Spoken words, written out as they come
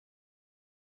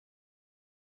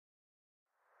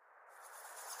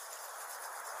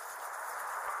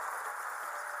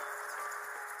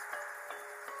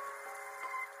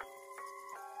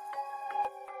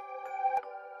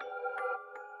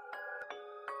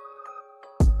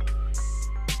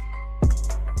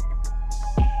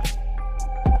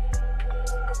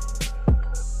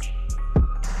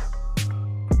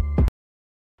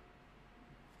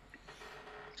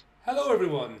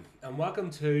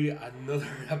welcome to another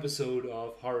episode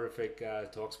of Horrorific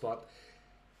Talkspot.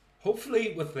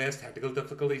 Hopefully with less technical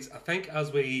difficulties. I think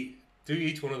as we do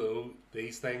each one of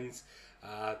these things,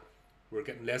 we're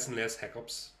getting less and less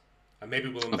hiccups. And maybe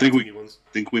we'll invent some new ones.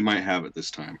 I think we might have it this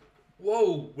time.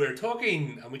 Whoa, we're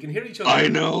talking and we can hear each other. I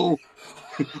know!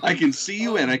 I can see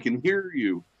you and I can hear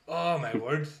you. Oh my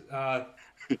word.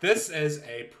 This is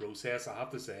a process, I have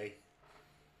to say.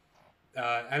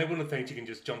 Anyone who thinks you can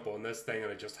just jump on this thing and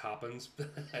it just happens.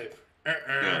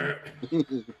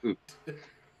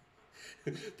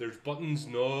 There's buttons,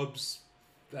 knobs,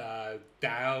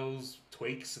 dials,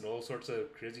 tweaks, and all sorts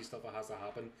of crazy stuff that has to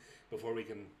happen before we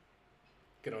can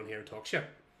get on here and talk shit.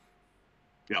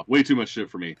 Yeah, way too much shit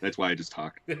for me. That's why I just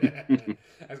talk.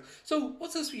 So,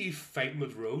 what's this with you fighting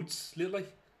with roads lately?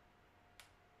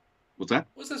 What's that?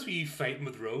 What's this with you fighting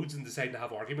with roads and deciding to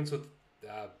have arguments with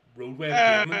roadway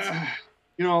improvements?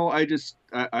 You know, I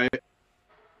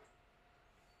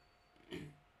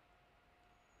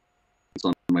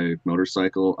on my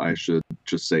motorcycle, I should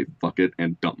just say fuck it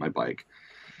and dump my bike.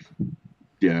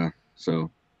 Yeah,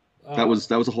 so that was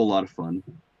a whole lot of fun.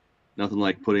 Nothing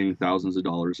like putting thousands of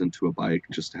dollars into a bike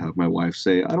just to have my wife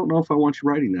say, I don't know if I want you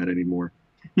riding that anymore.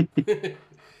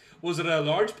 Was it a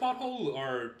large pothole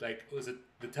or like was it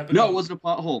the typical? No, it wasn't a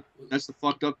pothole. That's the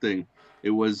fucked up thing.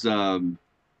 It was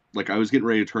like I was getting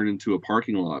ready to turn into a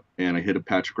parking lot and I hit a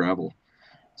patch of gravel.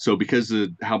 So because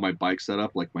of how my bike's set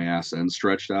up, like my ass end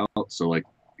stretched out. So like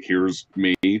here's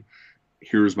me,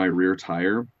 here's my rear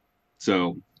tire.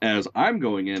 So as I'm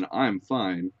going in, I'm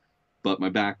fine, but my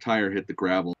back tire hit the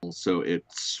gravel, so it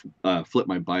flipped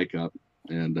my bike up.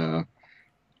 And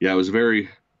yeah, it was a very,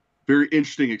 very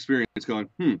interesting experience going,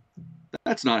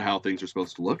 that's not how things are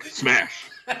supposed to look. Smash.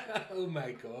 Oh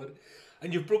my god.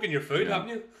 And you've broken your foot, haven't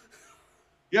you?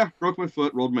 Yeah, broke my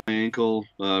foot, rolled my ankle,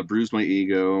 bruised my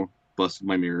ego, busted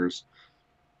my mirrors.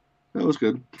 That was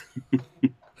good.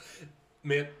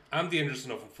 Mate, I'm dangerous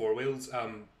enough on four wheels.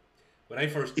 When I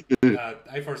first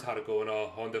had to go on a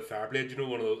Honda Fireblade, you know,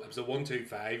 one of those, it was a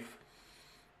 125.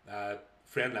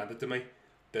 Friend lent it to me.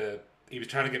 He was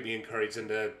trying to get me encouraged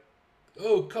into,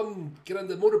 oh, come get on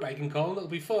the motorbiking, Colin, it'll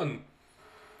be fun.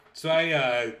 So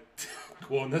I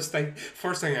go on this thing.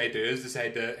 First thing I do is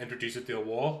decide to introduce it to a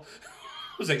wall.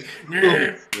 I was like,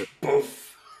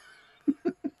 poof.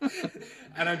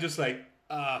 And I'm just like,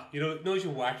 you know, as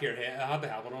you whack your head, I had the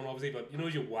helmet on obviously, but you know,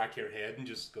 as you whack your head and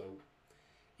just go,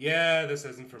 yeah, this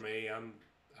isn't for me. I'm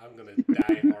gonna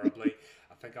die horribly.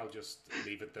 I think I'll just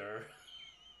leave it there.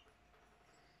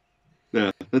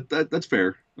 Yeah, that's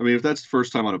fair. I mean, if that's the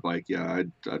first time on a bike, yeah,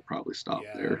 I'd probably stop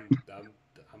there.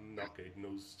 I'm not good in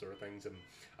those sort of things, and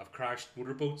I've crashed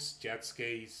motorboats, jet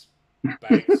skis,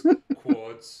 bikes,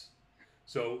 quads.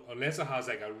 So unless it has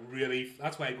like a really,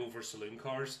 that's why I go for saloon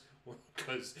cars,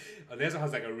 because unless it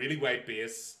has like a really wide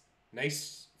base,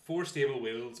 nice 4 stable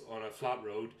wheels on a flat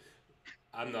road,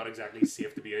 I'm not exactly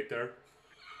safe to be out there.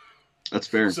 That's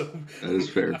fair. So, that is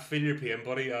fair. I feel your pain,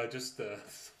 buddy. I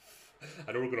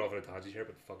know we're going off on a tangent here,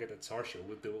 but fuck it, it's our show.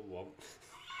 We'll do what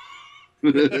we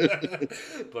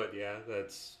want. But yeah,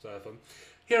 that's fun.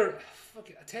 Here, fuck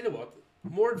it, I tell you what,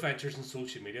 more adventures in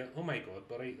social media. Oh my god,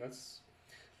 buddy, that's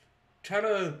trying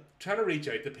to reach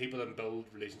out to people and build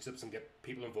relationships and get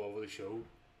people involved with the show.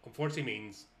 Unfortunately,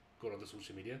 means going on to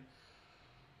social media,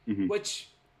 which,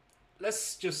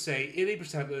 let's just say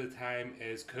 80% of the time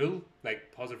is cool,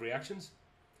 like positive reactions.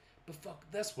 But fuck,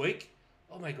 this week,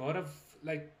 oh my god, I've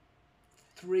like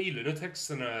 3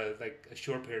 lunatics in a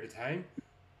short period of time.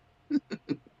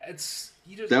 It's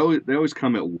you just they always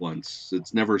come at once.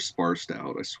 It's never sparsed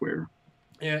out, I swear.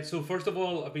 Yeah. So first of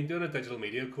all, I've been doing a digital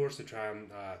media course to try and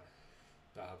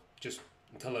just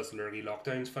until this lurgy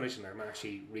lockdown's finished and I'm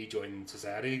actually rejoining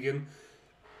society again.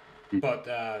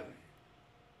 But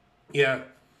yeah.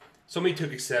 Somebody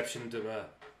took exception to my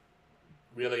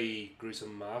really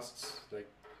gruesome masks. Like,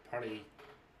 apparently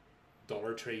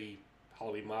Dollar Tree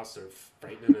Halloween masks are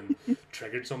frightening and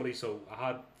triggered somebody, so I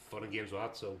had fun and games with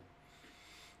that, so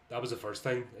that was the first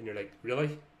thing. And you're like,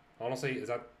 really? Honestly, is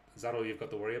that all you've got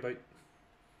to worry about?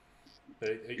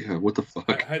 Yeah, what the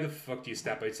fuck? How the fuck do you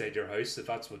step outside your house if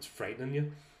that's what's frightening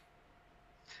you?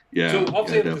 Yeah. So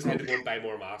obviously I decided to go and buy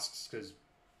more masks, because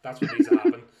that's what needs to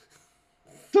happen.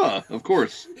 Duh, of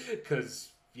course. Because,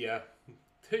 yeah,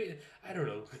 I don't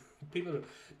know.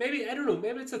 Maybe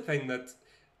it's a thing that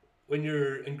when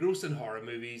you're engrossed in horror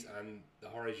movies and the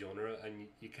horror genre and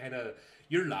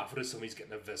you're laughing at somebody's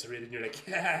getting eviscerated and you're like,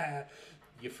 yeah,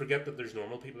 you forget that there's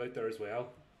normal people out there as well.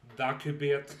 That could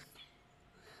be it.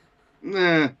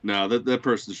 Nah, no, that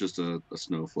person's just a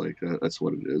snowflake. That's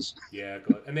what it is. Yeah,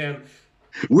 God. And then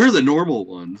we're the normal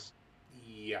ones.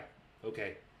 Yeah.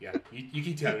 Okay, yeah, you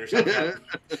keep telling yourself that.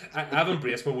 I've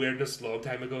embraced my weirdness a long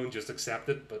time ago and just accept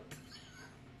it. But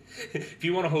if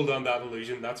you want to hold on that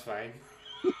illusion, that's fine.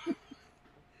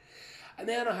 And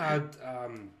then I had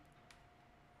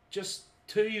just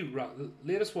two. The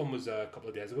latest one was a couple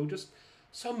of days ago. Just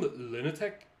some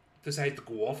lunatic decided to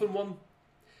go off in one.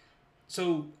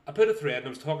 So I put a thread and I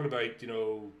was talking about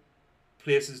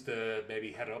places to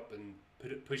maybe head up and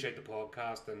push out the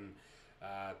podcast and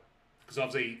because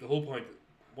obviously the whole point,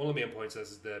 one of the main points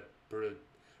is to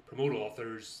promote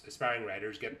authors, aspiring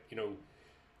writers,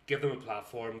 give them a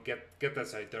platform, get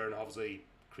this out there, and obviously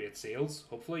create sales.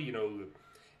 Hopefully,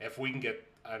 if we can get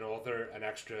an author an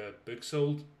extra book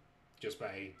sold just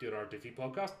by doing our Diffie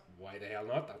podcast, why the hell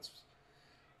not?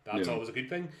 That's always a good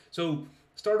thing. So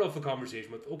start off the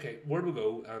conversation with, okay, where do we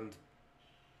go? And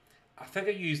I think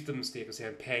I used the mistake of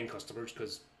saying paying customers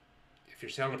because if you're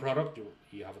selling a product,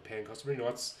 you have a paying customer.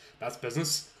 That's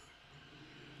business.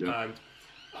 Yeah.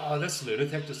 And this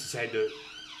lunatic just decided to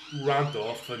rant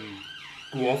off and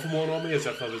go off on one on me as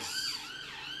if I was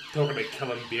talking about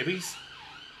killing babies.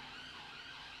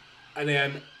 And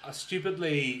then I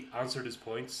stupidly answered his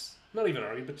points. Not even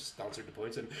argued, but just answered the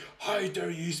points. And how dare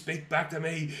you speak back to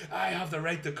me? I have the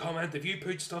right to comment. If you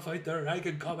put stuff out there, I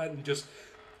can comment. And just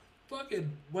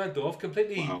fucking went off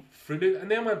completely fruited.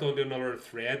 And then went on to another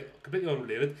thread, completely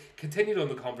unrelated. Continued on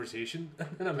the conversation. And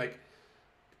then I'm like,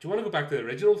 do you want to go back to the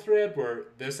original thread where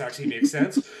this actually makes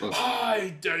sense? How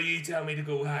dare you tell me to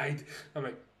go hide? I'm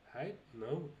like, hide?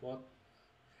 No? What?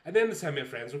 And then they send me a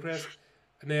friend's request.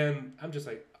 And then I'm just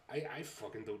like, I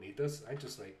fucking don't need this. I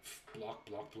just like block.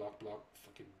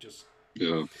 Fucking just.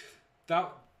 Yeah.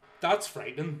 That's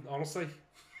frightening, honestly.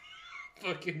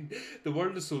 Fucking the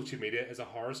world of social media is a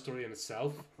horror story in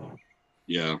itself.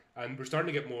 Yeah. And we're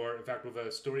starting to get more. In fact, we have a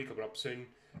story coming up soon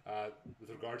with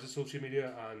regards to social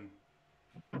media, and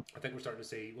I think we're starting to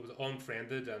see what was it,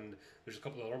 Unfriended, and there's a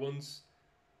couple of other ones.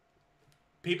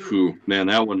 People. Man,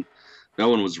 that one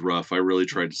was rough. I really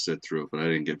tried to sit through it, but I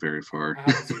didn't get very far. I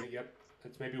haven't seen it yet.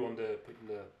 It's maybe one to put in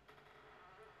the.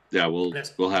 Yeah,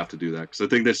 we'll have to do that because I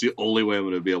think that's the only way I'm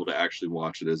going to be able to actually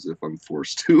watch it is if I'm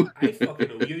forced to. I fucking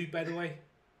owe you, by the way.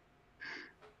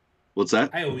 What's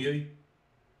that? I owe you.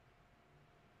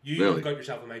 You got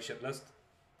yourself on my shit list.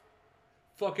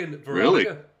 Fucking Veronica.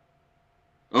 Really?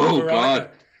 Oh Veronica. God!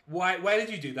 Why did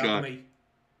you do that to me?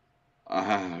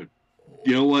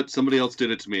 You know what? Somebody else did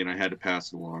it to me, and I had to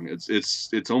pass it along.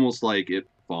 It's almost like It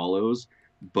Follows,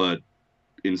 but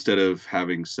instead of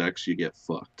having sex, you get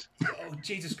fucked. Oh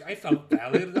Jesus! I felt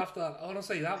violated after that.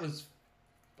 Honestly, that was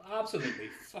absolutely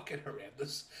fucking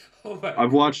horrendous. Oh my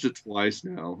I've watched it twice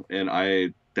now,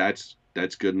 and that's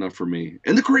good enough for me.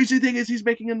 And the crazy thing is, he's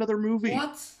making another movie.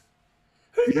 What?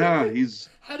 Yeah, he's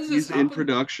in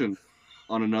production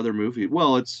on another movie.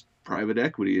 Well, it's private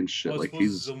equity and shit. Like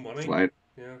he's flying.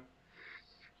 Yeah.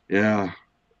 Yeah,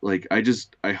 like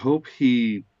I hope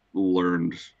he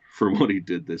learned from what he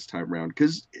did this time around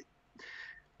because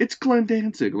it's Glenn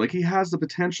Danzig. Like he has the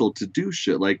potential to do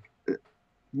shit. Like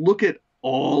look at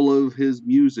all of his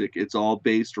music. It's all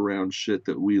based around shit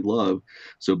that we love.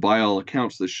 So by all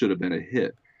accounts, this should have been a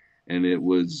hit, and it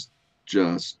was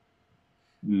just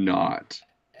not.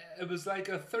 It was like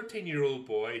a 13-year-old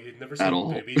boy who'd never seen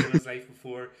boobies in his life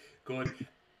before going,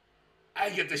 I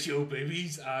get to show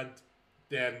boobies, and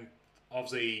then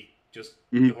obviously just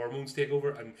the hormones take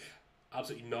over and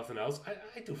absolutely nothing else.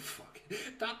 I don't fuck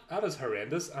that is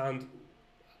horrendous, and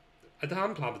I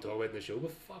hadn't planned to talk about it in the show,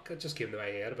 but fuck, it just came to my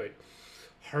head about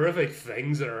horrific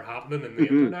things that are happening in the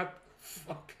internet.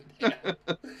 Fucking hell.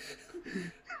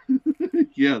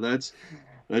 Yeah, that's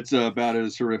about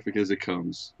as horrific as it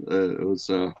comes. It was.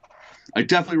 I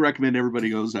definitely recommend everybody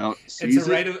goes out. It's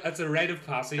a rite of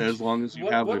passage. As long as you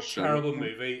have a show. What terrible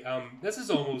movie. This is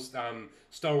almost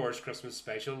Star Wars Christmas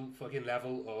special fucking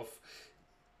level of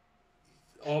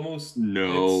almost.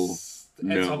 No,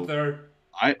 it's up there.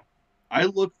 I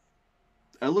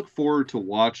look forward to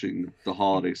watching the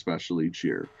holiday special each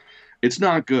year. It's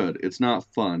not good. It's not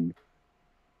fun.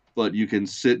 But you can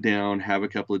sit down, have a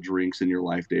couple of drinks in your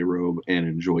Life Day robe, and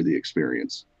enjoy the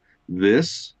experience.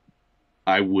 This,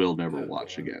 I will never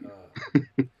watch again.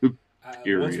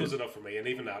 Once was enough for me, and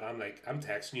even that, I'm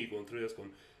texting you going through this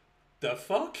going, the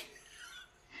fuck?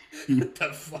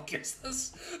 The fuck is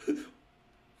this?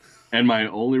 And my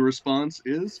only response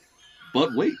is,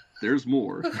 but wait, there's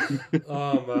more.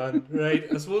 Oh man, right.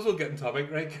 I suppose we'll get in topic,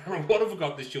 right, Cameron? What have we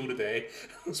got in the show today?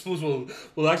 I suppose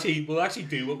we'll actually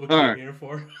do what we came here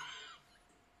for.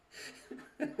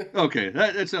 Okay,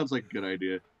 that sounds like a good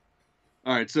idea.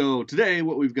 All right, so today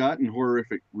what we've got in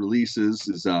horrific releases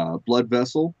is Blood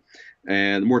Vessel,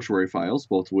 and the Mortuary Files,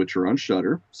 both of which are on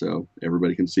Shudder, so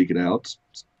everybody can seek it out.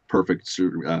 It's perfect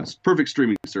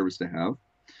streaming service to have.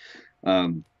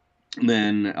 Um, and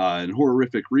then in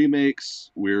Horrorific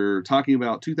Remakes, we're talking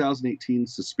about 2018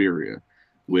 Suspiria, Oh,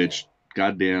 which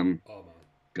goddamn, oh man.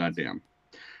 goddamn.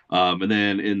 And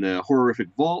then in the Horrific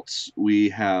Vaults, we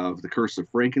have The Curse of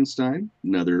Frankenstein,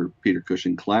 another Peter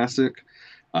Cushing classic.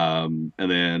 And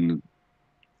then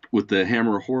with the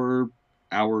Hammer Horror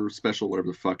Hour special, whatever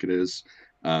the fuck it is,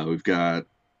 we've got,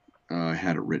 I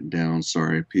had it written down.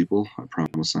 Sorry, people. I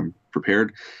promise I'm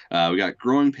prepared. We got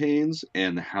Growing Pains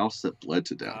and The House That Bled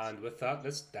to Death. And with that,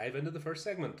 let's dive into the first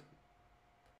segment.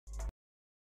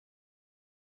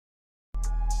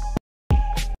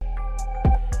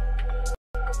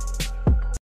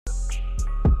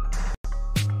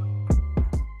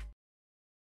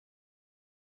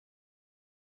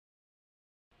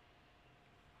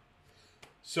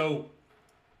 So,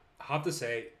 I have to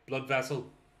say, Blood Vessel,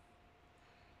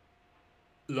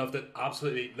 loved it.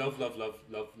 Absolutely. Love, love, love,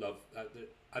 love, love.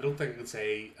 I don't think I can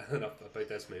say enough about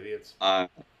this movie. It's Uh,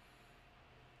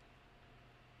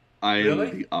 I am really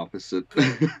the opposite. cool.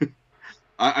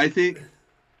 I think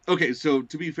okay, so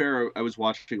to be fair, I was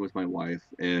watching with my wife,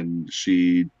 and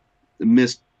she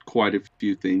missed quite a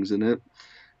few things in it.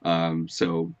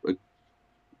 So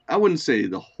I wouldn't say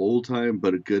the whole time,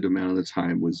 but a good amount of the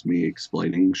time was me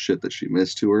explaining shit that she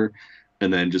missed to her,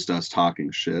 and then just us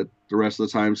talking shit the rest of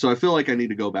the time. So I feel like I need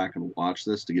to go back and watch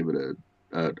this to give it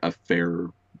a fair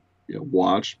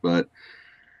watch. But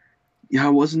yeah, I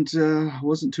wasn't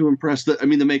too impressed. I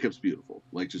mean, the makeup's beautiful,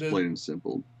 like just The plain and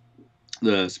simple.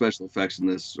 The special effects in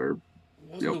this are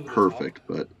wasn't over the top. perfect,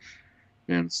 but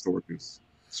man, the story was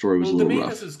Well, a to little me,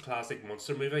 this rough. is classic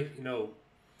monster movie. You know,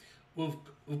 we've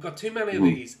we've got too many of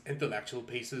Mhm. these intellectual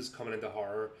pieces coming into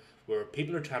horror where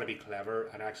people are trying to be clever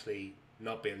and actually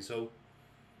not being so.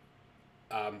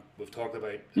 We've talked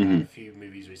about a Mhm. few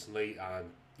movies recently, and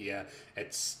yeah,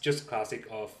 it's just a classic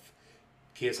of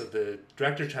case of the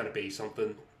director trying to be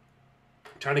something,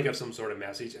 trying to give some sort of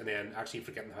message, and then actually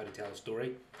forgetting how to tell a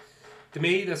story. To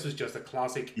me, this was just a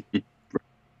classic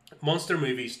monster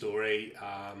movie story.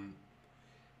 Mhm.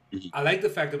 I like the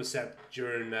fact it was set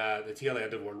during the tail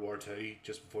end of World War Two,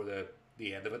 just before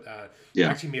the end of it. Yeah.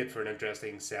 Actually made for an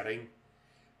interesting setting.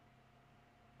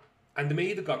 And to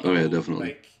me, they got the Oh yeah, whole, definitely.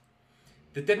 like,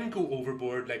 they didn't go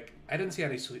overboard. Like, I didn't see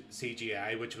any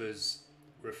CGI, which was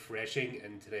refreshing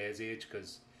in today's age,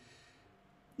 because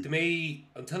to me,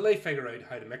 until they figure out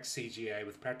how to mix CGI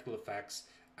with practical effects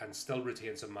and still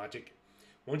retain some magic,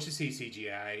 once you see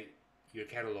CGI, you're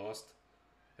kind of lost.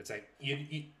 It's like,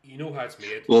 you know how it's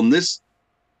made. Well, and this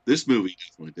movie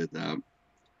definitely did that.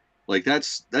 Like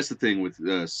that's the thing with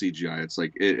CGI. It's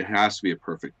like it has to be a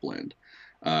perfect blend.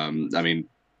 I mean,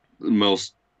 the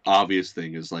most obvious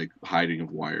thing is like hiding of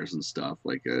wires and stuff.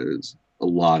 Like it's a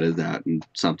lot of that in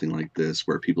something like this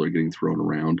where people are getting thrown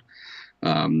around.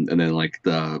 And then like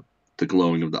the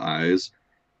glowing of the eyes,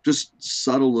 just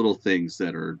subtle little things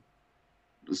that are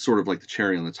sort of like the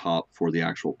cherry on the top for the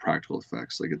actual practical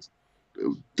effects. Like it's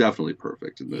definitely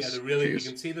perfect in Yeah, this you case.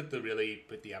 can see that they really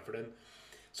put the effort in.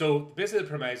 So basically, the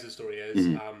premise of the story is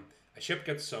Hmm. a ship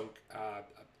gets sunk. I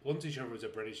wasn't too sure if it was a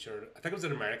British or I think it was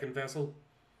an American vessel.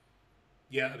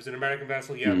 Yeah, it was an American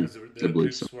vessel. Yeah, Hmm. because I the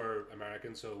believe so. cooks were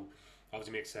American, so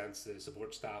obviously makes sense. The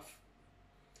support staff.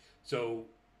 So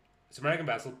it's an American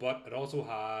vessel, but it also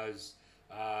has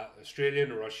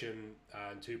Australian, Russian,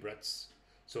 and two Brits.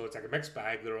 So it's like a mixed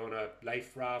bag. They're on a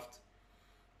life raft,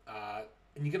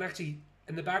 and you can actually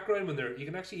in the background when they're you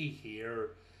can actually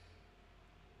hear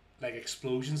like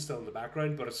explosions still in the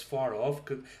background, but it's far off.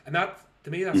 And that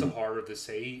to me, that's a Hmm. horror of the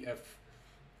sea. If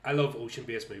I love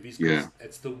ocean-based movies Yeah. because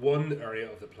it's the one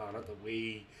area of the planet that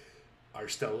we are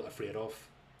still afraid of,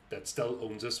 that still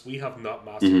owns us. We have not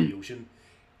mastered Hmm. the ocean.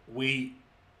 We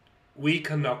we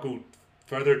cannot go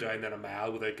further down than a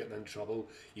mile without getting in trouble.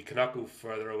 You cannot go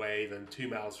further away than 2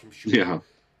 miles from shore. Yeah.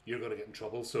 You're going to get in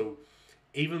trouble. So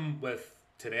even with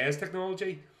today's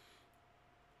technology,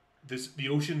 the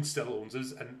ocean still owns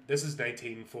us, and this is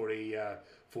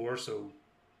 1944. So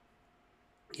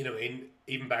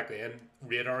even back then,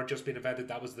 radar had just been invented.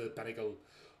 That was the pinnacle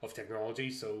of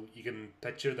technology. So you can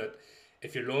picture that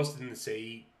if you're lost in the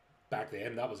sea back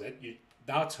then, that was it.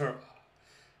 That's her.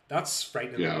 That's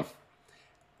frightening Yeah. enough.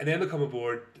 And then they come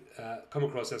aboard, come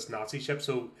across this Nazi ship.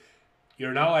 So you're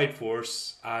an allied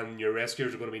force, and your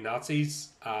rescuers are going to be Nazis,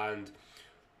 and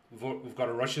we've got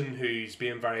a Russian who's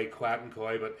being very quiet and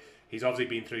coy, but he's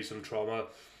obviously been through some trauma.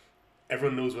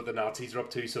 Everyone knows what the Nazis are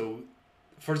up to, so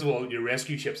first of all, your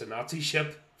rescue ship's a Nazi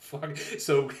ship. Fuck.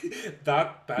 So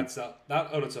that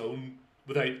on its own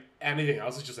without anything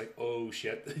else. It's just like, oh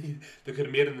shit, they could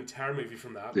have made an entire movie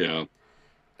from that. Yeah.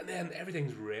 And then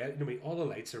everything's red. You know, I mean, all the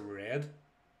lights are red.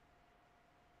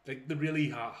 Like they really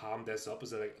hammed this up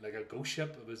as like a ghost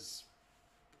ship. It was,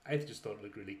 I just thought it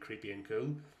looked really creepy and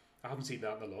cool. I haven't seen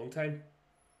that in a long time.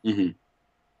 Hmm.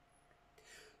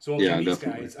 So I'll Yeah, give these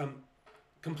definitely. guys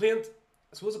complaint.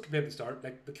 I suppose a complaint to start.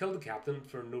 Like they killed the captain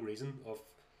for no reason.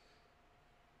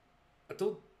 I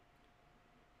don't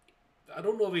I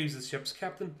don't know if he was the ship's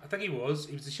captain. I think he was.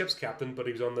 He was the ship's captain, but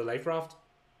he was on the life raft.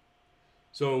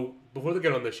 So before they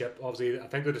get on the ship, obviously, I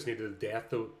think they just needed a death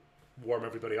to warm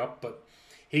everybody up. But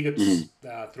he Hmm. gets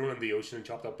thrown in the ocean and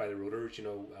chopped up by the rotors,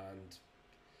 And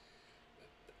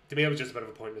to me, it was just a bit of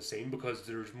a pointless scene because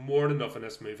there's more than enough in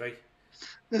this movie.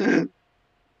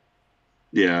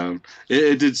 Yeah,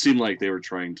 it did seem like they were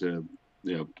trying to,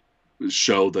 you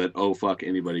show that, oh fuck,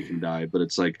 anybody can die, but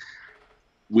it's like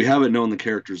we haven't known the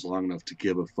characters long enough to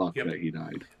give a fuck Yep. that he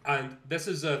died. And this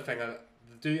is a thing. They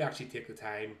do actually take the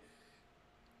time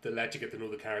to let you get to know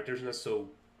the characters in this, so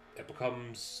it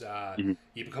becomes Hmm.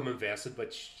 you become invested,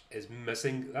 which is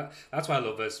missing. That's why I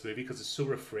love this movie because it's so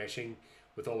refreshing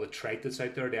with all the trite that's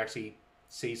out there. To actually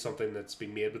see something that's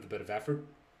been made with a bit of effort.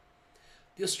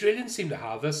 The Australians seem to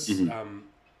have this Hmm.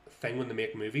 thing when they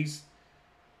make movies.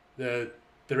 The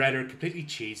they're either completely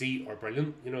cheesy or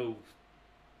brilliant. I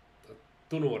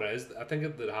don't know what it is. I think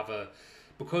that they have a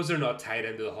because they're not tied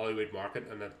into the Hollywood market,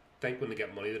 and I think when they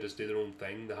get money, they just do their own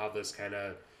thing. They have this kind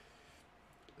of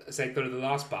it's like they're the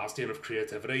last bastion of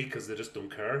creativity because they just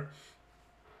don't care.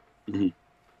 Hmm.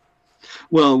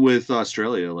 Well, with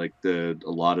Australia, like a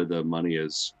lot of the money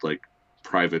is like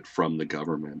private from the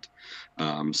government,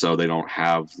 so they don't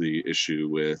have the issue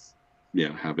with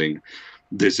having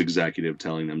this executive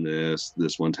telling them this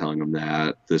one telling them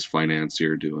that, this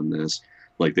financier doing this.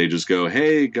 Like they just go,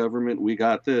 "Hey, government, we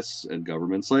got this," and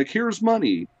government's like, "Here's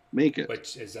money, make it."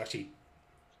 Which is actually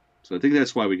So I think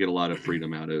that's why we get a lot of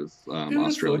freedom out of who would have thought you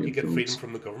Australian get freedom films,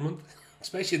 from the government,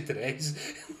 especially in today's.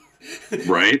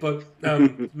 right? But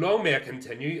long may it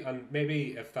continue, and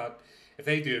maybe if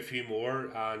they do a few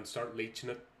more and start leeching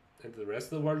it into the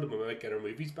rest of the world, then we might get our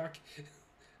movies back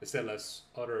instead of this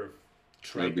utter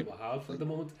That'd trite be that we have at the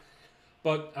moment.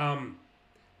 But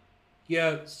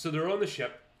yeah, so they're on the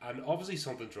ship, and obviously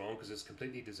something's wrong because it's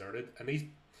completely deserted, and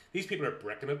these people are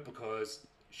bricking it because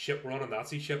ship we're on a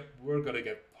Nazi ship, we're gonna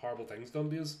get horrible things done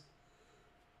to us.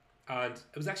 And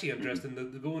it was actually Mhm. interesting. They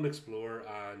go and explore,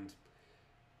 and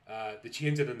they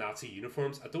change into Nazi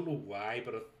uniforms. I don't know why,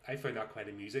 but I found that quite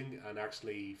amusing and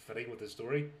actually fitting with the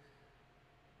story.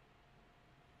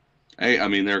 Hey, I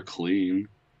mean, they're clean,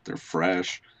 they're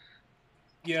fresh,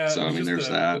 Yeah, it so I was mean, just there's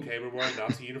that. okay. We're wearing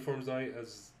Nazi uniforms now.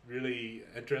 It's really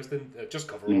interesting. Just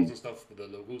coveralls Mm. and stuff with the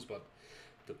logos, but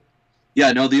the,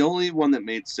 Yeah, no, the only one that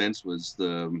made sense was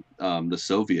the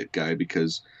Soviet guy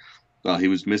because he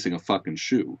was missing a fucking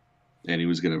shoe and he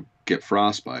was gonna get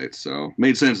frostbite, so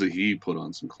made sense that he put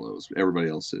on some clothes. Everybody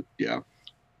else, yeah,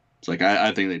 it's like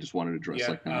I think they just wanted to dress yeah.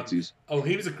 like Nazis. Oh,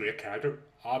 he was a great character.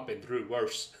 I've been through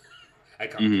worse. I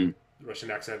can't do Hmm. a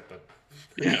Russian accent, but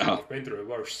Yeah, I've been through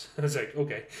worse. It's like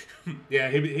okay, yeah.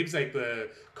 He was like the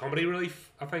comedy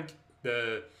relief. I think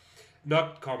the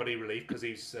not comedy relief because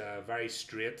he's very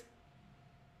straight.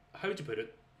 How would you put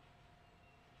it?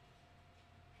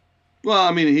 well,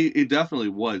 I mean, he definitely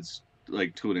was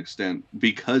like to an extent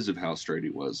because of how straight he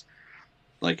was.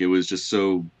 Like it was just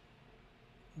so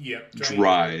Yeah, dry humor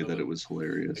dry of that it, it was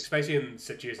hilarious. especially in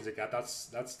situations like that.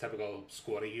 That's typical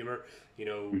squatty humor. You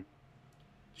know,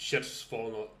 shit's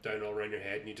falling down all around your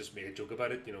head, and you just make a joke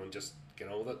about it. And just get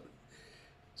on with it.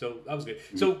 So that was good.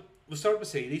 Mhm. So we start to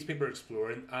see these people are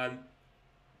exploring, and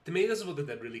to me, this is what they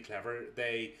did really clever.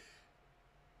 They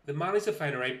managed to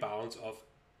find a right balance of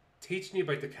teaching you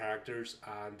about the characters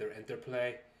and their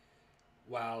interplay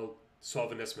while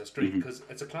solving this mystery Mhm. because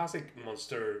it's a classic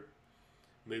monster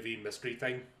movie mystery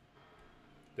thing.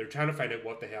 They're trying to find out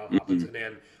what the hell happens, Mhm. and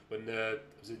then when the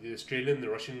Australian, the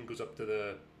Russian goes up to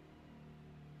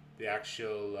the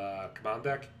actual command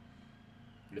deck,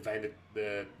 and they find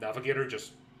the navigator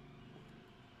just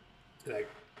like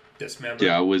dismembered.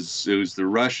 Yeah, it was the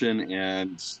Russian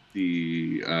and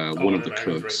the Oh, one and of the the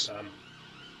Americans, right? cooks.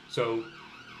 So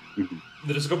Mhm.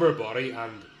 they discover a body,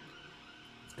 and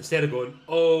instead of going,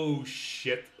 "Oh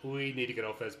shit, we need to get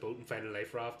off this boat and find a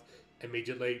life raft,"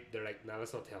 immediately they're like, "Nah,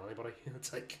 let's not tell anybody."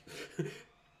 It's like,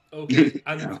 okay,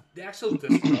 and Yeah. the actual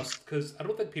distrust because I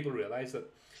don't think people realize that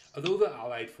although the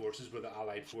Allied forces were the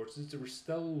Allied forces, there were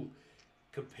still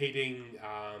competing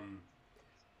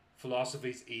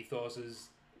philosophies, ethoses.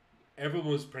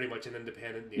 Everyone was pretty much an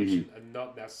independent Mhm. nation and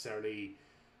not necessarily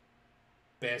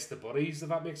best of buddies, if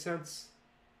that makes sense.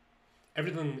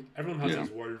 everyone has Yeah. this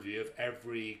worldview of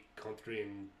every country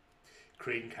and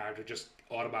creating character just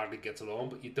automatically gets along,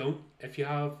 but you don't. If you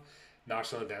have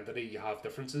national identity, you have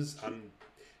differences, and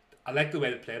I like the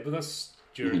way they played with us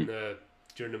Hmm.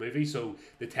 during the movie. So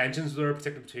the tensions there,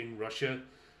 particularly between Russia,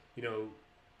 you know,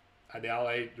 and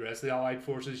the rest of the Allied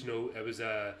forces. You know, it was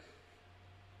a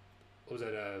was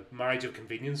it a marriage of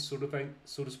convenience sort of thing,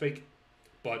 so to speak.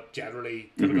 But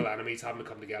generally, Hmm. typical enemies having to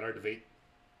come together to beat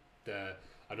the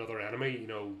another enemy. You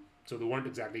know, so they weren't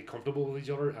exactly comfortable with each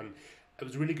other, and it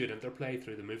was really good interplay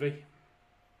through the movie.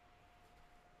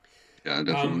 Yeah, Um,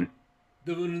 definitely.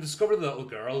 when they discovered the little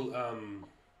girl,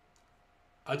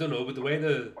 I don't know, but the way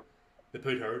they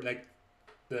put her, like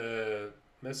the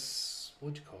Miss,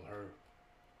 what'd you call her?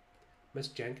 Miss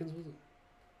Jenkins was it?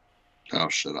 Oh,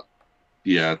 shut up.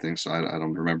 Yeah, I think so. I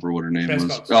don't remember what her name was.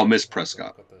 Prescott, Oh, sorry, Miss I've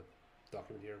Prescott. got the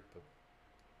document here, but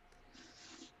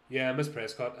yeah, Miss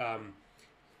Prescott.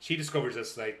 She discovers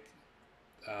this like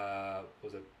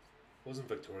was it wasn't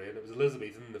Victorian, it was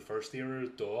Elizabethan, the first era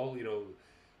doll. You know,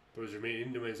 but it was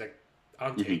remaining. It was like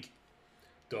Hmm. antique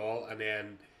doll, and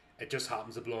then it just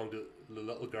happens to belong to the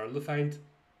little girl they find.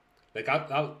 Like that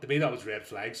to me, that was red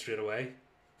flag straight away.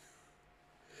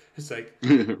 It's like,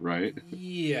 Right.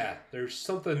 yeah, there's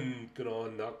something going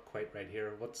on, not quite right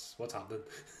here. What's happening?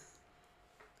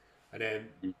 And then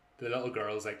the little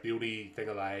girl's like the only thing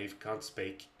alive, can't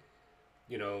speak.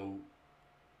 You know,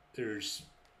 there's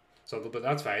something, but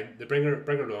that's fine. They bring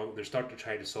her along. They start to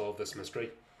try to solve this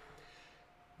mystery.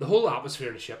 The whole atmosphere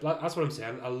in the ship. That's what I'm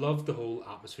saying. I love the whole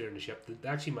atmosphere in the ship. They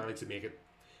actually managed to make it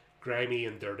grimy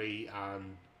and dirty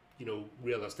and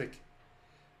realistic.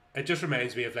 It just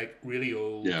reminds me of like really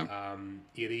old Yeah.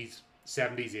 80s,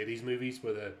 70s, 80s movies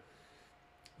where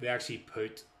they actually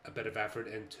put a bit of effort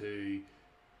into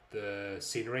the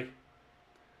scenery.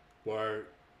 Where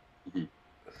Mhm.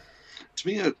 To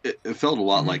me, it felt a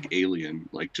lot mm-hmm. like Alien,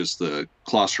 like just the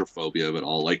claustrophobia of it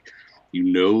all. Like,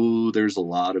 there's a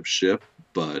lot of ship,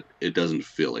 but it doesn't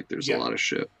feel like there's a Yeah, lot of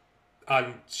ship.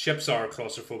 and ships are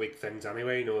claustrophobic things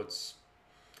anyway. You know, it's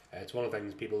one of the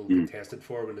things people get Mm. tested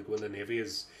for when they go in the navy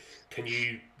is can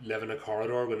you live in a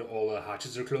corridor when all the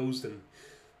hatches are closed and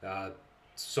uh,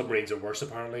 submarines are worse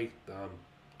apparently.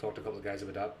 Talked to a couple of guys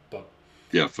about that, but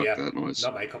Yeah, fuck yeah, that noise.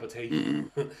 not my cup of tea.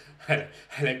 Mm-mm.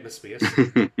 I like my space,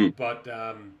 but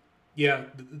yeah,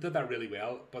 they did that really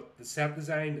well. But the set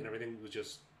design and everything was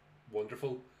just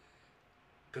wonderful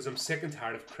because I'm sick and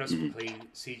tired of crisp, Mhm. clean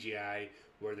CGI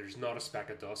where there's not a speck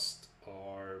of dust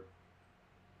or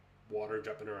water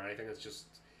dripping or anything. It's just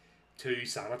too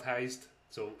sanitized.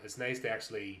 So it's nice to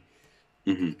actually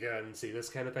Mhm. get in and see this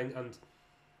kind of thing. And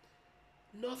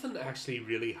nothing actually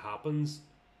really happens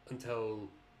until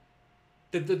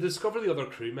did they discover the other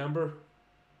crew member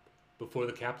before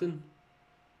the captain?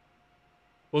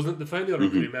 Wasn't it? They found the other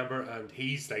Mhm. crew member and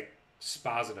he's like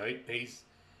spazzing out.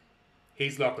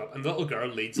 He's locked up, and the little girl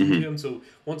leads him to Mhm. him. So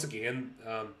once again,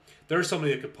 there's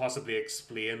somebody that could possibly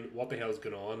explain what the hell's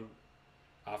going on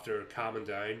after calming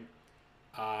down,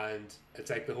 and it's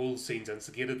like the whole scene's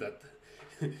instigated that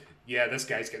yeah, this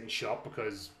guy's getting shot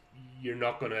because you're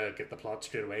not gonna get the plot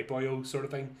straight away, boyo, sort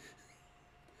of thing.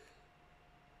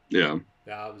 Yeah.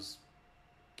 That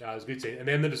was a good scene, and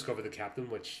then they discover the captain,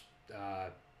 which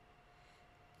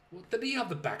did he have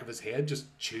the back of his head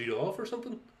just chewed off or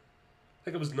something?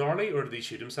 Like it was gnarly, or did he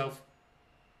shoot himself?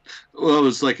 Well,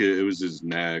 it was his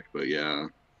neck, but yeah,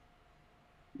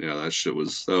 yeah,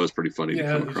 that was pretty funny to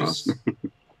Yeah, come it was across. just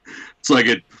It's like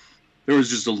there was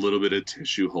just a little bit of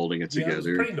tissue holding it yeah, it was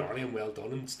together. pretty gnarly and well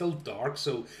done, and still dark.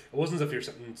 So it wasn't as if you're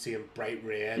sitting seeing bright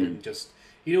red Mm. and just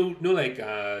like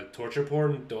torture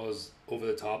porn does over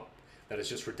the top. That is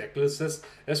just ridiculous. This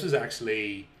was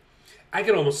actually I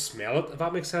could almost smell it if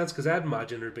that makes sense because I'd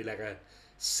imagine there'd be like a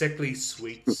sickly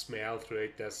sweet smell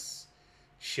throughout this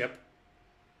ship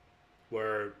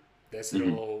where this had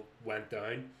Hmm. all went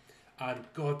down. And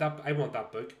God, that I want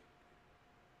that book.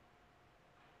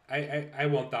 I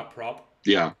want that prop.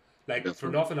 Yeah, Like for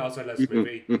definitely. nothing else out of this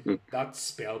movie, that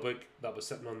spell book that was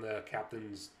sitting on the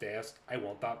captain's desk, I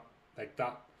want that. Like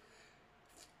that.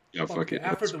 Yeah, Fuck fuck yeah, the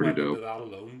effort that's that pretty went into dope. that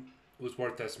alone was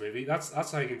worth this movie. That's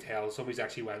how you can tell somebody's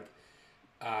actually went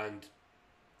and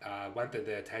went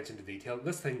into attention to detail.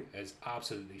 This thing is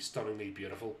absolutely stunningly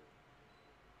beautiful.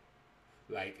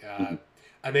 Like, Mhm.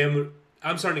 and then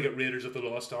I'm starting to get Raiders of the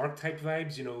Lost Ark type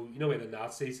vibes. Why the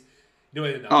Nazis,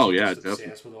 why the Oh Nazis yeah, just definitely.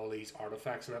 obsessed with all these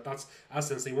artifacts and that. That's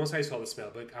the thing. Once I saw the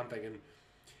spellbook, I'm thinking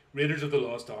Raiders of the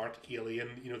Lost Ark,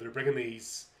 Alien. They're bringing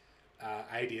these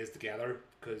ideas together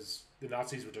because the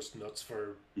Nazis were just nuts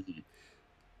for. Mhm.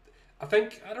 I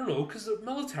think I don't know because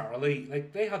militarily,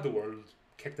 like they had the world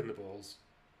kicked in the balls.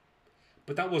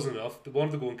 But that wasn't enough. They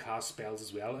wanted to go and cast spells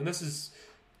as well, and this is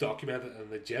documented and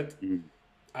legit.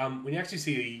 When you actually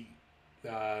see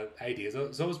ideas,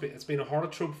 it's been a horror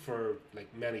trope for like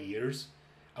many years,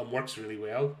 and works really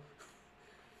well.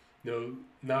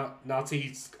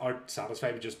 Nazis aren't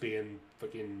satisfied with just being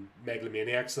fucking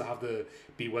megalomaniacs. They have to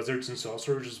be wizards and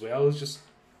sorcerers as well. It's just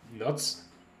nuts.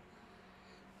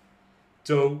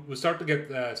 So we start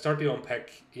to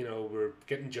unpick. We're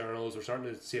getting journals. We're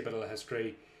starting to see a bit of the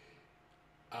history,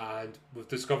 and we've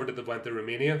discovered that they went to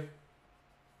Romania.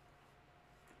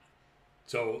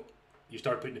 So you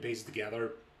start putting the pieces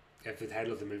together. If the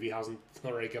title of the movie hasn't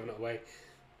already given it away,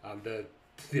 and the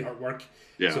artwork.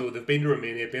 Yeah. So they've been to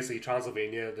Romania, basically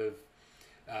Transylvania.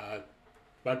 They've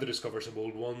went to discover some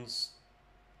old ones.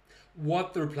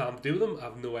 What they're planning to do with them, I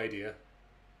have no idea.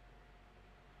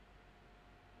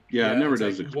 Yeah, it never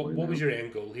does like, explain what was your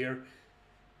end goal here?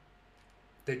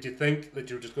 Did you think that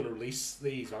you were just going to release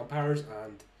these vampires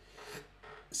and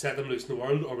set them loose in the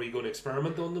world, or were you going to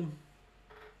experiment on them?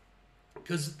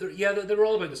 Because they're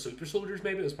all about the super soldiers.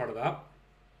 Maybe it was part of that.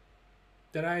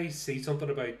 Did I see something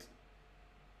about?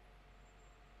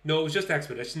 No, it was just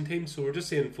expedition teams. So we're just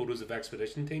seeing photos of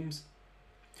expedition teams.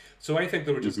 So I think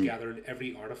they were just gathering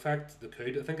every artifact they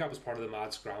could. I think that was part of the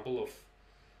mad scramble of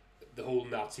the whole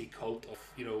Nazi cult of,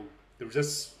 there was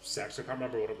this section, I can't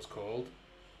remember what it was called,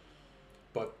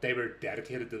 but they were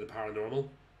dedicated to the paranormal.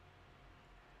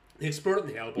 They explored it in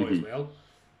the Hellboy as well.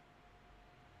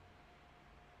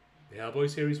 The Hellboy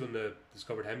series, when they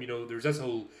discovered him, there's this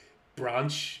whole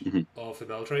branch of the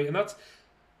military, and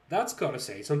that's got to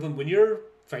say something. When you're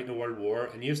fighting a world war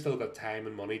and you've still got time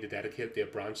and money to dedicate to a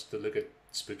branch to look at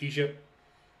spooky shit,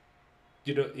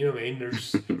 you know what I mean?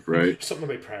 There's right. something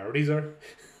about priorities there.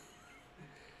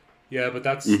 Yeah, but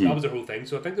that was the whole thing.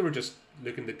 So I think they were just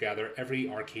looking to gather every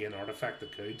arcane artifact they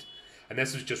could, and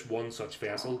this was just one such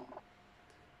vessel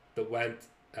that went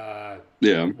out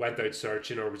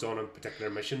searching or was on a particular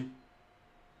mission.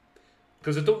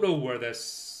 Because I don't know where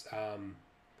this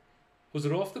was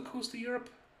it off the coast of Europe?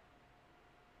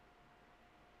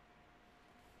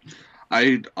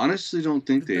 I honestly don't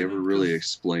think they ever really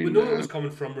explained that. We know it was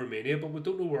coming from Romania, but we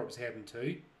don't know where it was heading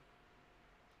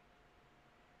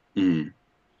to.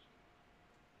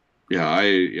 Yeah,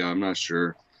 I'm not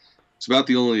sure. It's about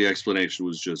the only explanation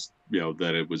was just,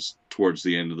 that it was towards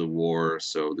the end of the war,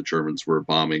 so the Germans were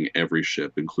bombing every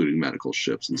ship, including medical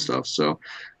ships and stuff. So,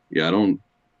 yeah, I don't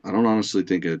honestly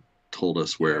think it told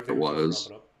us where it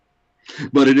was.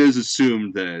 But it is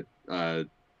assumed that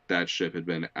that ship had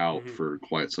been out for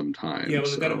quite some time. Yeah,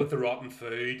 well, they did it with the rotten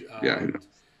food and who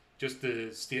just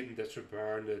the state and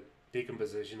disrepair and the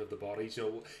decomposition of the bodies.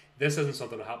 This isn't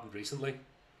something that happened recently.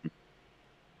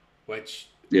 Which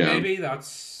maybe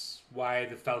that's why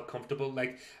they felt comfortable.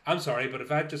 Like, I'm sorry, but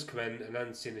if I'd just come in and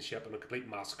then seen the ship in a complete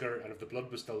massacre, and if the blood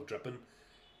was still dripping,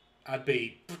 I'd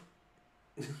be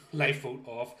lifeboat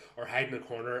off or hide in a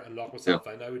corner and lock myself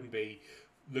in. I wouldn't be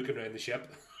looking around the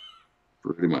ship.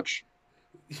 Pretty much.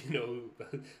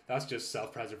 That's just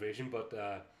self-preservation. But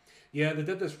they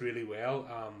did this really well.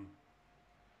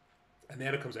 And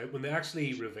then it comes out when they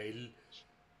actually reveal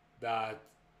that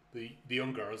the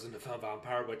young girls in the film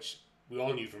Vampire, which we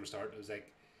all knew from the start, it was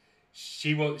like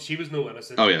she was no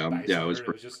innocent. Oh yeah, it was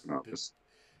just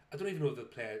I don't even know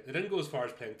if they didn't go as far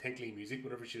as playing tinkly music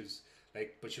whenever she was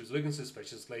like, but she was looking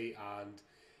suspiciously and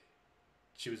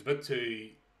she was a bit too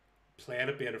playing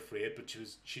at being afraid, but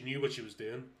she knew what she was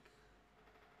doing.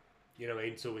 You know what I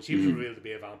mean? So when she was revealed to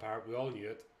be a vampire, we all knew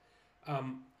it.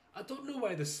 I don't know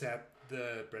why they set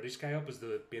the British guy up as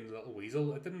being the little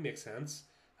weasel. It didn't make sense.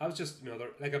 I was just,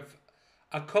 like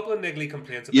a couple of niggly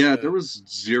complaints about Yeah, there was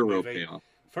zero payoff.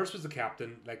 First was the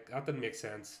captain. Like, that didn't make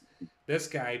sense. This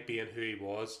guy being who he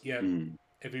was,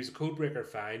 if he was a codebreaker,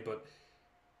 fine, but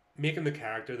making the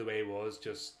character the way he was,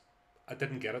 I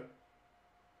didn't get it.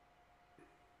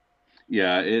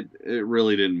 Yeah, it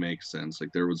really didn't make sense.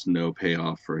 Like, there was no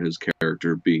payoff for his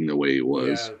character being the way he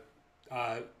was.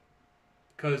 Yeah,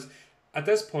 because at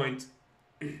this point,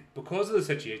 because of the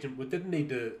situation, we didn't need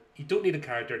to. You don't need a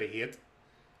character to hate,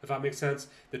 if that makes sense.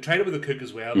 They tried it with the cook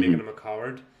as well, making him a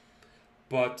coward.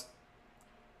 But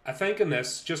I think in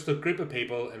this, just a group of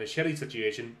people in a shitty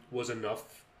situation was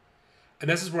enough. And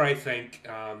this is where I think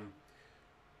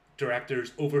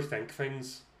directors overthink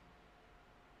things,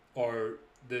 or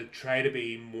they try to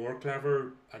be more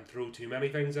clever and throw too many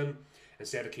things in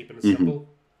instead of keeping it simple.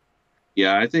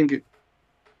 Yeah, I think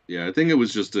it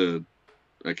was just a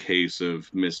case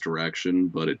of misdirection,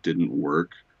 but it didn't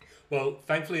work. Well,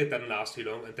 thankfully it didn't last too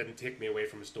long and didn't take me away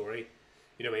from the story.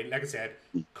 You know what I mean? Like I said,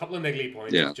 a couple of niggly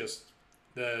points. It's just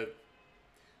the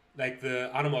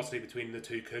animosity between the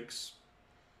two cooks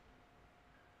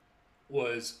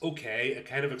was okay. It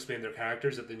kind of explained their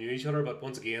characters that they knew each other, but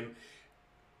once again,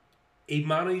 he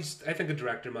managed. I think the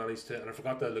director managed to, and I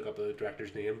forgot to look up the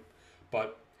director's name,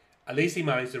 but at least he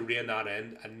managed to rein that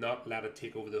in and not let it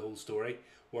take over the whole story.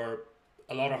 Where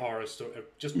a lot of horror story,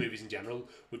 just movies in general,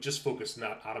 would just focus on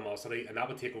that animosity, and that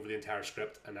would take over the entire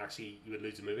script, and actually you would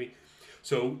lose the movie.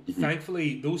 So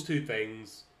thankfully, those two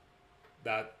things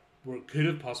that could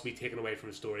have possibly taken away from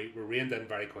the story were reined in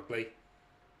very quickly.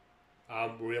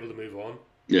 We were able to move on.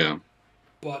 Yeah.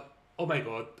 But oh my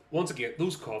god, once again,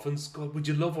 those coffins. God, would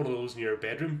you love one of those in your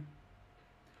bedroom?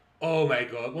 Oh my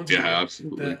god, once again,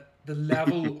 Absolutely. the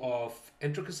level of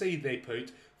intricacy they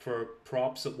put for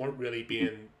props that weren't really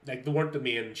being like they weren't the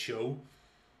main show.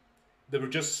 They were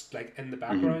just like in the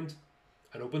background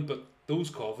and open. But those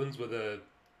coffins with the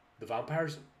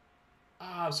vampires,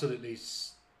 absolutely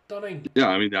stunning. Yeah,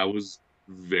 I mean that was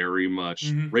very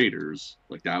much Raiders.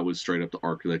 Like that was straight up the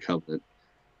Ark of the Covenant.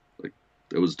 Like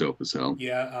it was dope as hell.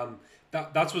 Yeah,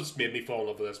 that's what's made me fall in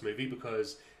love with this movie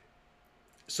because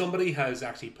somebody has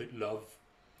actually put love.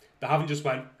 They haven't just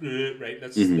went right.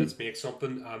 Let's make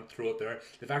something and throw it there.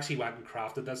 They've actually went and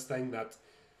crafted this thing that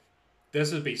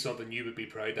this would be something you would be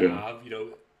proud to have,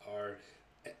 or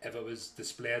if it was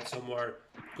displayed somewhere.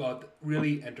 God,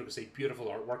 really intricacy, beautiful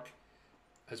artwork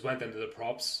has went into the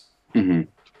props and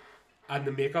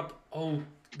the makeup. Oh,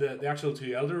 the actual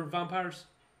two elder vampires.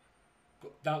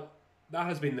 That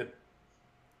has been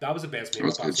that was the best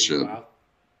makeup I've seen in a while.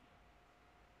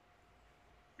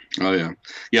 Oh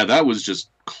yeah, that was just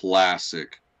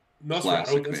classic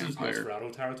Nosferatu. This is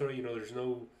Nosferatu territory.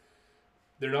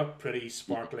 They're not pretty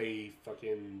sparkly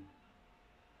fucking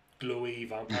glowy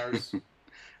vampires.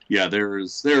 Yeah,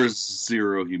 there's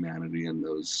zero humanity in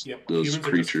those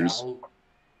creatures.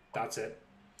 That's it.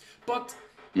 But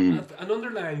an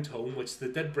underlying tone which they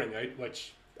did bring out,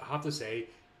 which I have to say,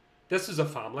 this is a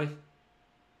family.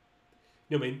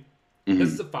 You know what I mean?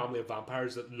 This is a family of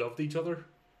vampires that loved each other.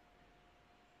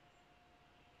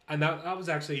 And that was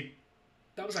actually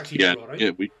brought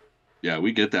out.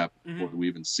 We get that before we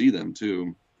even see them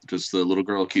too. Just the little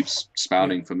girl keeps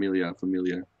spouting familia.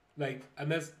 Like,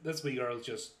 and this wee girl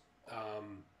just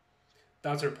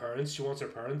that's her parents. She wants her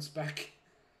parents back.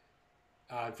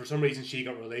 And for some reason she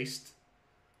got released.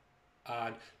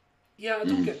 And yeah, I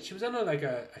don't get. She was in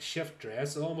a shift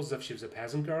dress, almost as if she was a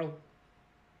peasant girl.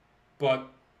 But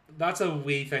that's a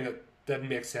wee thing that didn't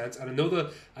make sense. And I know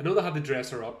they had to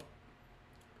dress her up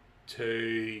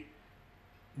to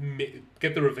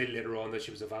get the reveal later on that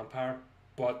she was a vampire.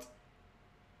 But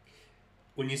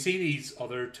when you see these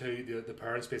other two, the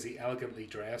parents basically elegantly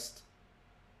dressed,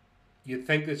 you'd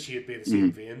think that she'd be the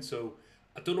same vein. So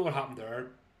I don't know what happened there.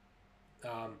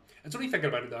 It's only thinking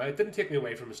about it now. It didn't take me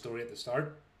away from the story at the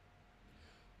start.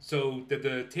 So did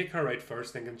they take her out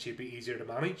first, thinking she'd be easier to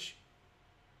manage?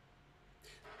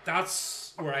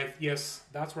 That's where I'm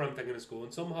thinking it's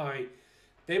going. Somehow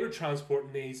they were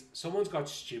transporting these. Someone's got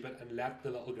stupid and let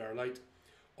the little girl out,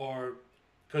 or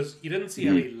because you didn't see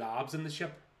any labs in the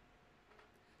ship.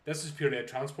 This is purely a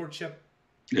transport ship.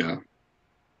 Yeah.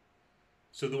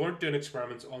 So they weren't doing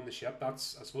experiments on the ship. I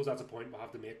suppose that's a point we'll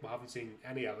have to make. We haven't seen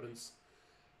any evidence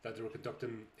that they were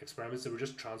conducting experiments. They were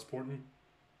just transporting.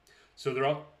 So they're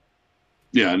all.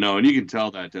 Yeah, no, and you can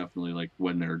tell that definitely, like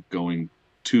when they're going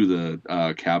to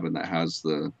the cabin that has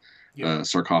the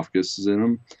sarcophaguses in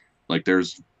them. Like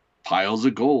there's piles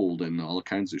of gold and all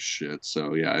kinds of shit.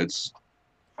 So yeah, it's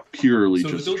purely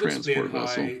just a transport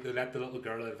vessel. They let the little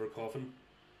girl out of her coffin,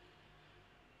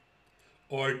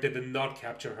 or did they not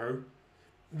capture her?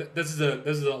 This is a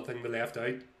little thing they left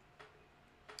out.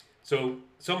 So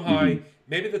somehow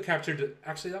maybe they captured it.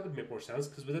 Actually, that would make more sense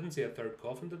because we didn't see a third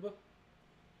coffin, did we? I'm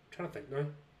trying to think now.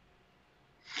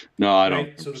 No, I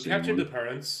don't. So they captured the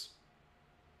parents.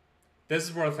 This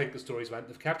is where I think the stories went.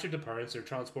 They've captured the parents, they're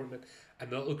transporting it, and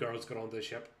the little girls got onto the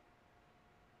ship.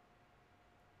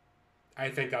 I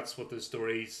think that's what the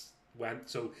stories went.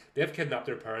 So they've kidnapped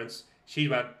their parents. She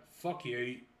went, fuck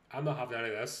you, I'm not having any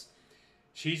of this.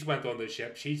 She's went on the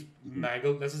ship. She's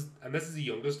mangled. This is the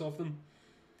youngest of them.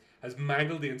 Has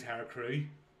mangled the entire crew.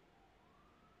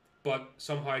 But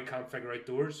somehow can't figure out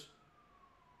doors.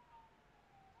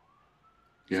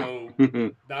 Yeah.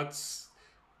 So that's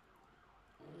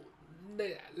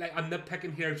like I'm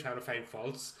nitpicking here trying to find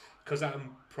faults because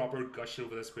I'm proper gushing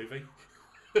over this movie.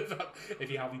 If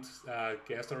you haven't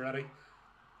guessed already.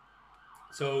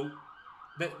 So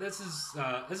this is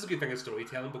a good thing in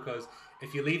storytelling because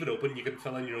if you leave it open, you can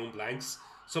fill in your own blanks.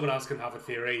 Someone else can have a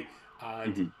theory,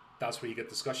 and that's where you get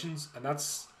discussions. And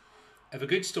that's if a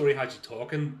good story has you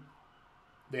talking,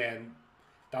 then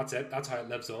that's it. That's how it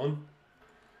lives on.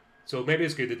 So maybe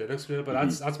it's good they didn't explain it, but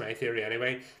that's my theory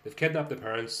anyway. They've kidnapped the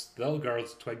parents, the little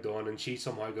girl's twigged on, and she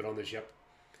somehow got on the ship,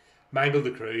 mangled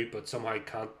the crew, but somehow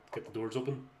can't get the doors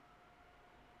open.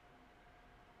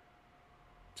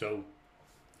 So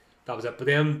that was it. But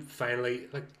then finally,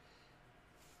 like,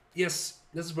 yes,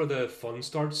 this is where the fun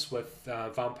starts with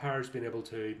vampires being able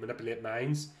to manipulate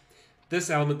minds. This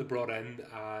element they brought in,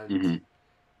 and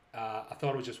I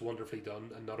thought it was just wonderfully done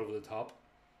and not over the top.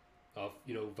 Of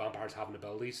vampires having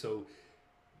abilities, so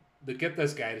they get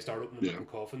this guy to start opening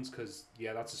up coffins because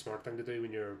that's a smart thing to do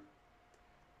when you're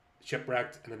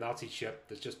shipwrecked in a Nazi ship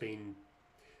that's just been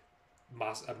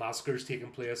a massacre's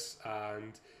taking place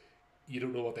and you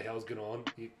don't know what the hell's going on.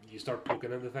 You start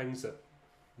poking into things that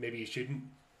maybe you shouldn't.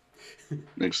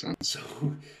 Makes sense. So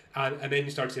and then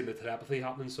you start seeing the telepathy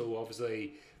happening. So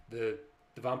obviously the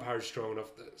vampire's strong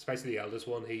enough, especially the eldest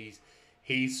one.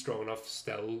 He's strong enough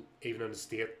still, even in a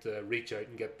state, to reach out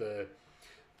and get the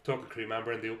talk a crew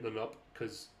member and they open up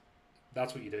because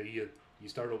that's what you do. You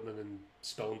start opening and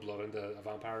spilling blood into a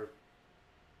vampire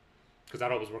because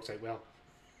that always works out well.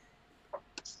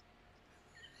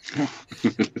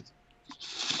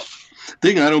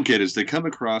 Thing I don't get is they come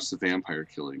across the vampire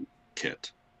killing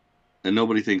kit and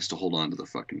nobody thinks to hold on to the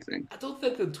fucking thing. I don't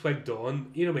think they twigged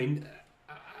on. You know what I mean?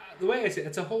 The way I say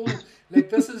it's a whole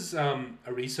like this is a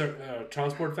research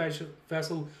transport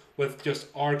vessel with just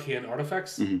arcane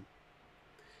artifacts.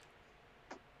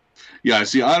 Yeah,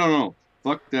 see, I don't know.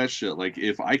 Fuck that shit. Like,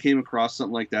 if I came across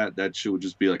something like that, that shit would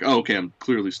just be like, oh, okay, I'm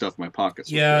clearly stuffed my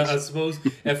pockets. Yeah, I suppose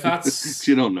if that's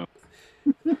you don't know.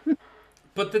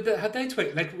 But had they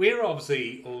twigged? Like, we're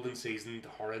obviously old and seasoned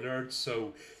horror nerds,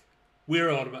 so we're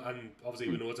and obviously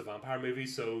we know it's a vampire movie,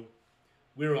 so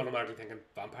we're automatically thinking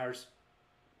vampires.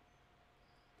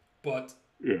 But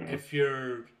if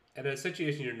you're in a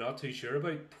situation you're not too sure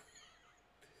about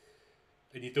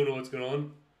and you don't know what's going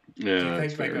on, do you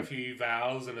think like a few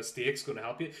vials and a steak's going to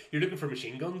help you? You're looking for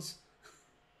machine guns.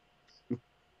 Do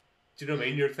you know what I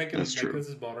mean? You're thinking like this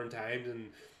is modern times and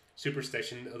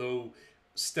superstition, although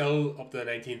still up to the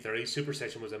 1930s,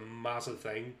 superstition was a massive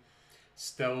thing.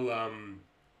 Still,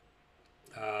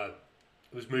 it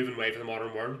was moving away from the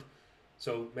modern world.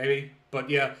 So maybe,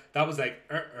 but yeah, that was like,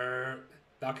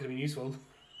 that could have been useful.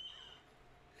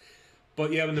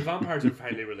 But yeah, when the vampires are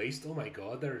finally released, oh my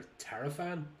god, they're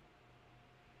terrifying.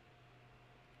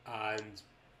 And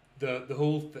the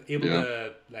whole able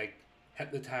to like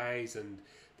hypnotize and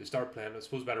they start playing. I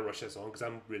suppose I better rush this on because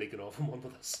I'm really getting off on one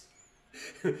with this.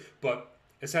 But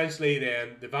essentially,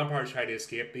 then the vampires try to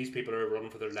escape. These people are running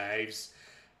for their lives.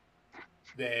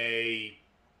 They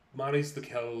manage to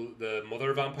kill the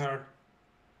mother vampire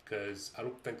because I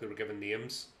don't think they were given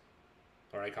names,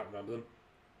 or I can't remember them.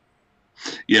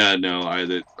 Yeah, no, I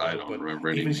don't remember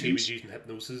any names. Even she was using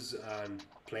hypnosis and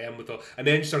playing with and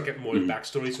then you start getting more of the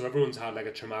backstory. So everyone's had like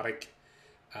a traumatic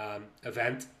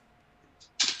event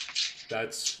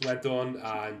that's went on,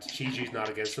 and she's using that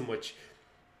against them, which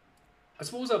I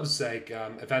suppose that was like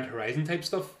Event Horizon type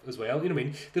stuff as well. You know what I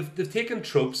mean? They've taken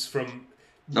tropes from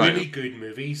really good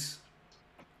movies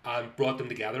and brought them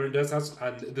together in this.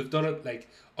 And they've done it like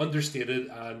understated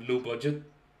and low budget,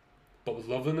 but with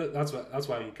love in it. That's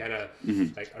why I'm kind of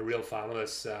like a real fan of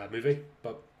this movie.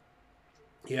 But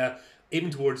yeah,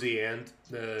 even towards the end,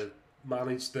 they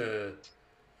managed to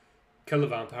kill the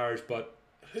vampires. But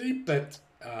who bit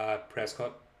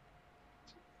Prescott?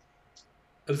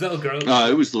 It was the little girl.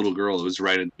 It was the little girl. It was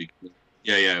right in the beginning.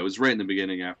 Yeah, it was right in the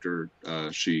beginning after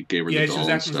she gave her the doll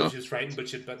and stuff. Yeah, she was frightened, but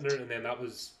she'd bitten her, and then that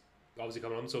was obviously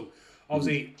coming on. So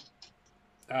obviously,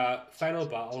 final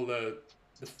battle, the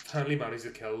family managed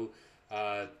to kill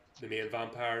the main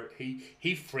vampire.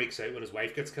 He freaks out when his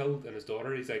wife gets killed and his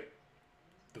daughter. He's like,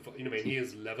 you know what I mean? He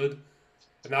is livid,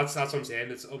 and that's what I'm saying.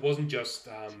 It wasn't just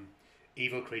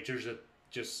evil creatures that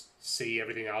just see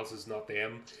everything else as not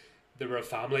them. They were a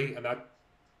family, and that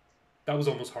was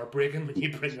almost heartbreaking when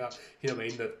you bring that. You know what I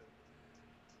mean? That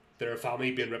they're a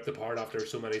family being ripped apart after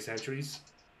so many centuries.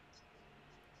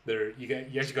 You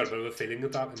actually got a bit of a feeling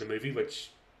of that in the movie,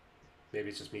 which maybe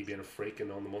it's just me being a freak and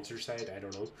on the monster side. I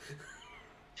don't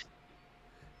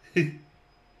know.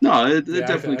 No, it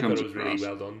definitely comes across. It was really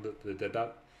well done that they did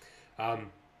that.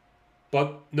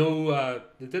 But no,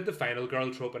 they did the final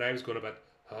girl trope, and I was going about,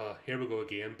 here we go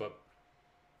again. But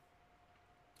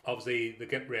obviously, they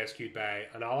get rescued by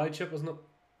an allied ship, wasn't it?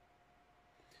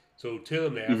 So two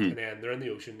of them left, and then they're in the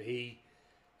ocean.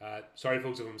 Sorry,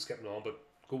 folks, if I'm skipping on, but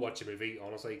go watch the movie,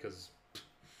 honestly, because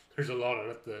there's a lot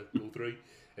in it to go through.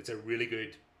 It's a really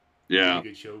good, really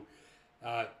good show.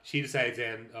 She decides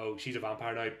then, she's a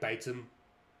vampire now, bites him.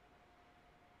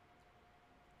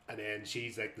 and then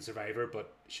she's like the survivor,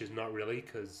 but she's not really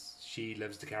because she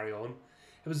lives to carry on.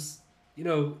 It was, you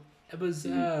know, it was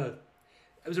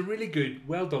it was a really good,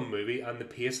 well done movie, and the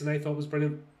pacing I thought was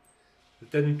brilliant.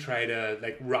 It didn't try to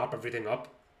like wrap everything up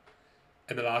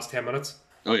in the last 10 minutes.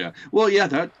 Oh yeah. Well, yeah,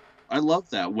 that I love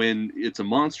that when it's a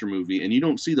monster movie and you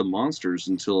don't see the monsters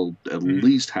until at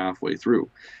least halfway through.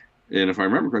 And if I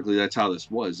remember correctly, that's how this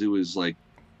was. It was like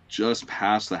just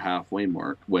past the halfway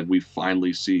mark when we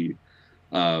finally see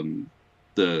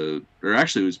or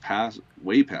actually it was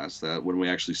way past that when we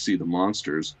actually see the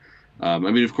monsters. I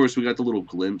mean, of course, we got the little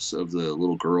glimpse of the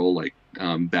little girl like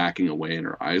backing away and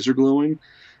her eyes are glowing.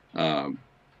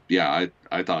 Yeah,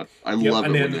 I thought I love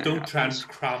and it then when they that don't try and happens.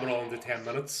 cram it all into 10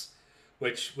 minutes,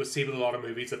 which we see with a lot of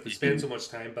movies that they spend so much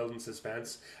time building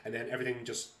suspense, and then everything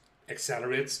just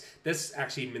accelerates. This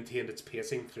actually maintained its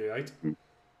pacing throughout.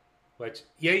 Which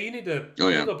you need to Oh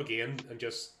pick yeah, it up again and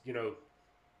just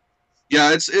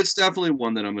yeah. It's definitely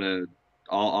one that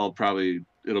I'll probably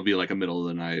it'll be like a middle of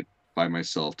the night by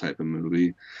myself type of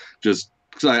movie, just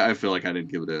because I feel like I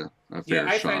didn't give it a yeah. fair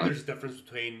I find shot. there's a difference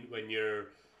between when you're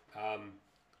um,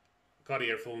 got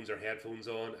earphones or headphones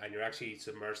on and you're actually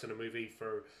submersed in a movie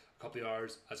for a couple of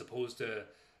hours, as opposed to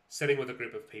sitting with a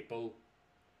group of people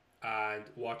and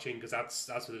watching, because that's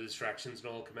where the distractions and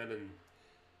all come in, and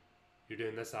you're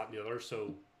doing this, that, and the other.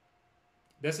 So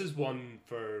this is one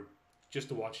for just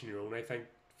to watch on your own, I think.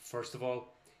 First of all,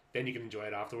 then you can enjoy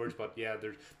it afterwards. But yeah,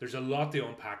 there's a lot to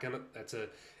unpack in it.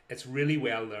 It's really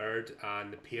well layered,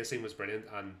 and the pacing was brilliant,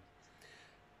 and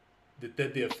they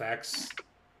did the effects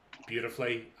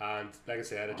beautifully. And like I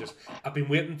said, I've been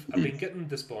getting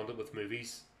despondent with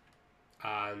movies,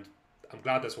 and I'm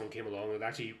glad this one came along. It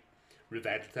actually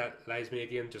revitalized me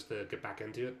again, just to get back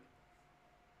into it.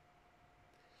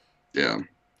 Yeah,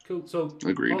 Cool. So all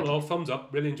agreed. in all, thumbs up.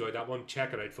 Really enjoyed that one.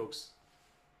 Check it out, folks.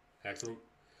 Excellent.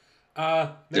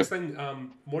 Next Yep.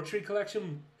 thing, Mortuary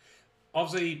collection.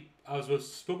 Obviously, as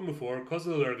was spoken before, because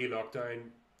of the lurgy lockdown,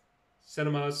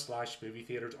 cinemas slash movie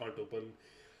theaters aren't open,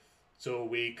 so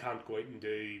we can't go out and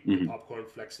do the Hmm. popcorn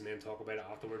flicks and then talk about it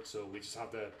afterwards. So we just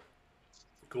have to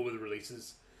go with the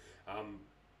releases. Um,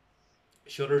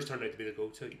 Shutter's turned out to be the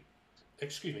go-to.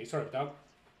 Excuse me, sorry about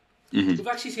that. Hmm. We've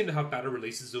actually seemed to have better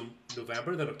releases in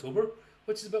November than October,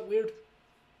 which is a bit weird.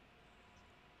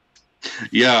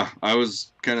 Yeah, I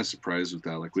was kind of surprised with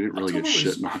that. Like we didn't really get October shit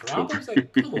was in crap. I October. was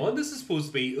like, come on, this is supposed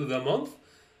to be the month.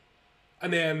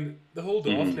 And then the hold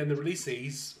off, and Hmm. then they release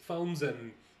these films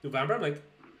in November. I'm like,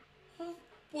 oh,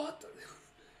 what?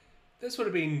 This would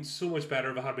have been so much better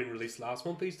if it had been released last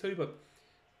month, these two, but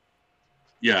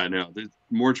Yeah, no, the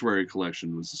Mortuary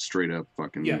Collection was a straight up yeah.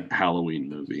 fucking Halloween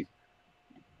movie.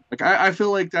 Like I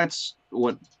feel like that's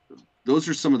what those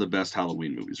are some of the best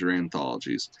Halloween movies or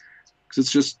anthologies because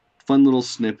it's just fun little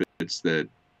snippets that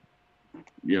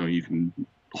you can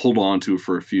hold on to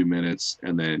for a few minutes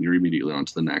and then you're immediately on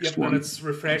to the next Yep, and one. it's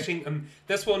refreshing. And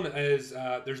this one is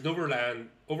there's no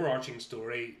overarching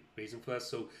story reason for this,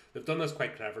 so they've done this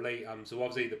quite cleverly. So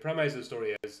obviously the premise of the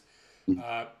story is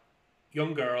uh,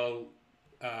 young girl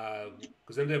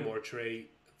goes into a mortuary.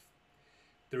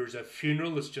 There's a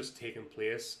funeral that's just taken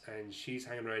place, and she's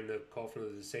hanging around the coffin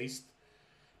of the deceased.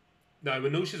 Now we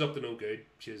know she's up to no good.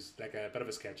 She's like a bit of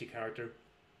a sketchy character.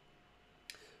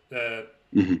 The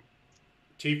Hmm.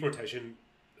 chief mortician,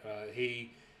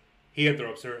 he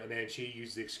interrupts her, and then she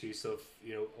uses the excuse of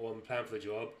oh, I'm applying for the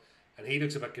job, and he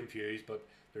looks a bit confused. But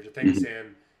there's a thing Hmm.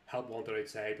 saying help wanted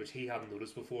outside, which he hadn't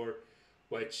noticed before.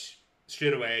 Which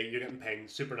straight away you're getting pinged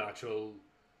supernatural.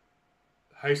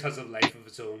 House has a life of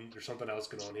its own. There's something else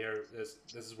going on here. This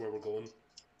is where we're going.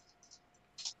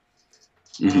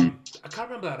 Hmm. I can't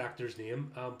remember that actor's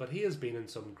name, but he has been in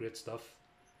some great stuff.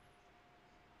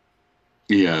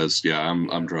 Yes, yeah, I'm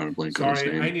Yeah. drawing a blank on his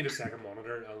Sorry, I name. need a second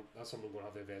monitor. That's something I'm going to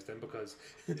have to invest in because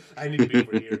I need to be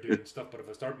over here doing stuff. But if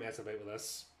I start messing about with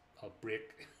this, I'll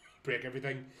break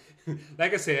everything.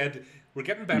 Like I said, we're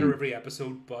getting better Mhm. every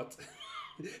episode, but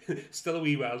still a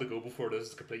wee while to go before this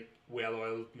is a complete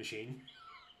well-oiled machine.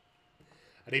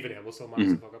 And even then, we'll still manage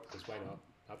to Mhm. fuck up because why not?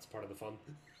 That's part of the fun.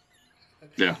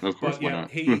 Yeah, of course, But why yeah,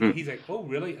 not? he's like, oh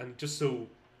really? And just so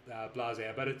blasé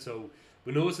about it. So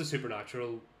we know it's a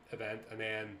supernatural event, and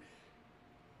then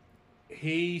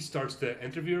he starts to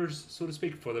interview her, so to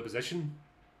speak, for the position.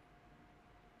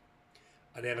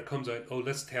 And then it comes out, oh,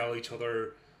 let's tell each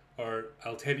other, or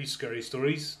I'll tell you scary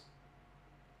stories.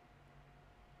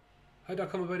 How'd that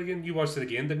come about again? You watched it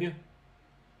again, didn't you?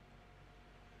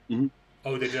 Mhm.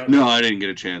 Oh, did you? No, I didn't get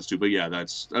a chance to, but yeah,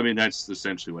 I mean, that's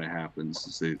essentially what happens.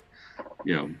 Is they,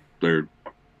 you know, they're,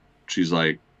 she's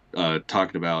like,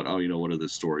 talking about, oh, what are the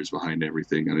stories behind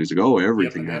everything? And he's like, oh, Yep,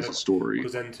 everything and then has a it story.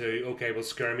 goes into okay, well,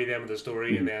 scare me then with the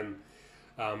story, and Mhm.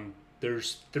 then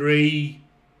there's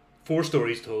four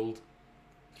stories told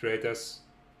throughout this.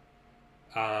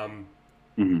 Um,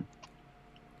 Mhm.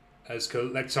 as cool.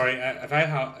 Like, sorry,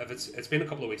 if it's been a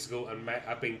couple of weeks ago, and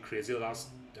I've been crazy the last.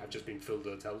 I've just been filled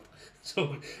to the tilt,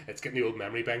 so it's getting the old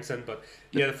memory banks in. But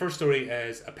yeah, the first story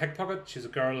is a pickpocket. She's a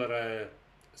girl at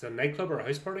a nightclub or a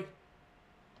house party.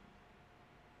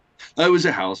 It was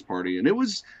a house party, and it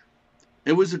was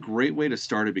a great way to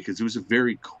start it because it was a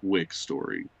very quick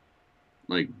story,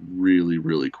 like really,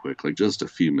 really quick, like just a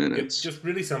few Yep, minutes. just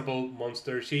really simple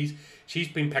monster. She's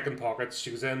been picking pockets.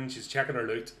 She goes in, she's checking her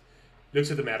loot,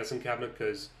 looks at the medicine cabinet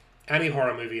because any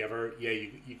horror movie ever, yeah,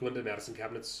 you go into medicine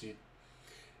cabinets.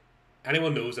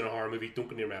 Anyone knows in a horror movie, don't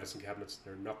go near medicine cabinets.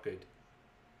 They're not good.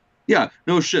 Yeah,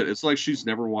 no shit. It's like she's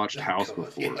never watched Oh House god,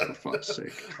 before, yeah. for fuck's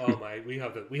sake. Oh my, we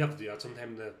have to do that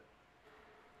sometime.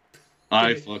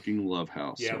 I fucking love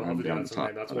House, Yeah, so we'll have I'm to do down that to talk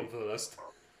sometime. That's about one for the list.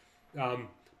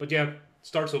 But yeah,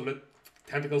 starts opening it.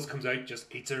 Tentacles comes out,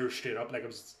 just eats her straight up. Like it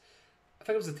was, I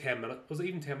think it was a 10 minute. Was it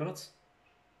even 10 minutes?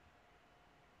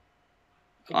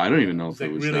 it. I don't even It know was if it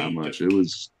like was that really much.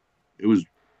 just It was.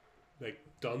 like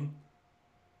done.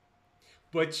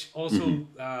 Which Mhm. also,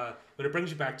 when it brings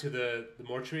you back to the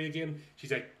mortuary again,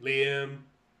 she's like Liam,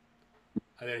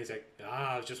 and then he's like,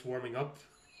 I was just warming up.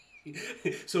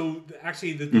 So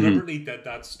actually, they Mhm. deliberately did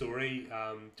that story,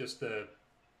 just to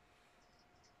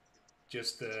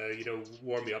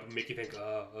warm me up and make you think,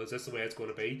 is this the way it's going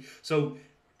to be? So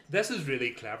this is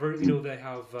really clever. They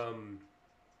have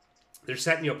they're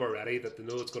setting you up already that they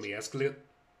know it's going to escalate.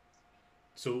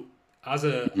 So as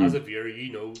a Mhm.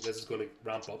 viewer, this is going to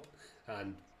ramp up,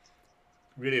 and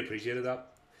really appreciated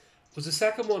that. Was the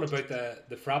second one about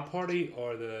the frat party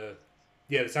or the?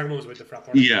 Yeah, the second one was about the frat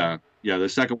party. Yeah, yeah. The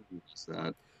second one was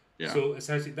that. Yeah. So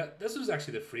essentially, this was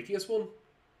actually the freakiest one.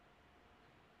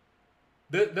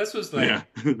 This was Yeah.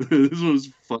 like This was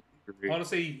fucking great.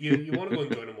 honestly, you want to go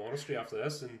and join a monastery after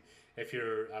this, and if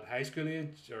you're at high school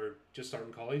age or just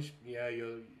starting college, yeah,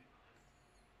 you'll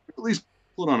At least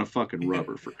put on a fucking yeah,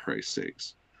 rubber for Christ's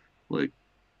sakes. Like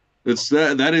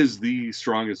that is the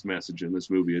strongest message in this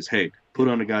movie is, hey, put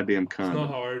yep. on a goddamn It's not condom.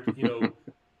 hard.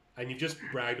 And you've just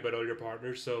bragged about all your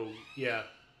partners, so yeah,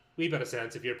 we bit of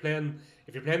sense. If you're playing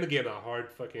the game that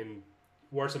hard, fucking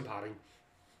worse than padding.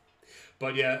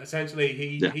 But yeah,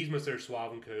 essentially Yeah. he's Mr.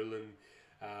 Suave and cool, and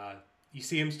you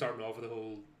see him starting off with the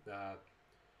whole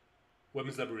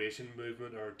women's liberation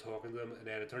movement or talking to them, and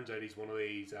then it turns out he's one of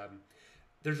these.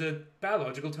 There's a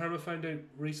biological term I found out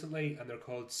recently, and they're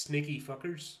called sneaky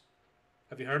fuckers.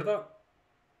 Have you heard of that?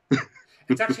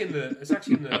 It's actually in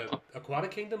the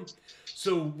aquatic kingdom.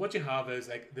 So what you have is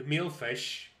like the male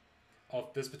fish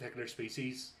of this particular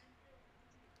species.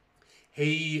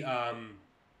 He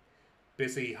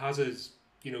basically has his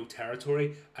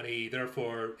territory, and he's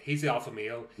the alpha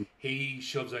male. He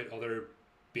shoves out other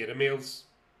beta males.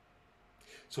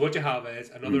 So what you have is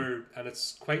Mhm. another, and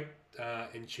it's quite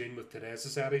in tune with today's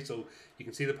society. So you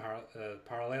can see the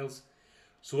parallels.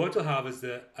 So what you'll have is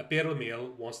that a beta male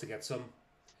wants to get some,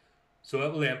 so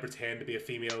it will then pretend to be a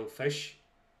female fish.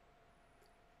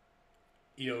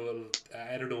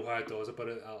 I don't know how it does it,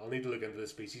 but I'll need to look into the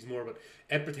species more. But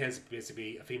it pretends to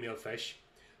basically be a female fish.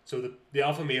 So the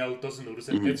alpha male doesn't notice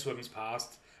it. Mhm. It swims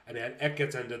past, and then it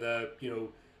gets into the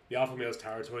alpha male's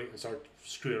territory and starts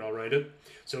screwing all around it.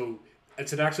 So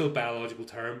it's an actual biological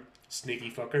term, sneaky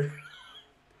fucker.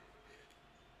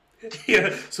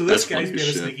 Yeah. So this That's guy's funny as being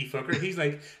a shit. sneaky fucker. He's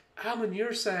like, I'm on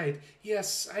your side.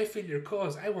 Yes, I feel your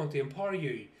cause. I want to empower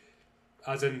you.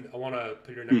 As in, I want to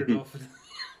pull your knickers off.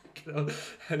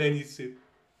 And then you see,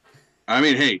 I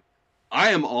mean, hey, I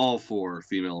am all for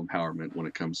female empowerment when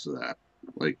it comes to that.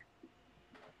 Like,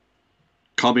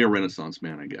 call me a Renaissance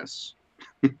man, I guess.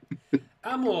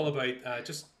 I'm all about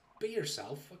just be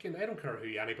yourself. Fucking, I don't care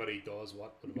who anybody does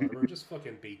what, whatever. Just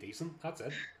fucking be decent. That's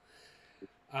it.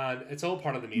 And it's all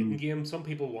part of the mating Mm. game. Some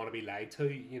people want to be lied to.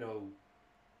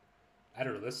 I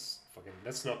don't know.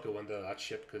 Let's not go into that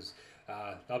shit because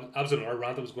that was another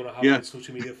rant I was going to have Yeah. about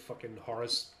social media. Fucking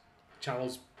horrors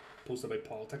channels posting about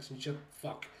politics and shit.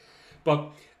 Fuck. But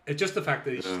it's just the fact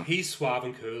that Yeah. he's suave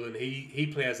and cool, and he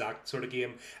plays that sort of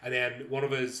game. And then one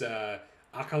of his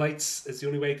acolytes is the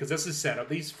only way because this is set up.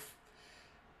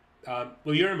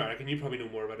 Well, you're American. You probably know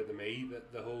more about it than me.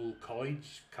 The whole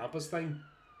college campus thing.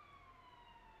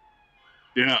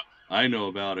 Yeah. I know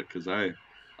about it because I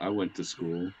went to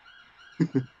school.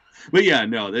 But yeah,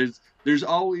 no, there's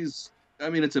always. I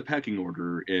mean, it's a pecking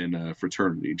order in a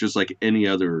fraternity, just like any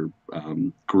other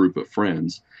group of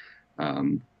friends.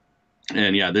 Um,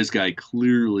 And yeah, this guy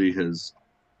clearly has,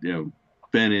 you know,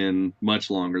 been in much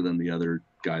longer than the other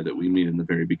guy that we meet in the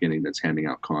very beginning that's handing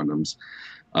out condoms.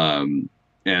 Um,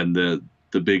 and the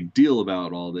big deal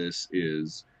about all this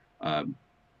is um,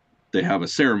 they have a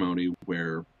ceremony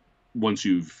where once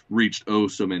you've reached oh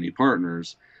so many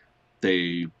partners,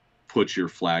 they put your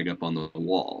flag up on the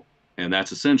wall. And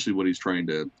that's essentially what he's trying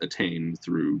to attain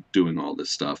through doing all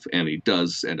this stuff. And he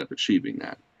does end up achieving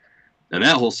that. And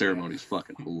that whole Yeah. ceremony is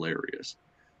fucking hilarious.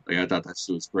 Like I thought that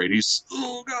was great. He's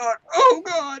oh god, oh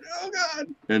god, oh god,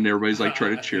 and everybody's like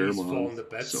trying to cheer him He's on. falling to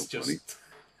bits So funny. just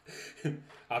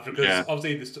after, because Yeah.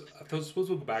 obviously this, I suppose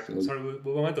we'll go back. Sorry,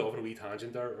 we went off on a wee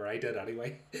tangent there, or I did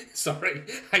anyway. Sorry,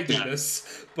 I do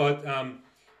this, but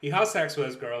he has sex with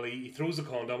his girl. He throws the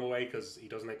condom away because he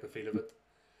doesn't like the feel of it.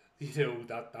 You know,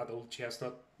 that old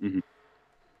chestnut. Mm-hmm.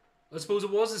 I suppose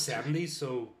it was the 70s,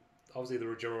 so obviously there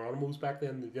were Geronimos back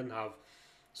then. They didn't have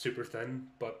super thin,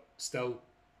 but still.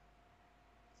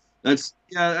 That's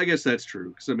yeah, I guess that's true.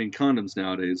 Because I mean, condoms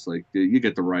nowadays, like you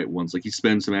get the right ones. Like you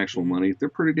spend some actual money, they're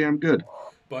pretty damn good.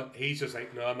 But he's just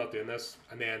like, no, I'm not doing this.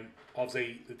 And then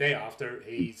obviously the day after,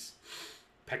 he's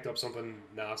picked up something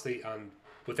nasty, and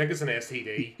we think it's an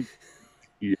STD,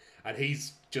 Yeah. and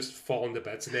he's just falling to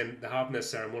bits. And then they're having this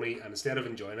ceremony, and instead of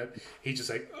enjoying it, he's just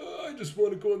like, oh, I just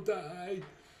want to go and die.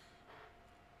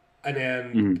 And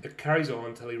then it carries on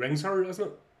until he rings her, doesn't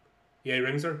it? Yeah, he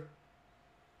rings her.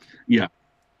 Yeah,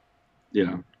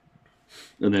 yeah.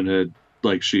 And then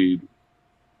like she,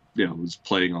 you know, was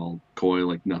playing all coy,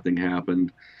 like nothing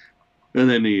happened. And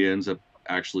then he ends up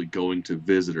actually going to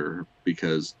visit her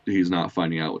because he's not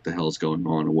finding out what the hell's going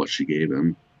on and what she gave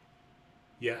him.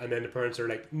 Yeah, and then the parents are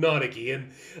like, not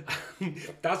again.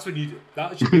 That's when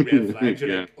that should be red flags. You're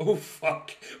Yeah. like, oh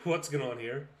fuck, what's going on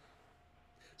here?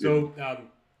 So,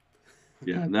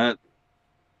 Yeah, and that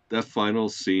final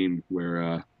scene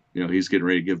where you know he's getting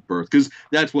ready to give birth, because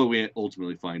that's what we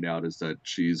ultimately find out, is that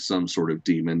she's some sort of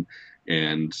demon,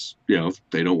 and you know if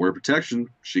they don't wear protection,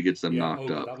 she gets them yeah, knocked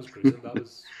oh, up. that was gruesome. That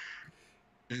was,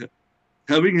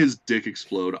 Having his dick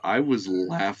explode, I was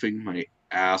laughing my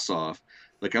ass off.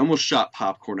 Like I almost shot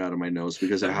popcorn out of my nose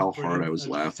because of that was how hard I brilliant. was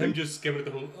And him laughing. just giving it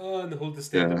the whole, and the whole Yeah.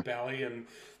 distended belly, and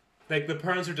like the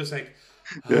parents are just like,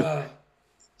 Yeah.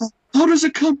 ah. How does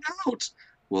it come out?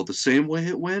 Well, the same way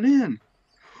it went in.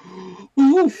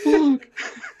 Oh fuck!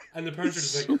 And the parents are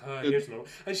just So like, here's no.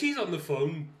 And she's on the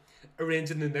phone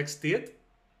arranging the next date.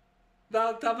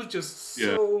 That was just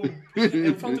yeah. so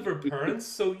in front of her parents,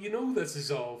 so you know this is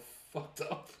all fucked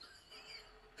up.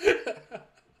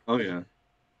 Oh yeah.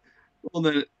 Well,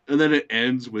 then and then it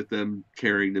ends with them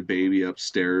carrying the baby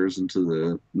upstairs into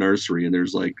the nursery, and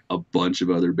there's like a bunch of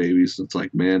other babies. It's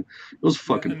like, man, those Yeah,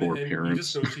 fucking poor and you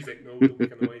just parents. know she's like, no, don't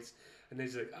make a noise. And then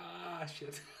she's like, ah,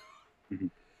 shit.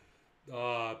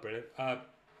 Ah, brilliant.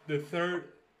 The third,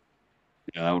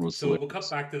 Yeah, that one was so we'll cut hilarious.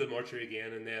 back to the mortuary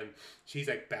again, and then she's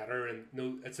like better, and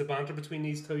no, it's the banter between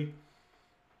these two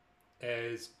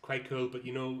is quite cool, but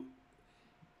you know,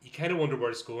 you kind of wonder where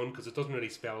it's going because it doesn't really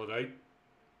spell it out.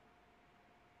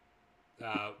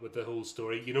 With the whole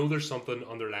story, you know, there's something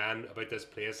underlying about this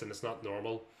place, and it's not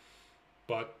normal,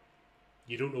 but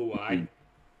you don't know why.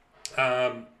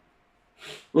 Um,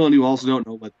 Well, and you also don't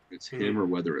know whether it's him mhm. or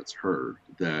whether it's her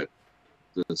that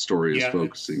the story is Yeah,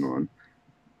 focusing it's on.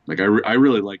 Like, I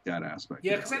really like that aspect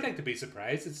yeah, because about I it. like to be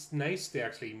surprised. It's nice to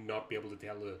actually not be able to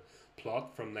tell the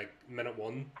plot from like minute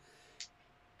one,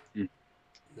 Mm.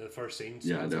 the first scene,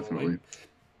 Yeah, spells it all out. definitely.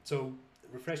 So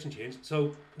refreshing change.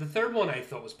 So the third one I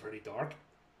thought was pretty dark.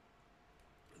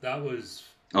 That was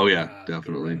Oh yeah,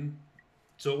 definitely. grim.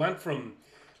 So it went from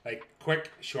like quick,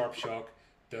 sharp shock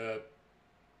to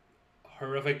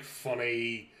horrific,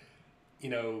 funny, you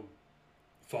know,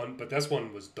 fun. But this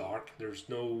one was dark. There's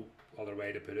no other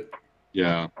way to put it.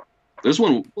 Yeah. This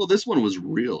one was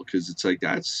real because it's like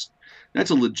that's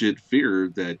a legit fear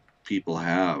that people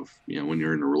have, you know, when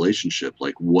you're in a relationship.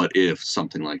 Like, what if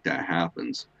something like that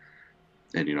happens?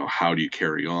 And you know, how do you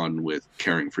carry on with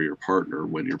caring for your partner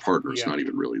when your partner's Yeah, not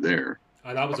even really there?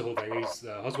 and that was the whole thing. He's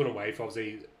husband and wife.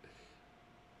 Obviously,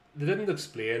 they didn't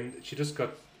explain. She just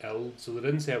got ill, so they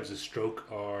didn't say it was a stroke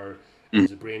or it Mhm.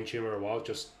 was a brain tumor or what.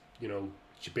 Just you know,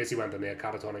 she basically went in a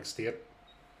catatonic state.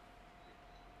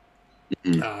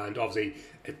 And obviously,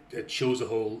 it shows the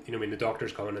whole. You know, I mean, the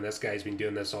doctor's coming, and this guy's been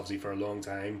doing this obviously for a long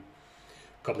time,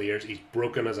 a couple of years. He's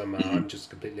broken as a Mhm. man, just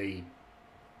completely.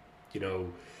 You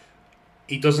know,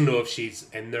 he doesn't know if she's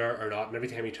in there or not, and every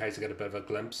time he tries to get a bit of a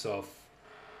glimpse of,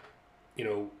 you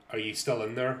know, are you still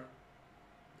in there?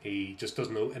 He just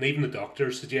doesn't know, and even the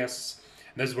doctor suggests,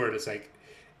 and this is where it's like,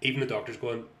 even the doctor's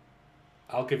going,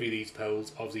 I'll give you these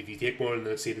pills. Obviously, if you take more than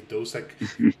the stated dose, like,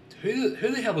 who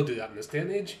the hell will do that in this day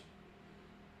and age?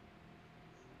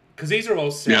 Because these are all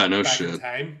Yeah, set no back in shit.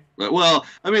 time. But, well,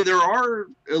 I mean, there are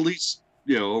at least,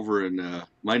 over in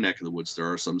my neck of the woods,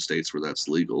 there are some states where that's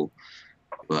legal.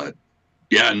 But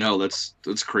yeah, no, that's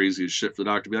crazy as shit for the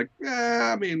doctor to be like,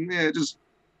 yeah, I mean, yeah, just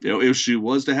if she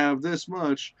was to have this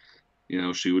much,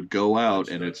 she would go out Punch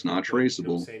it and out it's to no not point,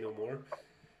 traceable. say no more.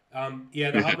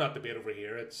 Yeah, they're having that debate over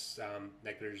here. It's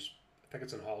like there's, I think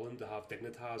it's in Holland, they have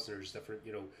Dignitas, and there's different,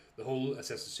 the whole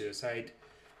assisted suicide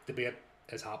debate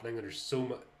is happening, and there's so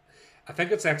much. I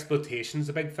think it's exploitation's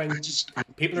a big thing.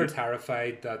 People are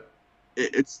terrified that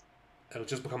it's it'll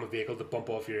just become a vehicle to bump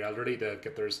off your elderly to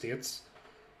get their estates.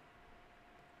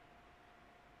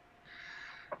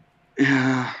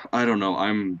 Yeah, I don't know.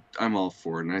 I'm all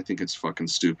for it, and I think it's fucking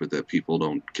stupid that people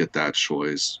don't get that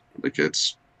choice. Like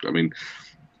I mean,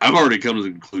 I've already come to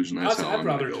the conclusion that's Honestly, how I'd I'm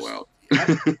gonna rather go just.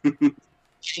 out. I'd,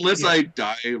 Unless yeah, I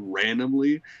die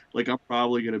randomly, like I'm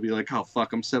probably gonna be like, oh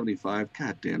fuck, I'm 75.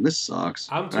 God damn, this sucks.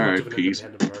 I'm All too much of right, an peace.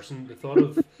 independent person. The thought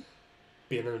of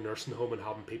being in a nursing home and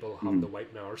having people having Mm. to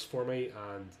wipe my arse for me,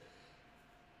 and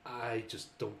I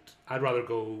just don't. I'd rather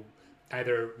go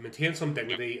either maintain some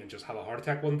dignity and just have a heart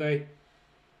attack one day,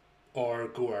 or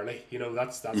go early.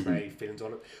 That's Hmm. my feelings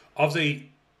on it.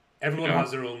 Obviously, everyone Yeah,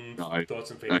 has their own no, thoughts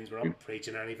and I feelings. We're agree. not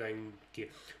preaching anything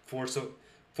for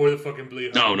for the fucking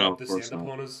blue No, hound no, not of course descend not.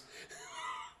 upon us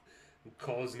and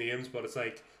call us names. But it's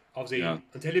like Yeah, obviously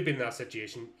until you've been in that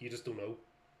situation, you just don't know.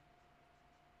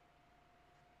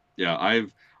 yeah.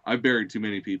 I've buried too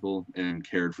many people and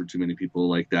cared for too many people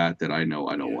like that I know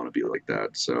I don't Yeah. want to be like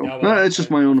that. So Yeah, well, it's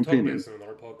just my I own was talking about opinion. this in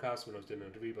another podcast when I was doing an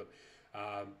interview, but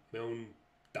my own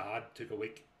dad took a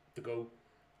week to go,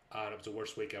 and it was the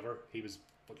worst week ever. He was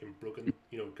fucking broken,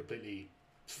 completely.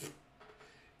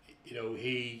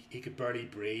 He could barely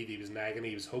breathe. He was in agony.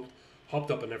 He was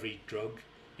hopped up on every drug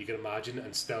you can imagine,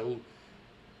 and still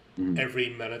Mhm. every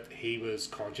minute he was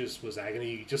conscious was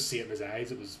agony. You could just see it in his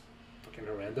eyes. It was fucking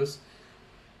horrendous.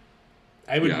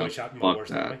 I wouldn't Yeah, wish that on my fuck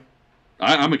worst that. enemy.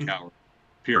 I'm a coward.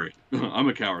 Period. I'm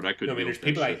a coward. I No, I couldn't mean, deal there's with that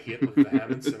people I shit. hate with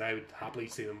vehemence, and I would happily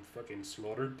see them fucking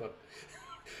slaughtered, but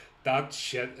that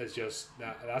shit is just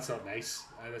that's not nice,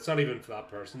 and it's not even for that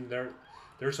person.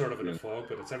 They're sort of in a Yeah. fog,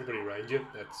 but it's everybody around you.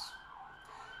 That's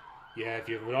yeah. If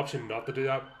you have an option not to do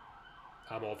that,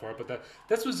 I'm all for it. But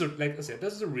this was like I said,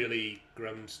 this is a really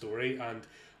grim story, and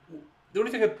the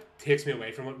only thing that takes me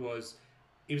away from it was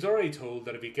he was already told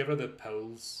that if you give her the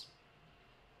pills,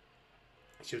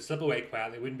 she would slip away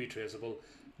quietly, wouldn't be traceable,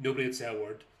 nobody would say a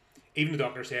word. Even the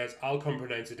doctor says, I'll come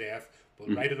pronounce a death, but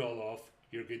Mhm. write it all off,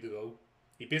 you're good to go.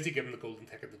 He basically gave him the golden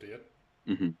ticket to do it.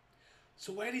 Mhm.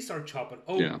 So why did he start chopping?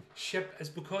 Oh, Yeah. shit, it's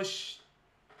because.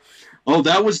 Oh,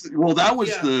 that was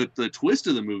Yeah, the twist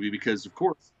of the movie because of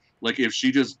course, like if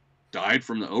she just died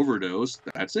from the overdose,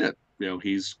 that's it.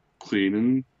 He's clean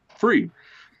and free.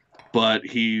 But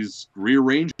he's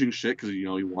rearranging shit because he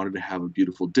wanted to have a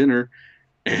beautiful dinner,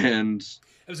 and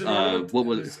it was an ornament. what It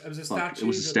was was it was a fuck? It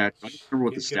was statue a that statue. I don't remember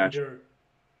what he the had given to statue. her.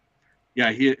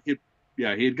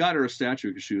 Yeah, he had got her a statue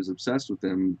because she was obsessed with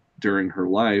him during her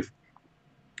life,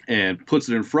 and puts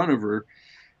it in front of her,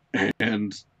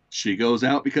 and she goes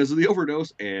out because of the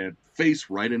overdose and face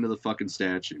right into the fucking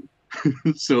statue.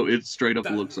 So it straight up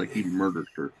That, looks like he murdered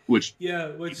her, which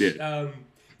yeah, he which did.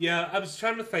 yeah, I was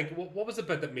trying to think what was the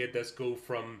bit that made this go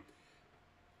from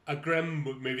a grim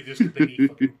movie just completely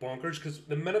fucking bonkers? Because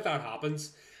the minute that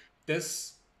happens,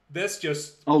 this this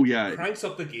just Oh yeah, cranks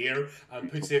up the gear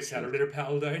and puts the accelerator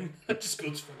pedal down. It just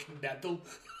goes fucking mental.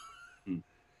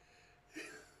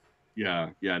 yeah.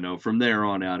 No, from there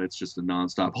on out, it's just a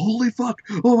nonstop. Holy fuck!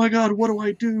 Oh my god, what do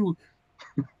I do?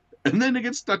 And then to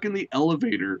get stuck in the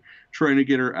elevator trying to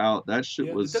get her out. That shit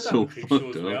Yeah, they was did that in so Creep Show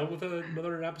fucked as up. well with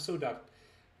another episode that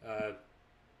uh,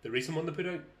 the recent one they put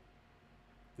out.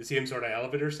 The same sort of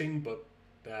elevator scene, but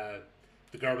uh,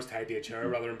 the girl was tied to a chair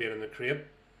rather than being in the crate.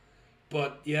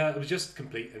 But yeah, it was just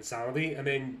complete insanity. And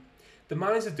then they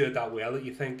managed to do it that well that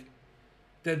you think,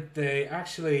 did they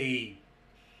actually?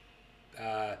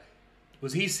 Uh,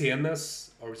 was he saying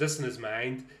this, or was this in his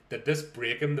mind? Did this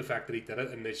break him? The fact that he did it,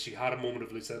 and that she had a moment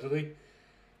of lucidity.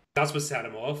 That's what set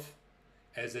him off.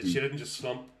 Is that she didn't just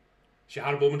slump. She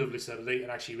had a moment of lucidity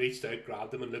and actually reached out,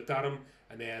 grabbed him, and looked at him,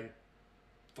 and then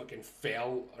fucking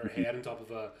fell her head on top of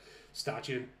a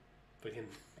statue and fucking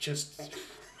just.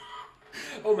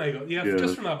 Oh my god! Yeah, Yeah.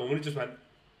 just from that moment, it just went,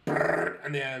 brrr,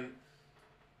 and then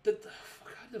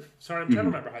sorry, I'm trying to Mhm.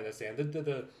 remember how this ended. Did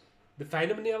they find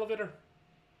him in the elevator?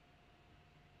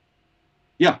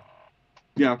 Yeah,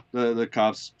 yeah. The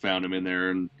cops found him in there,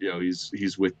 and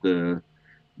he's with the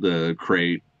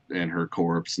crate, and her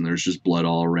corpse, and there's just blood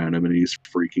all around him, and he's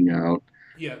freaking out.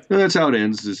 Yeah. And that's how it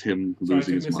ends, is him Sorry, it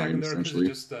losing took me his a second mind, there because it essentially.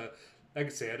 just, like I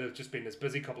said, it's just been this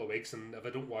busy couple of weeks, and if I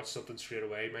don't watch something straight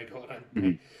away, my God,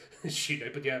 Mhm. I shoot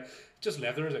out. But yeah, just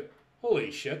left there. I was like,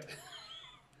 holy shit.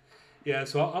 Yeah,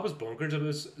 so I was bonkers. It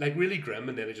was like really grim,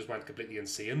 and then it just went completely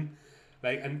insane.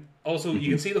 Like, and also you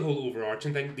can Mhm. see the whole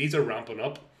overarching thing. These are ramping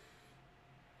up.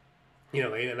 You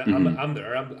know, and Mhm. I'm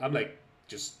there. I'm like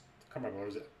just I can't remember what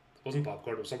was it. It wasn't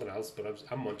popcorn. It was something else. But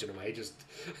I'm munching away, just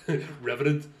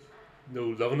riveted. No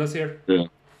loving this here. Yeah.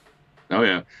 Oh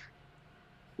yeah.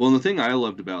 Well, the thing I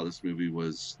loved about this movie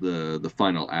was the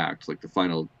final act, like the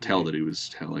final tell Mm-hmm. that he was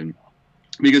telling,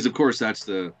 because of course that's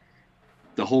the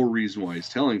whole reason why he's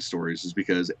telling stories is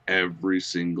because every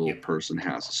single Yep. person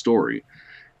has a story.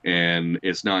 And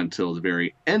it's not until the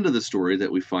very end of the story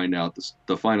that we find out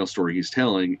the final story he's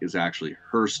telling is actually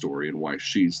her story and why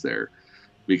she's there.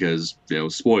 Because,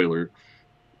 spoiler,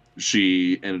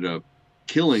 she ended up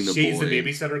killing the She's the boy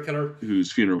babysitter killer.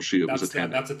 whose funeral she was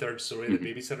attending. That's the third story, the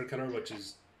Mhm. babysitter killer, which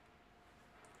is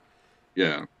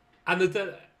Yeah. and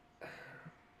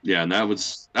Yeah, and that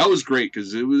was great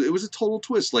because it was a total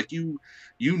twist. Like you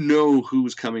know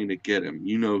who's coming to get him.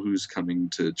 You know who's coming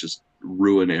to just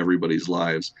ruin everybody's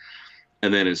lives.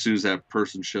 And then as soon as that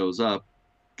person shows up,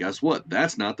 guess what?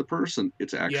 That's not the person.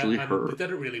 It's actually yeah, and they her.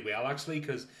 did it really well actually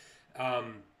because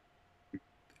um,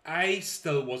 I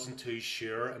still wasn't too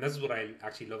sure, and this is what I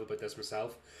actually love about this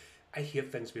myself. I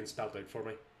hate things being spelled out for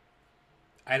me.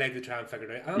 I like to try and figure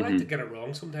it out, and I like to Hmm. get it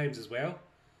wrong sometimes as well.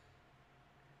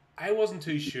 I wasn't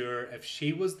too sure if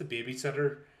she was the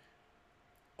babysitter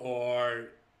or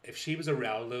if she was a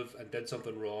relative and did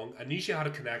something wrong. I knew she had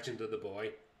a connection to the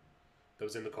boy that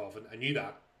was in the coffin. I knew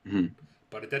that, Hmm.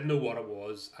 but I didn't know what it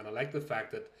was, and I like the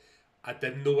fact that I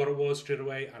didn't know what it was straight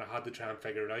away, and I had to try and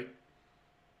figure it out.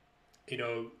 You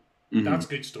know, Hmm. that's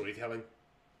good storytelling.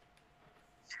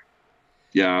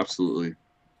 Yeah, absolutely.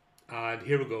 And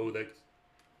here we go, like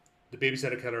the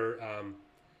babysitter killer.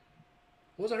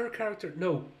 Was it her character?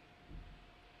 No,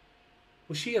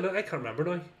 was she in it? I can't remember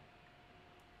now.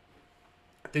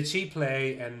 Did she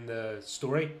play in the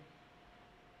story?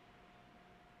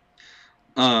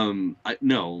 I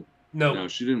no, No. no,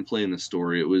 she didn't play in the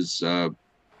story. It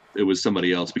was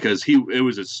somebody else because it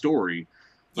was a story.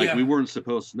 Like Yeah, we weren't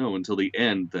supposed to know until the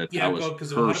end that yeah, that was God,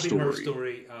 because if it her had been her story.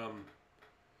 story,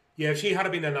 yeah, if she had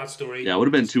been in that story, Yeah, it it would would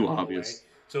have have been just too given it all away. obvious.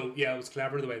 So yeah, it was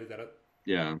clever the way they did it.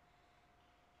 Yeah.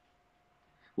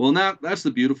 Well, and that's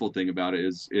the beautiful thing about it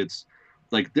is it's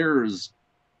like there's,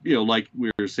 like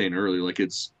we were saying earlier, like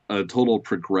it's a total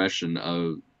progression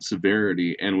of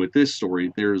severity. And with this story,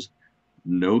 there's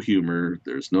no humor,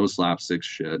 there's no slapstick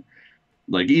shit.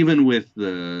 Like even with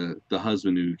the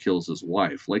husband who kills his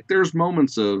wife, like there's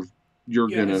moments of you're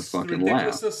Yeah, gonna it's the fucking laugh.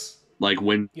 ridiculousness. Like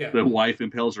when Yeah, the wife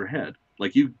impales her head.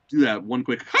 Like you do that one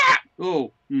quick ha!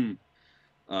 Oh, hmm.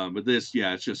 But this,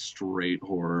 yeah, it's just straight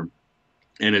horror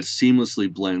and it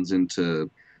seamlessly blends into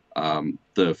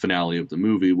the finale of the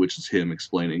movie, which is him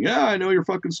explaining, "Yeah, I know your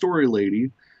fucking story, lady,"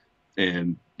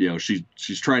 and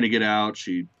she's trying to get out.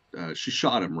 She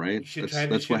shot him, right? she That's tried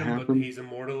to that's shoot what him, but happened. he's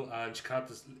immortal, and she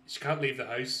can't leave the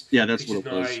house Yeah, because that's what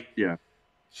it was. Yeah.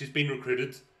 she's been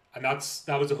recruited, and that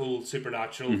was a whole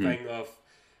supernatural Hmm. thing of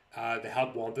the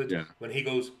help wanted. Yeah. When he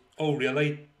goes, "Oh,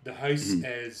 really? The house Hmm.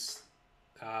 is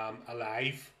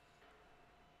alive."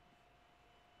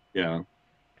 Yeah.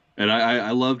 And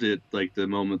I loved it. Like the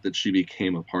moment that she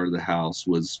became a part of the house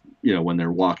was, when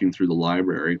they're walking through the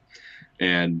library,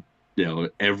 and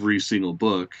every single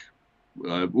book,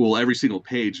 well, every single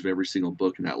page of every single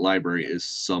book in that library Yep. is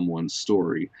someone's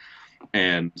story.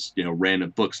 And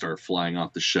random books start flying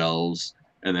off the shelves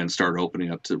and then start opening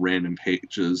up to random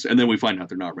pages, and then we find out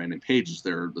they're not random pages,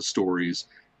 they're the stories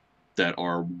that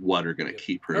are what are going to Yep.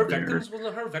 keep her Her there. victims wasn't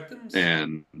it her victims?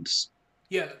 And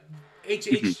Yeah. mhm, Each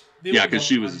they yeah, opened because up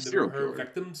she was a and they were serial her killer.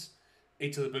 victims.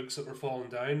 Each of the books that were falling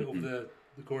down over Hmm.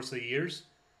 the course of the years,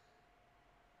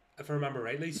 if I remember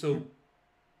rightly. Hmm. So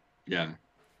Yeah.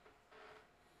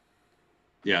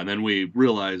 Yeah, and then we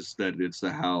realize that it's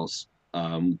the house,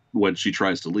 when she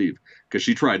tries to leave, because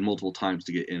she tried multiple times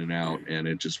to get in and out and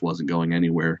it just wasn't going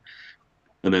anywhere.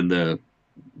 And then the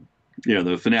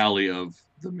finale of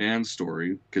the man's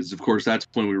story, because of course that's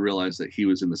when we realized that he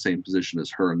was in the same position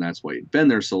as her and that's why he'd been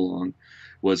there so long,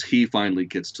 was he finally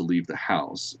gets to leave the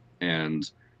house. And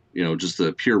just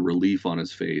the pure relief on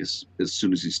his face as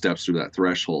soon as he steps through that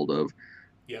threshold of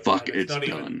yep, fuck, and it's it's not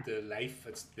even done. the life;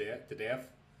 it's the death.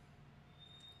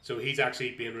 So he's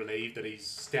actually being relieved that he's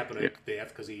stepping Yeah. out to death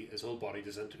because his whole body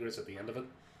disintegrates at the end of it.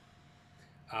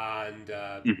 And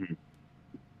Hmm.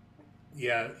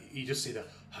 yeah, you just see that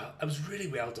it was really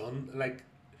well done. Like,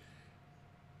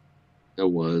 It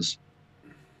was.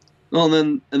 Well,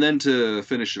 and then to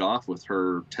finish it off with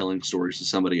her telling stories to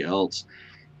somebody else,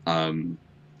 um,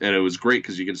 and it was great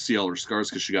because you get to see all her scars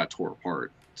because she got tore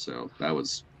apart. So that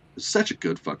was such a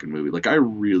good fucking movie. Like I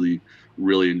really,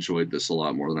 really enjoyed this a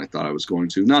lot more than I thought I was going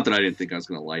to. Not that I didn't think I was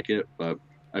going to like it, but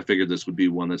I figured this would be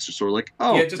one that's just sort of like, yeah,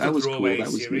 oh, just a that was cool, throwaway that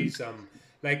was neat. series.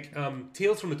 Like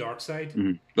Tales from the Dark Side.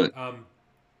 But Um,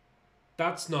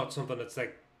 that's not something that's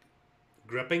like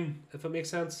gripping, if it makes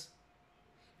sense,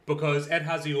 because it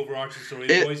has the overarching story.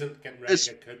 The it, boys are getting ready to it's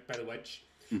get cooked by the witch,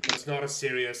 but it's not a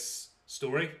serious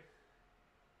story.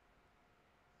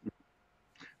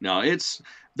 no,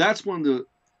 that's one of the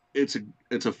it's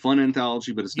a fun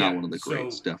anthology, but it's not Yeah, one of the so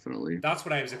greats, definitely. that's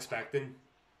what I was expecting.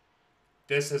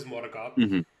 This isn't what I got.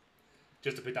 hmm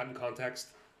Just to put that in context.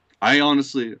 I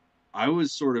honestly, I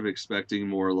was sort of expecting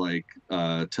more like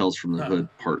Tales from the Huh. Hood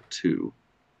Part 2.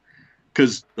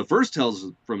 Because the first Tales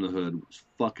from the Hood was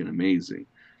fucking amazing.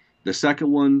 The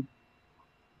second one,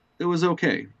 it was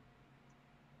okay.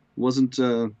 Wasn't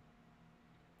Yeah,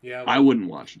 I well, wouldn't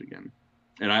watch it again.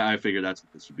 And I figured that's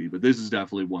what this would be. But this is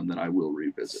definitely one that I will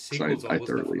revisit because sequel's I always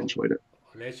thoroughly difficult enjoyed it.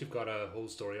 unless you've got a whole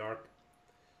story arc.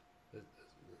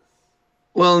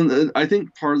 Well, I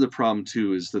think part of the problem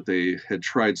too is that they had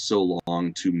tried so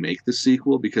long to make the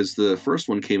sequel because the first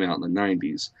one came out in the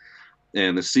 90s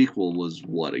and the sequel was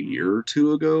what, a Mm. year or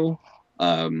two ago.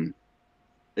 Um,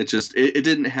 it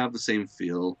didn't have the same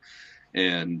feel,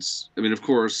 and I mean, of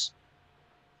course,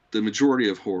 the majority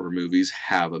of horror movies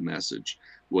have a message,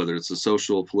 whether it's a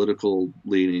social, political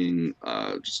leaning,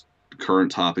 just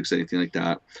current topics, anything like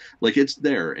that. Like it's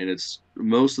there, and it's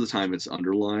most of the time it's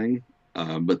underlying,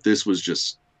 but this was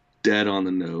just dead on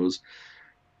the nose,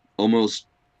 almost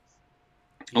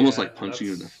almost Yeah, like and punching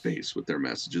you in the that's face with their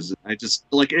messages. I just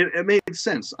like it made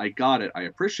sense. I got it. I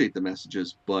appreciate the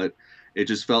messages, but it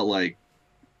just felt like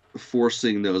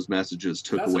forcing those messages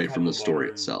took that's a away from problem the with story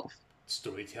modern itself.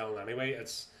 storytelling anyway.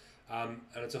 It's and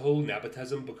it's a whole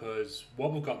nepotism because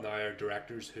what we've got now are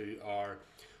directors who are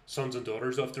sons and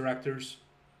daughters of directors.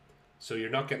 So you're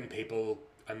not getting people,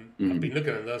 and I've Mm-hmm. been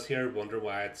looking at this here, wondering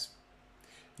why it's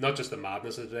not just the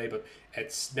madness of today, but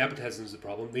it's nepotism is the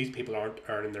problem. These people aren't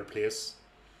earning their place,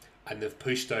 and they've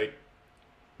pushed out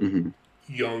Mm-hmm.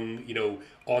 young,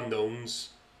 unknowns.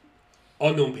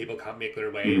 Unknown people can't make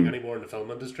their way Mm-hmm. anymore in the film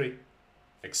industry,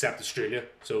 except Australia.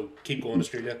 So keep going,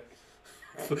 Australia.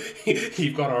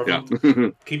 You've got our Yeah.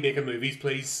 vote. Keep making movies,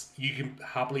 please. You can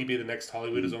happily be the next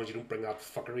Hollywood as long as you don't bring that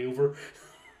fuckery over.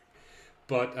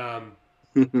 But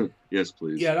Yes, yeah,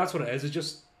 please. that's what it is. It's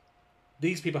just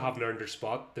these people haven't earned their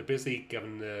spot. They're basically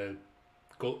given the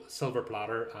gold, silver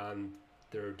platter, and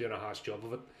they're doing a harsh job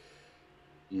of it.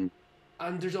 Mm-hmm.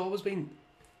 And there's always been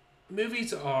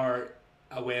movies are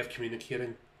a way of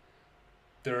communicating.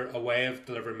 They're a way of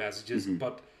delivering messages, Mm-hmm.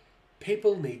 but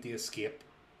people need to escape.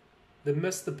 They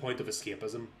miss the point of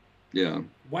escapism. Yeah.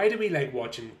 Why do we like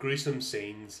watching gruesome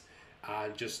scenes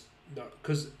and just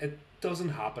because it doesn't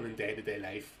happen in day to day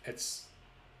life? It's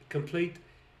complete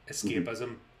Mm-hmm.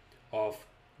 escapism of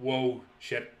whoa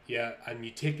shit yeah, and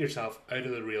you take yourself out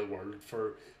of the real world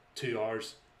for 2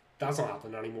 hours. That's not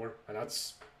happening anymore, and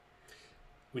that's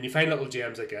when you find little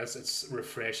gems like this. It's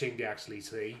refreshing to actually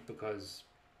see because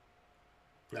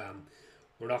um,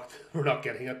 we're not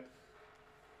getting it.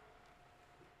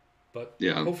 But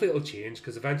Yeah. hopefully it'll change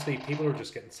because eventually people are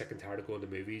just getting sick and tired of going to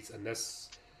movies, and this,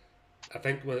 I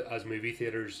think, as movie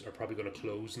theaters are probably going to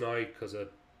close now because of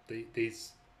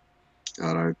these.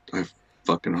 God, I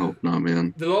fucking hope not,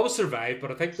 man. They'll always survive,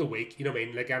 but I think the weak, you know what I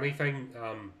mean, like anything,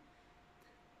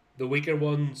 the weaker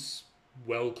ones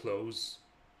will close,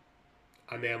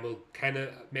 and then we'll kind of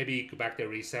maybe go back to a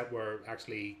reset where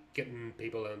actually getting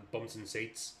people in bumps and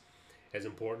seats is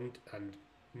important, and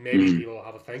maybe Mm-hmm. people will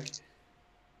have a think.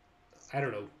 I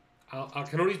don't know. I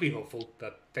can always be hopeful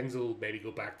that things will maybe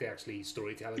go back to actually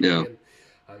storytelling Yeah. again,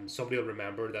 and somebody will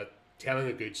remember that telling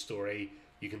a good story,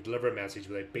 you can deliver a message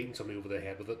without beating somebody over the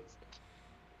head with it,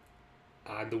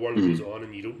 and the world goes Mm-hmm. on,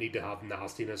 and you don't need to have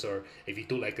nastiness or if you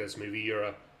don't like this movie, you're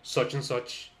a such and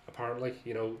such. Apparently,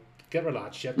 get rid of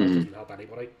that shit. That Mm-hmm. doesn't help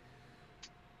anybody.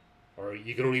 Or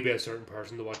you can only be a certain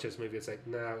person to watch this movie. It's like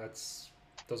nah, that's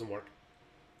doesn't work.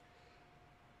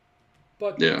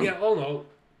 But Yeah. yeah, all in all,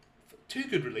 two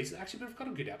good releases. Actually, we've got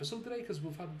a good episode today because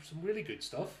we've had some really good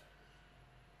stuff.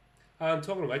 And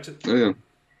talking about it, Oh, yeah.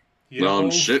 yeah, Well, oh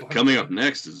shit. fuck Coming yeah, up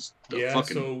next is the yeah.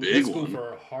 fucking So big let's go one.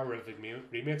 for horrific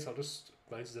remakes. I'll just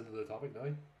glance into the topic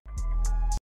now.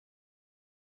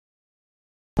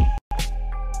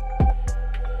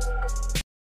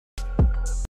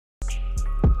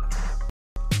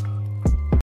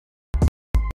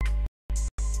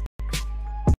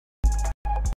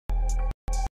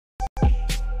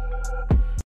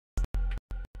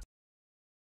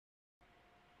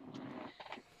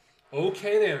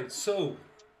 Okay then, so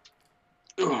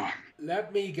Ugh.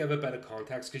 let me give a bit of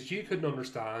context because you couldn't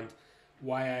understand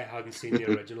why I hadn't seen the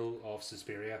original of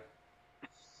Suspiria.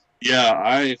 Yeah,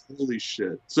 I holy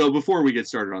shit. So before we get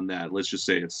started on that, let's just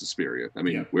say it's Suspiria. I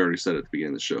Yeah, mean, we already said it at the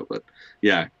beginning of the show, but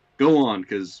yeah, go on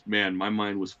because man, my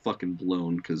mind was fucking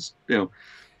blown because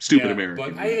stupid yeah,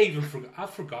 but American. I've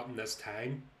forgotten this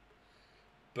time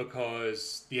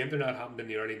because the internet happened in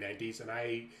the early '90s, and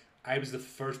I was the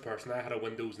first person. I had a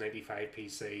Windows 95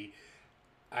 PC.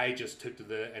 I just took to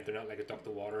the internet like a duck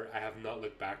to water. I have not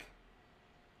looked back.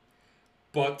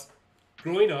 But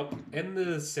growing up in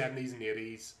the '70s and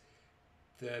 '80s,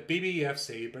 the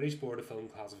BBFC, British Board of Film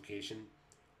Classification,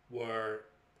 were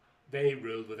they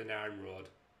ruled with an iron rod.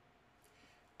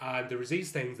 And there was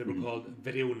these things that were Mhm. called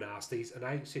video nasties. And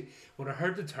I see when I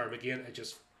heard the term again, it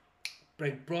just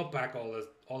brought back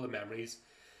all the memories.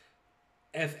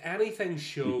 If anything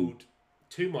Mhm. showed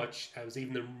too much, I was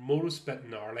even the remotest bit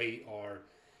gnarly or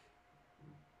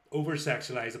over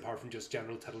sexualized apart from just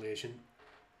general titillation.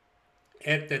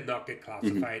 It did not get Mhm.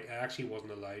 classified. It actually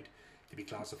wasn't allowed to be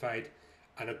classified,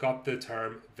 and it got the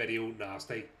term video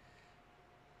nasty.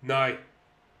 Now,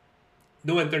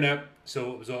 no internet,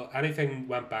 so it was all, anything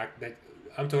went back. Like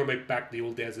I'm talking about back the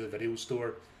old days of the video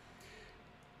store.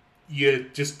 You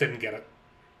just didn't get it.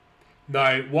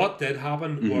 Now, what did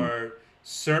happen Mhm. were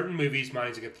certain movies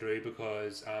managed to get through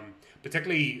because,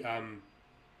 particularly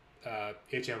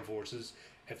HM Forces,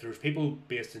 if there was people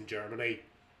based in Germany,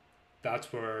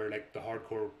 that's where like the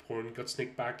hardcore porn got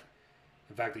sneaked back.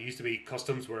 In fact, it used to be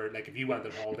customs where like if you went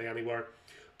on holiday anywhere,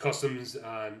 customs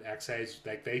and excise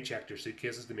like they checked your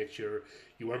suitcases to make sure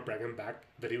you weren't bringing back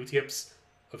videotapes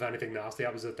of anything nasty.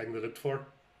 That was the thing they looked for.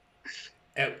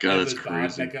 God, It that's was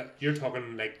bad. crazy. Like you're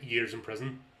talking like years in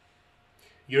prison.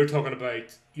 You're talking about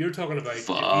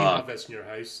if you have Fuck. this in your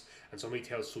house and somebody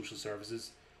tells social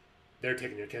services, they're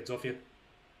taking your kids off you.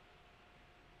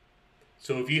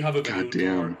 So if you have a God video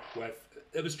drawer damn. with,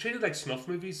 it was treated like snuff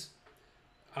movies.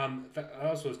 I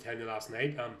also was telling you last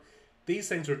night. These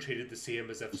things were treated the same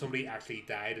as if somebody actually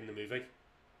died in the movie.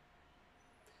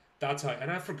 That's how, and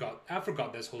I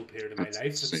forgot this whole period of my That's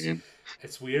life. insane.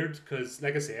 It's weird because,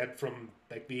 like I said, from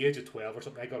like the age of 12 or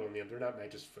something, I got on the internet and I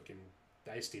just fucking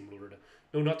I steamrolled it.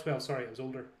 No, not 12. Sorry, I was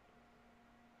older.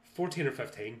 14 or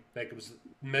 15. Like it was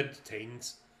mid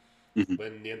teens Mhm.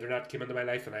 when the internet came into my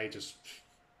life, and I just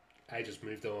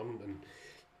moved on, and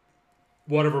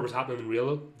whatever was happening in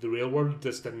the real world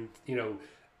just didn't,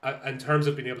 in terms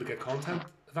of being able to get content,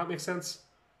 if that makes sense.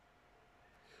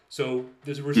 So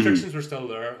the Mhm. restrictions were still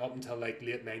there up until like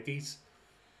late '90s,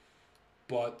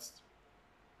 but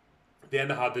then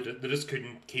they just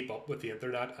couldn't keep up with the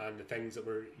internet and the things that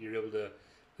were you're able to.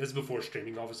 This is before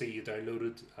streaming. Obviously, you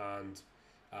downloaded and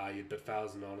you had bit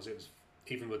files, and honestly, it was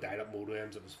even with dial-up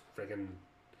modems. It was friggin'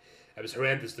 it was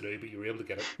horrendous to do, but you were able to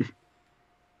get it.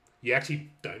 You actually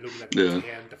downloaded like Yeah.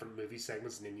 10 different movie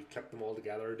segments, and then you clipped them all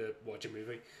together to watch a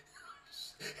movie.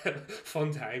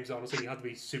 Fun times, honestly. You had to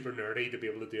be super nerdy to be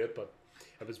able to do it, but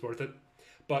it was worth it.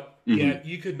 But yeah, Mhm.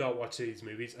 you could not watch these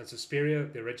movies. And Suspiria,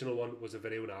 the original one, was a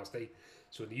video nasty.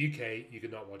 So in the UK, you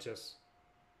could not watch this.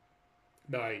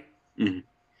 Now, Mhm.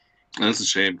 That's a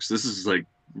shame because this is like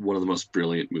one of the most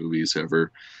brilliant movies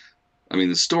ever. I mean,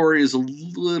 the story is a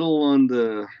little on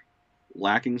the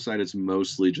lacking side. It's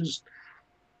mostly just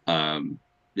um,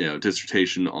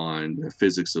 dissertation on the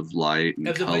physics of light it and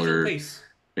was a visual color piece.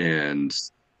 and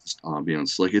just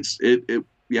ambience. Like it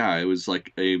yeah, it was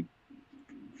like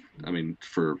I mean,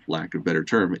 for lack of a better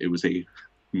term, it was a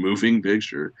moving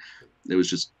picture. It was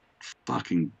just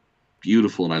fucking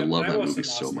beautiful, and I Yep, and love I that watched movie it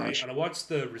so last night, much. and I watched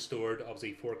the restored,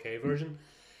 obviously 4K version.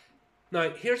 Now,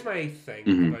 here's my thing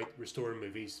Hmm. about restored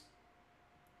movies: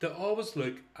 they always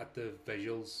look at the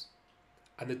visuals,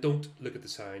 and they don't look at the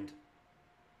sound.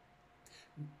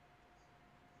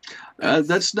 It's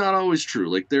That's not always true.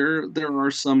 Like there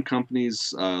are some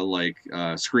companies like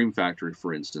Scream Factory,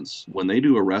 for instance, when they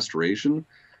do a restoration,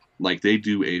 like they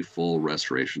do a full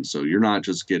restoration. So you're not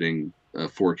just getting a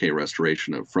 4K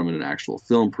restoration from an actual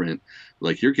film print,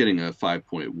 like you're getting a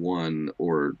 5.1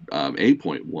 or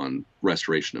 8.1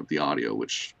 restoration of the audio,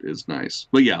 which is nice.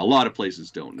 But yeah, a lot of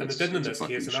places don't. and it It's didn't in a this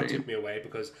case, fucking and that shame. took me away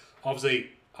because obviously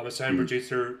I'm a sound Mm-hmm.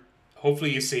 producer.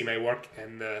 Hopefully, you see my work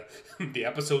in the the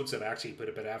episodes that I actually put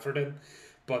a bit of effort in.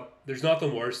 But there's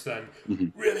nothing worse than Mm-hmm.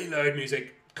 really loud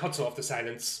music cuts off the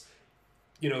silence,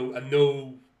 and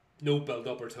no build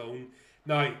up or tone.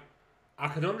 Now, I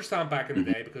can understand back in the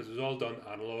Mm-hmm. day because it was all done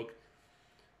analog.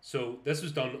 So this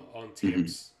was done on Mm-hmm.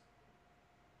 tapes.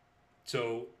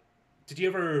 So did you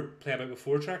ever play about with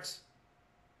four tracks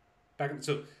back?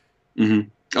 So Mm-hmm.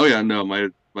 Oh yeah, no, my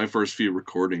my first few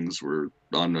recordings were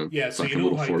on a Yeah, so you fucking know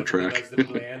little how four difficult it track. is to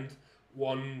blend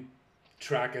one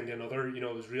track into another. You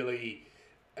know,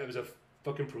 it was a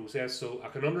fucking process. So I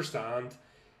can understand,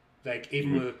 like,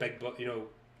 even Mhm. with a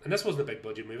and this wasn't a big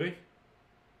budget movie. It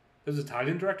was an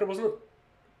Italian director, wasn't it?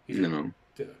 He's You a know,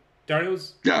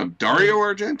 Dario's. yeah, Dario So,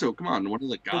 Argento. Come on, one of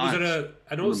the but was it gods, a?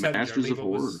 I know one it's of the set in masters Germany, of but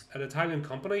horror. was it an Italian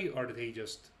company or did he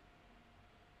just?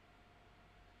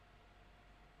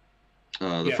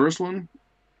 The Yeah, first one,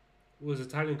 was it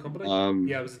Italian company.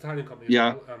 Yeah, it um, was Italian company as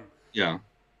yeah, well. yeah,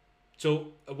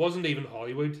 So it wasn't even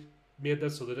Hollywood made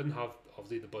this, so they didn't have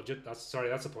obviously the budget. That's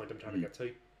the point I'm trying to mhm, get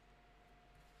to.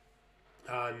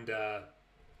 And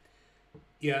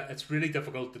yeah, it's really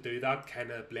difficult to do that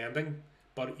kind of blending.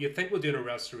 But you'd think with doing a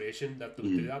restoration that they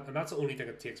would do mhm. that, and that's the only thing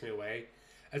that takes me away.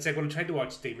 It's like when I tried to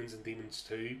watch Demons and Demons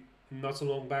 2 not so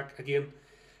long back again.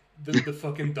 The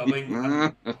fucking dubbing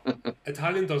and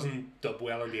Italian doesn't dub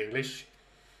well in the English.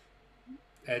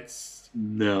 It's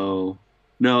No,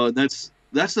 no, that's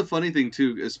the funny thing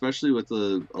too, especially with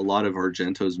a lot of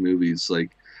Argento's movies.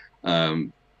 Like,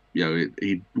 um,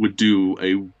 he would do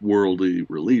a worldly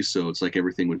release, so it's like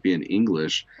everything would be in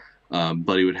English,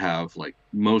 but he would have like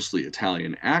mostly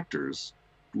Italian actors,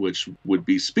 which would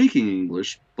be speaking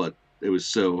English, but it was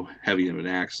so heavy of an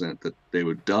accent that they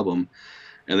would dub them,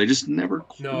 and they just never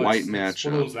no, quite it's match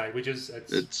one of up. those languages.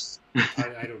 It's It's I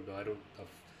don't know.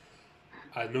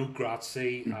 I know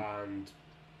grazie and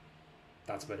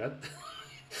that's about it.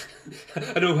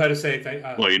 I know how to say things.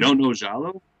 well, you don't know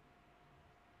Giallo?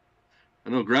 I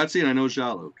know Grazie and I know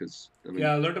Giallo because I Yeah,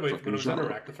 mean I learned about when fucking I was in Giallo.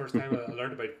 Iraq the first time. I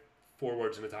learned about 4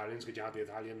 words in Italian because you had the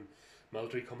Italian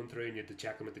military coming through and you had to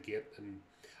check them at the gate. And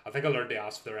I think I learned to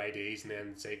ask for their IDs and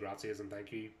then say gracias and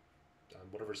thank you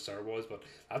and whatever sir was. But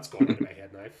that's gone out of my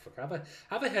head now. Fuck, I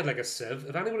have a head like a sieve.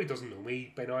 If anybody doesn't know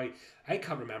me by now, I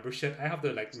can't remember shit. I have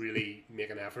to like really make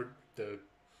an effort to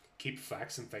keep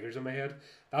facts and figures in my head.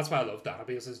 That's why I love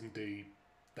databases and do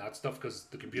that stuff because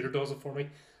the computer does it for me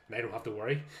and I don't have to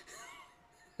worry.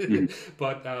 Mhm.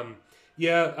 But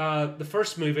yeah, the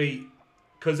first movie,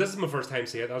 because this is my first time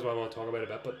seeing it, that's why I want to talk about it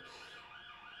a bit. But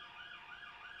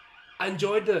I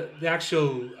enjoyed the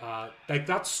actual like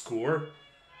that score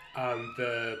and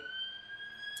the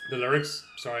lyrics.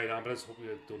 Sorry, an ambulance. Hope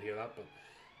you don't hear that, but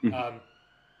Mhm.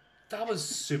 that was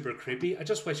super creepy. I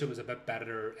just wish it was a bit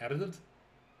better edited.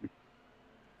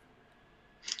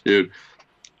 Dude,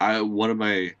 I one of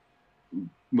my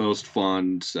most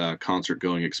fond concert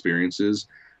going experiences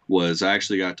was I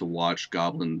actually got to watch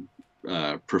Goblin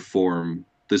perform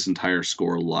this entire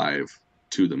score live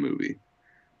to the movie.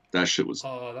 That shit was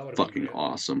Oh, that would have been fucking great.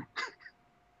 awesome.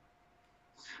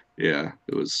 Yeah,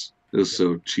 it was Yep.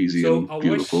 so cheesy So and I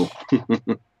beautiful. wish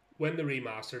when they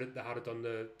remastered it, they had it done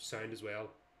the sound as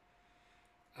well.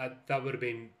 That would have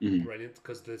been Mhm. brilliant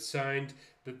because the sound,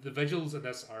 the visuals in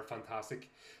this are fantastic,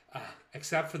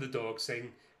 except for the dog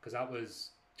scene because that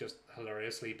was just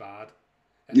hilariously bad.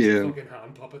 It was a Yeah, fucking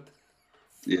hand puppet.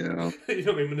 yeah. You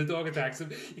know what I mean? When the dog attacks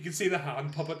him, you can see the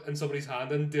hand puppet and somebody's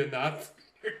hand in doing that.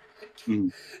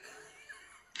 Mhm.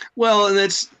 Well, and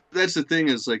that's the thing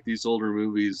is like these older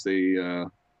movies, they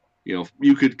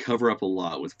you could cover up a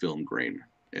lot with film grain,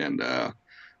 and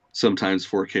sometimes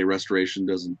 4K restoration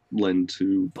doesn't lend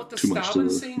to But the too much to stabbing the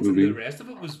scenes and the movie. rest of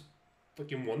it was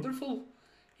fucking wonderful.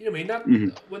 You know what I mean? That Hmm.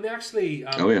 when they actually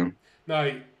Oh yeah.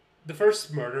 now the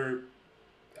first murder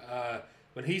uh,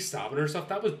 when he's stabbing her stuff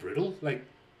that was brutal. Like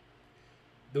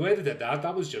the way they did that,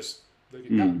 that was just like,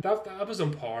 Mm-hmm. that was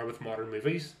on par with modern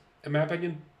movies, in my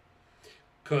opinion.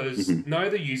 Because Hmm. now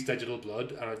they use digital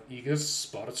blood, and you can just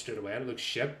spot it straight away, and it looks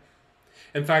shit.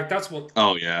 In fact,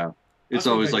 Oh yeah. It's that's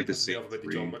one always thing like that the pisses me same off about the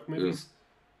John three. Wick Ugh. movies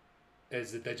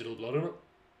is the digital blood in it.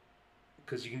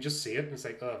 Because you can just see it, and it's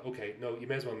like, oh, okay, no, you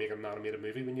may as well make an animated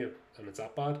movie when you and it's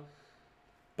that bad.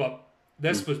 But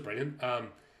Mm. this was brilliant.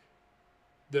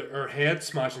 Her head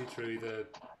smashing through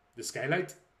the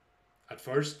skylight at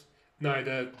first. Now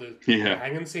the Yeah.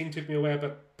 hanging scene took me away a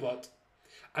bit, but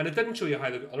and it didn't show you how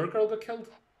the other girl got killed.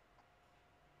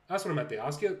 That's what I meant to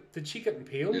ask you. Did she get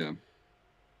impaled? Yeah.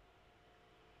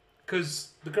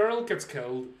 Because the girl gets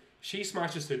killed, she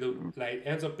smashes through Mm. the light,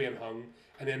 ends up being hung,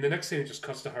 and then the next scene it just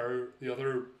cuts to her, the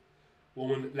other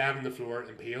woman, laying on the floor,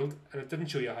 impaled, and it didn't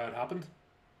show you how it happened.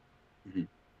 Mhm.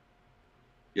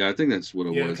 Yeah, I think that's what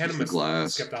it Yeah, they was, kind just of the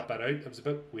skipped glass. that bit out. It was a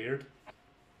bit weird,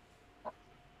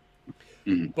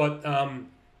 Hmm. but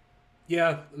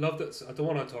yeah, loved it. I don't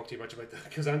want to talk too much about that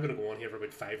because I'm going to go on here for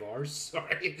about 5 hours.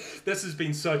 Sorry, this has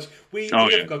been such. Oh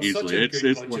We yeah, have got such easily. a It's good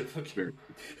it's bunch one of very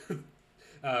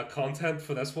content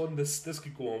for this one. This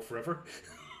could go on forever.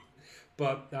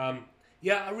 But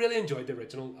yeah, I really enjoyed the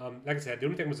original. Like I said, the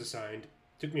only thing was the sound.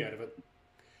 Took me out of it.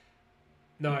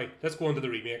 Now, let's go on to the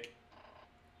remake.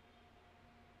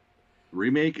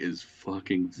 Remake is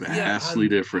fucking Yeah, vastly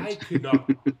and I different. could not.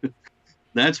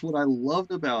 That's what I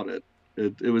loved about it.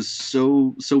 It was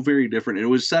so very different. And it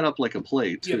was set up like a play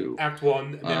Yep, too. Act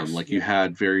One. There's Like you yep.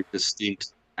 had very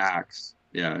distinct acts.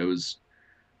 Yeah, it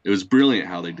was brilliant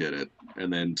how they did it.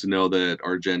 And then to know that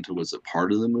Argento was a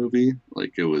part of the movie,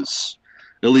 like it was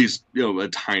at least a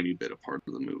tiny bit a part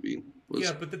of the movie Yeah,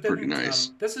 was but they pretty didn't.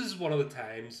 nice. This is one of the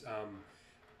times.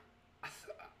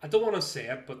 I don't want to say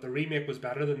it, but the remake was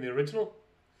better than the original.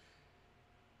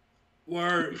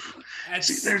 Where See,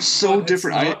 it's, they're so but it's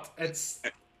different. not. It's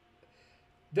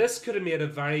this could have made a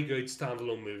very good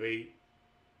standalone movie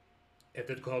if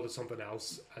they'd called it something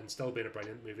else and still been a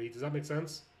brilliant movie. Does that make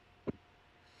sense?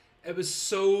 It was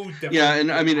so Yeah, different.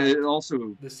 and I It mean had it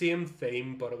also. the same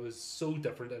theme, but it was so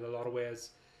different in a lot of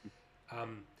ways.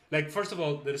 Like first of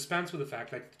all, the dispense with the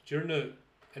fact, like during the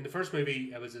in the first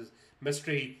movie, it was a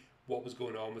mystery what was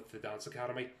going on with the dance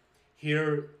academy.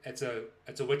 Here, it's a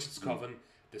witch's coven.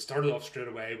 They started off straight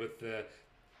away with the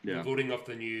Yeah. voting of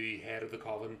the new head of the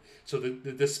coven. So the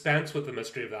dispense with the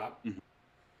mystery of that.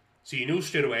 So you know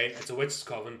straight away it's a witch's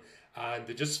coven, and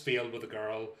they just failed with a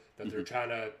girl that they're trying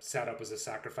to set up as a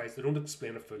sacrifice. They don't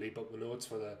explain it fully, but we know it's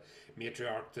for the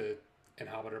matriarch to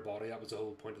inhabit her body. That was the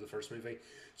whole point of the first movie.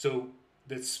 So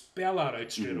they spell that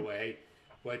out straight away,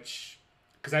 which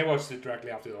because I watched it directly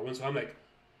after the other one, so I'm like,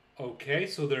 okay,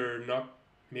 so they're not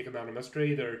making that a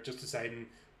mystery. They're just deciding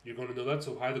you're going to know that.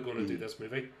 So how are they going to do this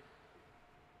movie?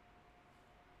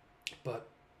 But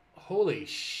holy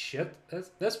shit,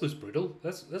 this was brutal.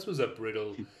 This was a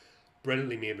brutal,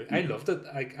 brilliantly made movie. I loved it.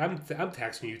 I'm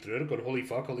texting you through it, going holy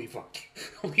fuck, holy fuck,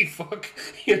 holy fuck.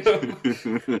 You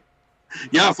know.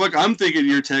 Yeah, fuck. I'm thinking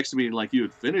you're texting me like you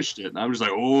had finished it, and I'm just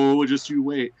like, oh, just you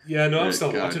wait. Yeah, no, I'm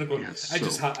still God, watching it. Going,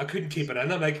 yeah, I couldn't keep it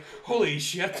in. I'm like, holy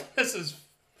shit, this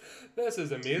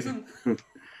is amazing.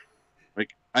 like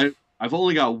I've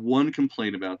only got one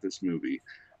complaint about this movie,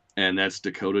 and that's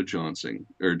Dakota Johnson.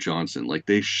 Like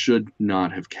they should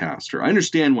not have cast her. I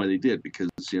understand why they did because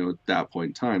at that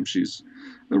point in time she's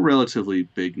a relatively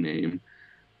big name,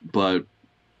 but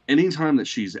anytime that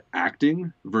she's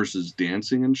acting versus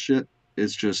dancing and shit,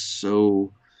 it's just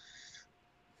so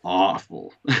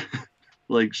awful.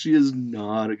 Like she is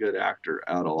not a good actor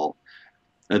at all.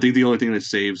 I think the only thing that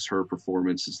saves her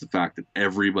performance is the fact that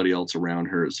everybody else around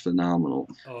her is phenomenal,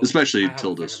 Oh, I especially have a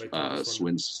Tilda thing about Tilda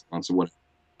Swinton. Swinton. What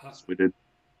Uh, we did.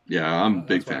 Yeah, I'm a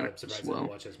big that's why fan of I'm her as surprised I didn't well.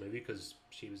 watch this movie because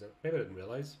she was in. Maybe I didn't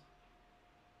realize.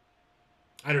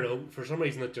 I don't know. For some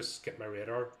reason, it just skipped my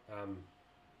radar.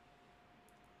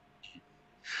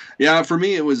 Yeah, for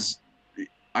me it was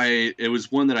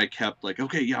one that I kept like,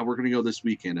 okay, yeah, we're gonna go this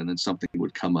weekend, and then something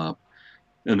would come up.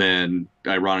 And then,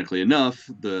 ironically enough,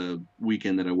 the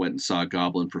weekend that I went and saw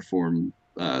Goblin perform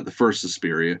the first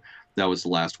Suspiria, that was the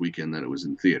last weekend that it was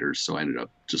in theaters. So I ended up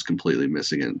just completely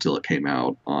missing it until it came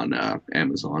out on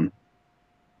Amazon.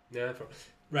 Yeah,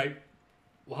 right.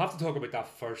 We'll have to talk about that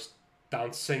first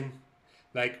dance scene.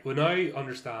 Like when I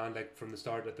understand, like from the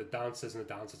start, that the dance isn't a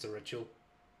dance; it's a ritual,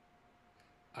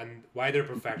 and why they're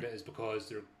perfecting it is because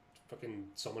they're fucking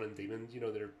summoning demons.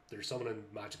 They're summoning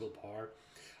magical power,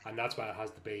 and that's why it has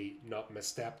to be not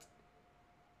misstepped.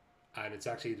 And it's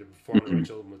actually to perform the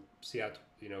ritual. And we'll see how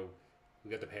we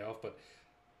get the payoff. But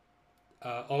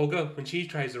Olga, when she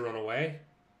tries to run away,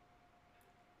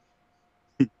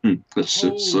 That's so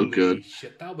holy good.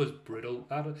 shit, that was brutal.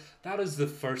 That is the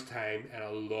first time in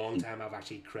a long time I've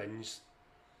actually cringed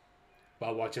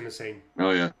while watching the scene.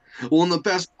 Oh yeah. Well, and the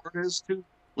best part is too,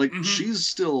 like Mm-hmm. she's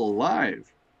still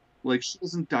alive. Like she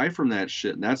doesn't die from that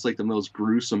shit, and that's like the most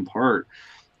gruesome part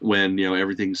when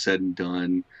everything's said and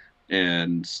done,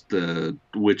 and the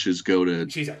witches go to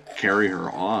She's like, carry her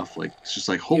off. Like it's just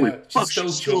like, holy yeah, she's fuck, still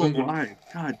she's still choking. Going, alive.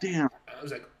 God damn. I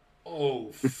was like,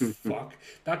 oh fuck.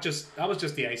 That was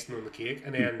just the icing on the cake,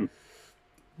 and then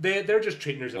they're just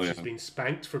treating her as Oh if yeah. she's been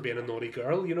spanked for being a naughty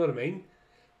girl. You know what I mean?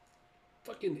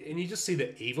 Fucking, and you just see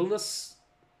the evilness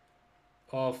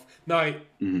of now.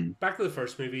 Hmm. Back to the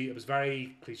first movie, it was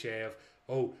very cliche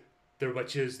of they're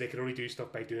witches, they can only do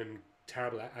stuff by doing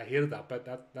terrible. I hated that, but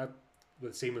that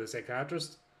was the same with the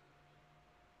psychiatrist.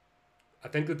 I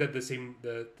think they did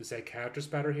the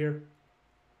psychiatrist better here.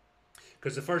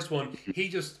 Because the first one, he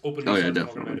just openly Oh yeah, starts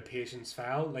talking about definitely. a patient's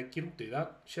file. Like, you don't do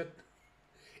that shit.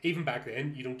 Even back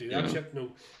then, you don't do that Yeah. shit.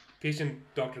 No, patient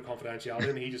doctor confidentiality,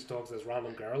 and he just talks to this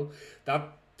random girl. That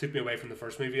took me away from the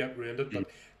first movie. It ruined it. But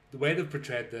the way they've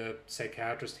portrayed the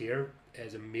psychiatrist here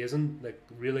is amazing. Like,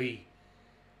 really,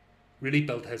 really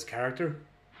built his character.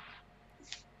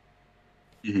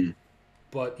 Hmm.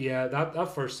 But yeah,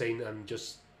 that first scene and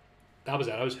just that was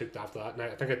it. I was hooked after that, and I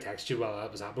think I texted you while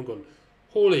that was happening, going,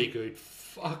 "Holy good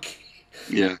fuck,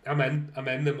 Yeah, I'm in,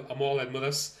 I'm all in with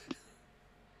this."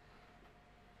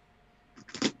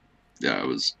 yeah,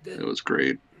 it was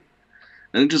great,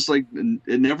 and it just like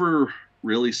it never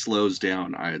really slows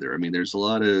down either. I mean, there's a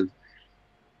lot of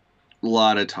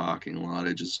talking, a lot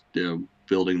of just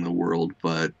building the world,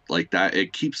 but like that,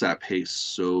 it keeps that pace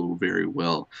so very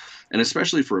well, and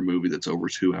especially for a movie that's over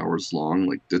 2 hours long,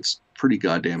 like that's pretty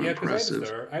goddamn Yeah, because I was impressive.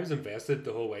 there, I was invested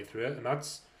the whole way through it, and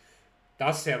that's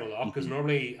saying a lot. Because Hmm.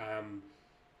 normally,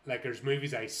 like there's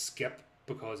movies I skip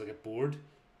because I get bored.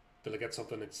 That I get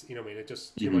something that's what I mean, it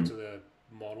just too much Hmm. of the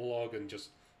monologue and just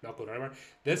not going anywhere.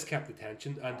 This kept the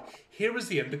tension, and here was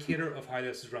the indicator of how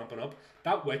this is ramping up.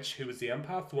 That witch who was the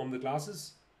empath, the one with the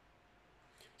glasses.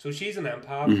 So she's an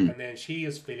empath, Hmm. and then she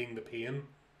is feeling the pain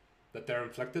that they're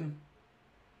inflicting.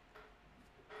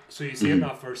 So you see it in Hmm.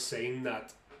 that first scene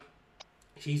that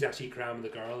she's actually cramming the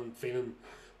girl and feeling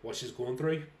what she's going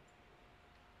through.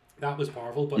 That was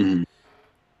powerful, but Hmm.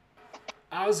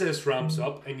 as this ramps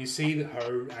up and you see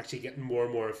her actually getting more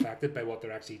and more affected by what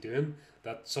they're actually doing,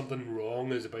 that something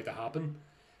wrong is about to happen,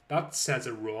 that sense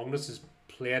of wrongness is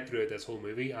played throughout this whole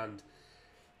movie, and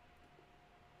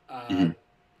uh, Hmm.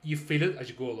 you feel it as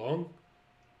you go along.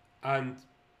 And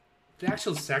the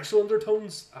actual sexual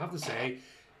undertones, I have to say,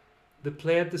 they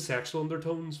played the sexual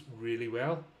undertones really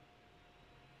well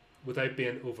without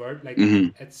being overt. Like, Hmm.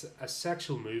 it's a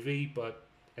sexual movie, but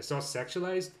it's not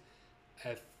sexualized,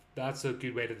 if that's a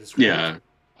good way to describe it.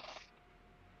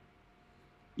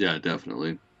 Yeah, yeah,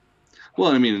 definitely.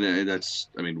 Well, I mean,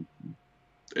 I mean,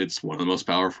 it's one of the most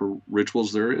powerful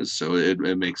rituals there is, so it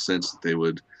makes sense that they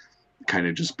would kind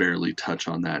of just barely touch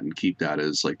on that and keep that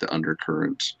as like the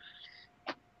undercurrent.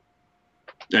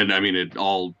 And I mean, it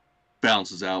all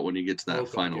balances out when you get to Oh, that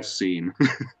God, final yeah. scene,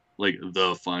 like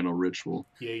the final ritual.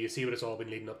 Yeah, you see what it's all been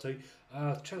leading up to.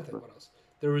 Trying to think what else.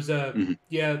 There was a Hmm.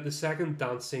 yeah, the second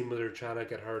dance scene where they're trying to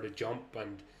get her to jump,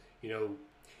 and you know,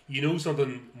 you know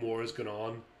something more is going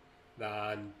on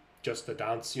than just a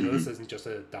dance. You know, Hmm. this isn't just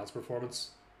a dance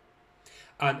performance.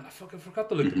 And I forgot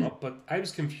to look them Hmm. up, but I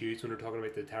was confused when we are talking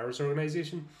about the terrorist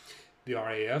organization, the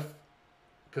RAF,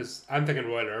 because I'm thinking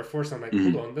Royal Air Force. And I'm like,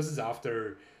 hold Hmm. on, this is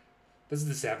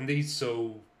the 70s,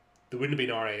 so there wouldn't have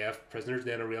been RAF prisoners.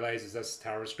 Then I realised is this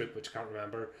terrorist group, which I can't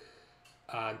remember.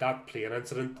 And that plane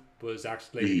incident was Hmm.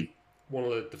 actually one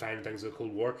of the defining things of the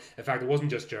Cold War. In fact, it wasn't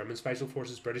just German special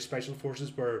forces; British special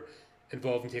forces were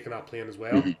involved in taking that plane as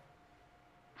well. Hmm.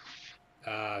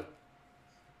 Uh,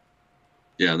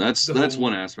 Yeah, the that's whole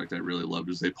one aspect I really loved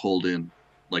is they pulled in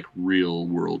like real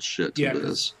world shit to yeah,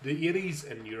 because this. the 80s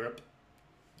in Europe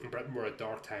and Britain were a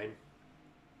dark time.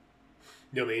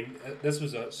 You know what I mean? This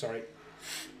was a sorry.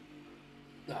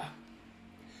 Ah,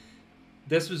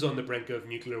 this was on the brink of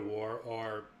nuclear war,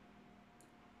 or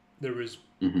there was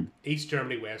Hmm. East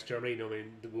Germany, West Germany. You know what I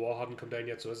mean? The wall hadn't come down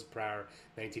yet, so this is prior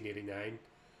 1989.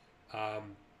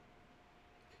 Um,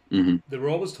 Hmm. they were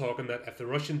always talking that if the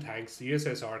Russian tanks, the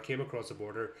USSR, came across the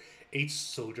border, each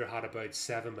soldier had about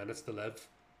 7 minutes to live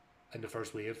in the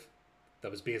first wave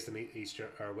that was based in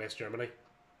or West Germany.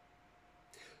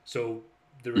 So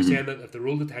they were Hmm. saying that if they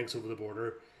rolled the tanks over the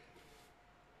border,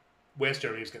 West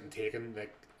Germany was getting taken,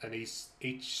 like, and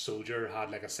each soldier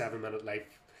had like a 7 minute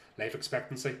life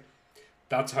expectancy.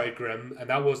 That's how grim, and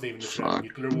that wasn't even the threat of Fuck.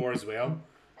 nuclear war as well.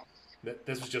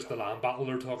 This was just the land battle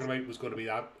they're talking about was going to be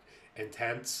that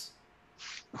intense.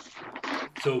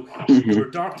 So there Hmm. were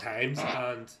dark times,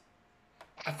 and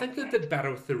I think they did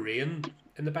better with the rain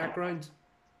in the background.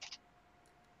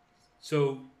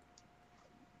 So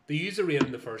they used the rain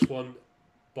in the first one,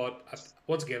 but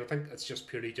once again, I think it's just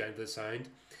purely down to the sound.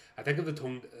 I think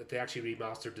if they actually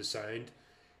remastered the sound,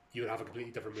 you would have a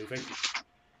completely different movie.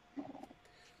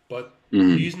 But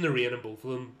Hmm. using the rain in both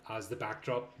of them as the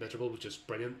backdrop, miserable, was just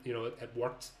brilliant. You know, it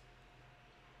worked.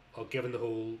 Given the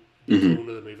Hmm. tone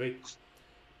of the movie.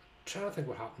 I'm trying to think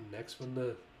what happened next when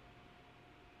the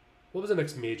what was the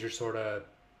next major sort of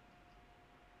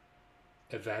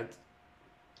event.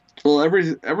 Well,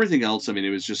 everything else, I mean, it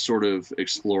was just sort of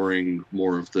exploring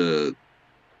more of the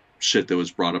shit that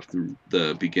was brought up from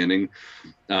the beginning,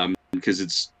 because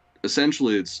it's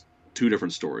essentially it's two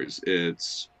different stories.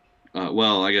 It's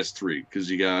well, I guess three, because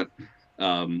you got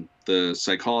the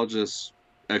psychologist's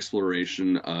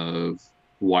exploration of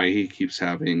why he keeps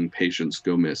having patients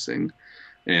go missing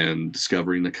and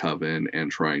discovering the coven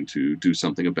and trying to do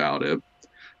something about it.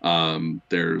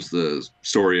 There's the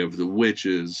story of the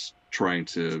witches trying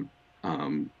to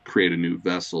create a new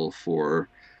vessel for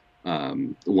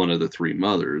one of the three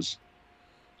mothers.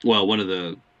 Well, one of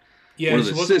the Yeah, one of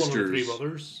she the wasn't one of the three sisters,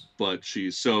 mothers. but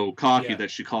she's so cocky Yeah.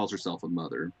 that she calls herself a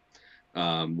mother.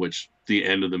 Which the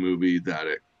end of the movie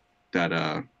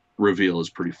that reveal is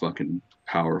pretty fucking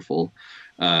powerful.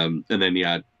 And then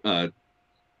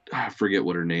I forget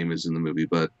what her name is in the movie,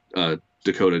 but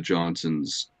Dakota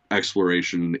Johnson's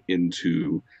exploration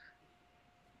into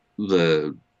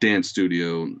the dance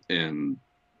studio and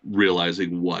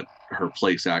realizing what her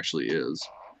place actually is.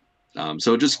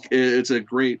 So it's a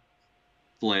great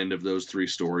blend of those three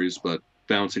stories, but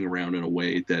bouncing around in a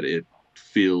way that it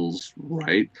feels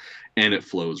right and it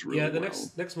flows Yeah, really the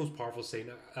well. next most powerful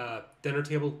scene, dinner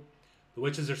table. The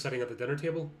witches are sitting at the dinner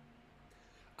table,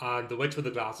 and the witch with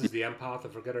the glasses, the empath, I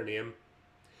forget her name.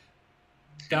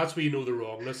 That's where you know the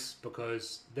wrongness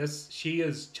because this she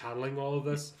is channeling all of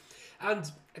this, and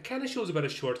it kind of shows a bit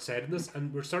of short sightedness,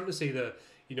 and we're starting to see the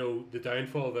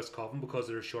downfall of this coven because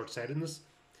of their short sightedness.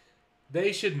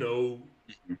 They should know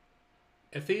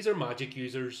if these are magic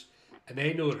users and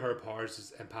they know that her powers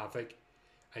is empathic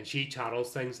and she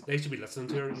channels things, they should be listening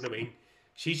to her. You know what I mean?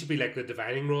 She should be like the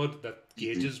divining rod that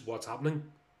Mm-hmm. gauges what's happening.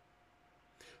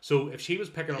 So if she was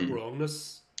picking up Mm-hmm.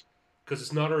 wrongness, because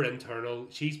it's not her internal,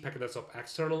 she's picking this up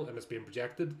external and it's being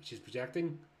projected. She's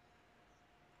projecting.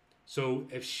 So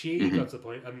if she Mm-hmm. got to the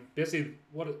point, and basically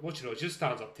what she does, she just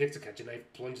stands up, takes a kitchen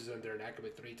knife, plunges it into her neck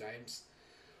about 3 times.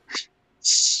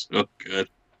 So good.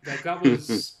 Like that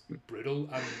was brutal,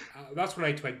 and that's when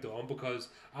I twigged on because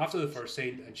after the first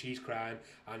scene and she's crying,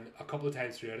 and a couple of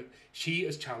times throughout it, she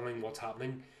is channeling what's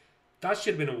happening. That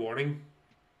should have been a warning.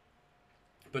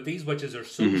 But these witches are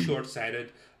so Mm-hmm. short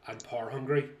sighted and power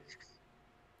hungry.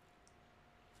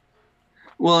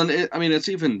 Well, and I mean, it's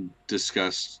even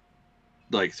discussed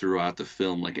like throughout the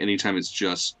film. Like anytime it's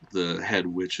just the head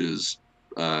witches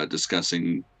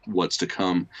discussing what's to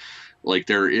come, like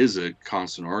there is a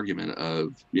constant argument of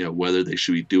whether they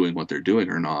should be doing what they're doing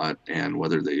or not, and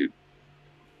whether they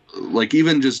like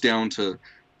even just down to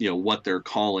what they're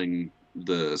calling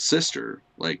the sister,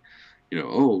 like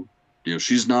oh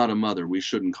she's not a mother, we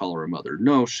shouldn't call her a mother.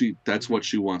 No, that's Mm-hmm. what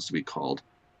she wants to be called.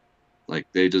 Like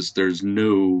they just there's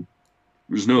no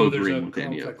No, there's agreeing a with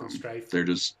any of conflict and them. strife, They're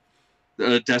just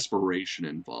a desperation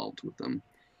involved with them.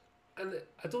 and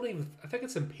I don't even. I think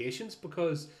it's impatience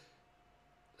because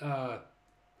I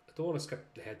don't want to skip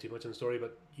ahead too much in the story,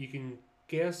 but you can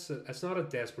guess it's not a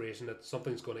desperation that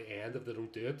something's going to end if they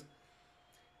don't do it.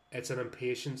 It's an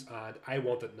impatience, and I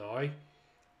want it now.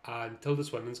 And Tilda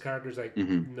Swinton's character is like,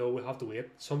 Hmm. no, we have to wait.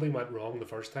 Something went wrong the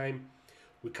first time.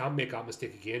 We can't make that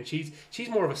mistake again. She's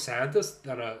more of a scientist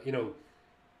than a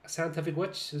scientific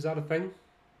witch. Is that a thing?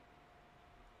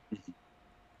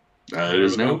 It There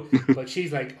is we now. go. But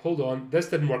she's like, hold on, this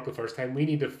didn't work the first time. We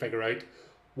need to figure out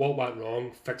what went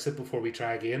wrong, fix it before we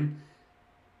try again.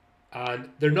 And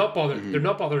they're not bothered. They're Hmm.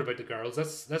 not bothered about the girls.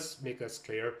 Let's make this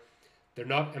clear. They're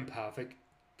not empathic.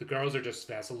 The girls are just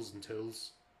vessels and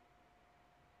tools.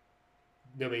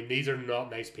 I mean, these are not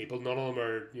nice people. None of them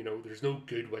are. There's no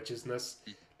good witches in this.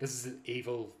 This is an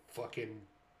evil fucking.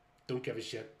 Don't give a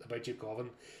shit about you, Colin.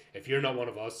 If you're not one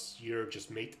of us, you're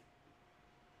just meat.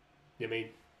 You know what I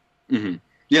mean? Hmm.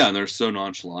 Yeah, and they're so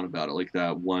nonchalant about it. Like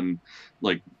that one,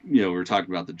 like we were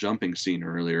talking about the jumping scene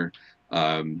earlier.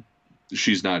 Um,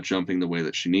 she's not jumping the way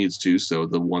that she needs to, so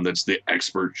the one that's the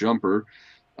expert jumper,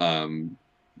 um,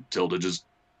 Tilda just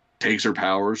takes her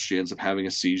powers. She ends up having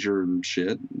a seizure and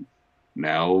shit.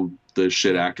 Now the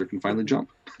shit Yeah. actor can finally jump.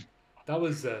 That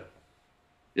was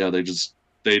Yeah, they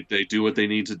do what they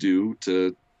need to do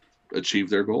to achieve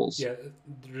their goals. yeah.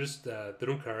 They're just they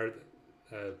don't care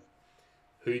uh,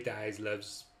 who dies,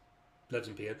 lives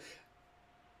in pain.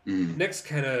 Mm-hmm. Next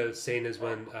kind of scene is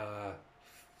when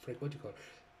Frank, what do you call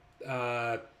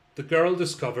it? The girl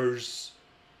discovers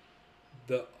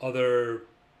the other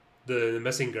the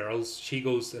missing girls. She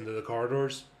goes into the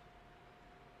corridors.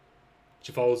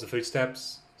 She follows the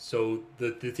footsteps. So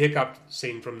the take up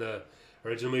scene from the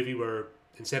original movie where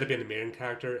instead of being the main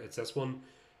character, it's this one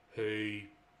who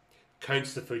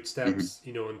counts the Mm-hmm. footsteps,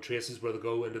 and traces where they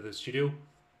go into the studio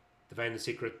to find the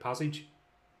secret passage.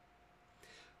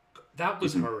 That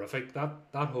was Mm-hmm. horrific. That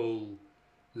whole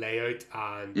layout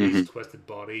and these Mm-hmm. twisted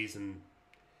bodies and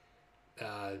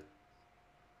uh,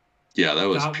 Yeah, that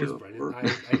was that was pure brilliant. horror.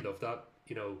 I love that.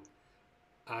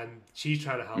 And she's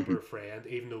trying to help her friend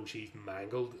even though she's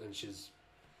mangled and she's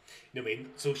you know what I mean.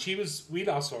 So we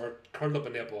last saw her curled up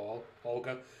in that ball,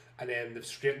 Olga, and then they've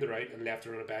straightened her out and left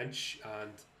her on a bench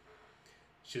and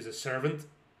she's a servant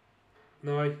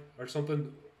now or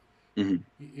something. Hmm.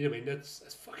 You know what I mean?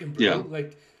 It's fucking Yeah. brutal.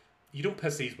 Like you don't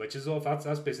piss these witches off.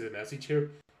 That's basically the message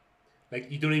here.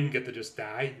 Like you don't even get to just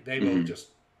die. They will Hmm. just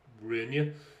ruin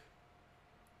you.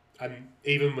 and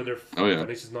even when they're Oh yeah.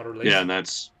 finished, it's not released. Yeah, and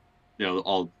that's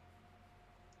all.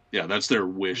 Yeah, that's their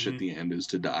wish at Mm-hmm. the end is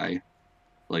to die.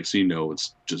 Like, so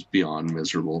it's just beyond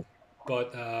miserable.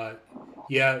 But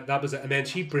yeah, that was it. And then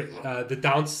the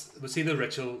dance. We see the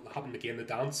ritual happen again. The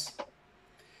dance,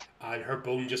 and her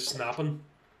bone just snapping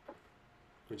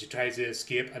when she tries to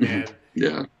escape, and Mm-hmm. then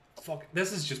Yeah. fuck,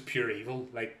 this is just pure evil.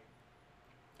 Like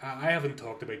I haven't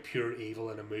talked about pure evil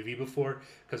in a movie before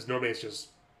because normally it's just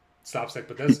slapstick,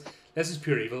 but this is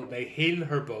pure evil. They heal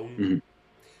her bone. Mm-hmm.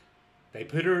 They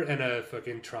put her in a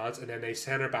fucking trance, and then they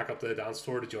send her back up to the dance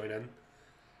floor to join in.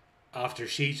 After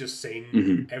she's just seen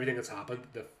Mm-hmm. everything that's happened,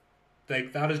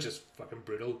 like that is just fucking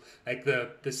brutal. Like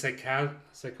the psychologist,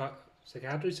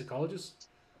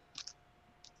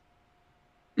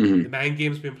 Mm-hmm. the mind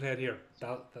games being played here.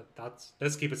 That's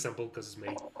let's keep it simple because it's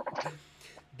me.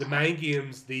 The mind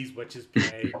games these witches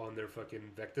play on their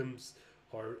fucking victims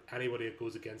or anybody that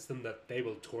goes against them, that they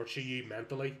will torture you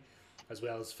mentally as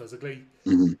well as physically,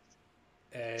 Mm-hmm.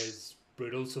 is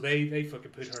brutal. So they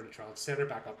fucking put her in a trance, send her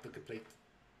back up to complete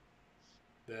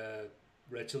the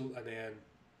ritual, and then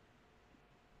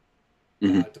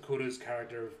Mm-hmm. Dakota's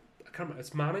character, I can't remember,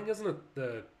 it's Manning, isn't it?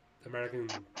 The American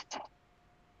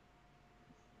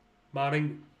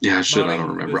Manning. Yeah, shit, I don't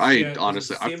Manning remember. was, I yeah, because it was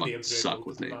honestly, the I same fucking name throughout suck both of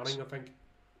with them. names. Manning, I think.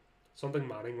 Something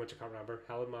Manning, which I can't remember.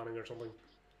 Helen Manning or something.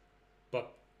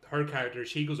 But her character,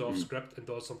 she goes off Mm-hmm. script and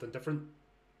does something different.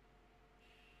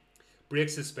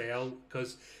 Breaks the spell,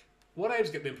 because what I was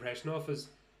getting the impression of is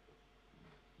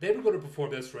they were going to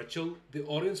perform this ritual. The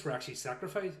audience were actually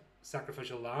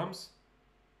sacrificial lambs.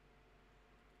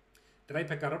 Did I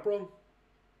pick that up wrong?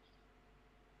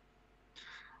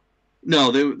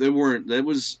 No, they weren't. That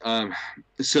was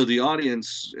so the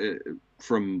audience,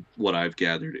 from what I've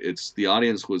gathered, it's the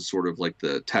audience was sort of like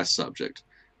the test subject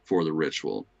for the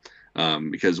ritual,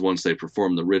 because once they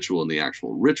performed the ritual in the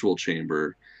actual ritual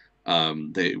chamber,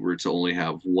 they were to only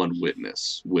have one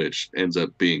witness, which ends up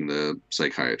being the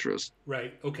psychiatrist.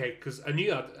 Right. Okay. Because I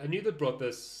knew that. I knew they brought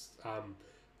this.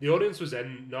 The audience was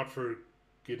in not for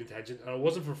good intention, and it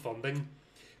wasn't for funding.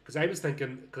 Because I was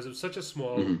thinking, because it was such a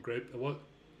small Mm-hmm. group,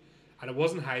 and it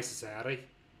wasn't high society.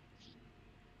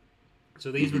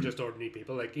 So these were Mm-hmm. just ordinary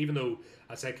people. Like, even though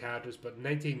a psychiatrist, but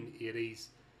 1980s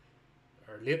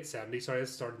or late 70s. Sorry,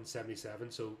 this started in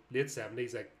 77. So late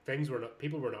 70s, like things were not.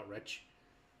 People were not rich.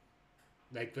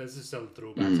 Like, this is still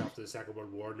throwbacks Mm-hmm. after the Second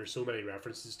World War, and there's so many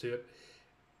references to it.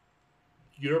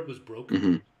 Europe was broke.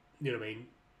 Mm-hmm. You know what I mean?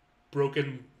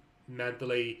 Broken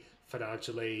mentally,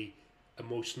 financially,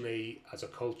 emotionally, as a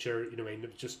culture. You know what I mean?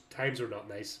 Just times were not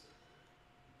nice,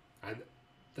 and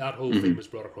that whole Mm-hmm. thing was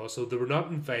brought across. So they were not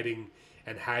inviting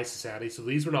in high society. So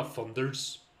these were not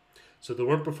funders. So they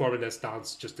weren't performing this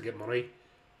dance just to get money.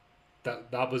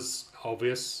 That was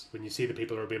obvious when you see the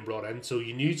people that were being brought in. So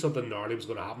you knew something gnarly was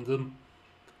going to happen to them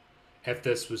if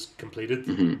this was completed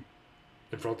Mm-hmm.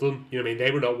 in front of them. You know what I mean?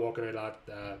 They were not walking out of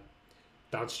that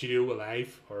dance studio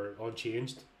alive or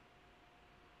unchanged.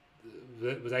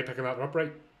 Was I picking that up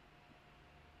right?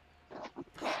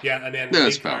 Yeah, and then the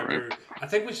That's main about right. character, I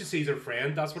think when she sees her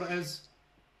friend, that's what it is.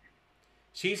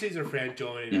 She sees her friend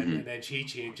joining in, Mm-hmm. and then she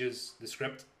changes the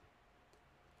script.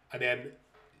 And then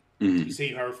Mm-hmm. you see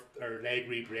her leg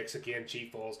re-breaks again, she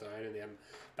falls down, and then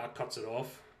that cuts it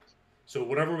off. So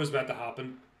whatever was meant to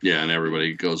happen, Yeah, and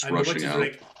everybody goes and the rushing witches are out.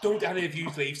 like, "Don't any of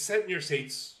you leave. Sit in your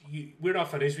seats. We're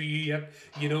not finished with you yet."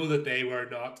 You know that they were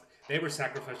not. They were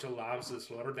sacrificial lambs to the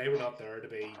slaughter. They were not there to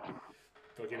be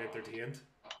fucking entertained.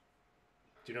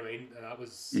 Do you know what I mean? And that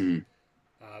was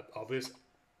Mm-hmm. obvious.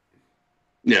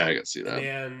 Yeah, I can see And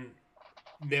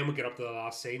that. then we get up to the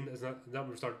last scene. Isn't that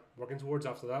what we start working towards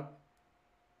after that?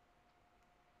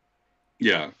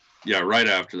 Yeah, yeah. Right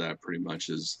after that, pretty much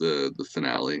is the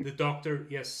finale. The doctor,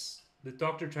 yes, the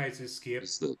doctor tries to escape,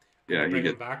 It's the and they yeah he bring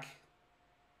him get. back.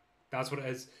 That's what it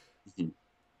is. Mhm.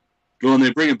 Well, and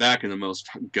they bring him back in the most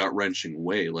gut wrenching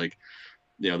way. Like,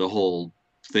 the whole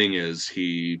thing is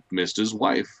he missed his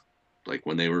wife, like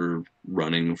when they were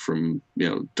running from,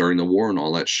 during the war and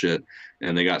all that shit,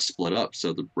 and they got split up.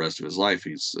 So the rest of his life,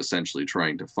 he's essentially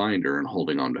trying to find her and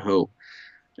holding on to hope.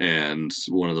 And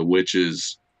one of the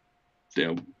witches, you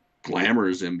know,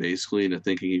 glamours him basically into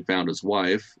thinking he found his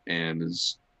wife, and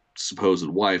his supposed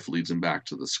wife leads him back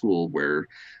to the school where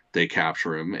they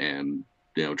capture him and,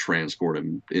 transport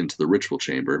him into the ritual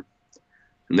chamber.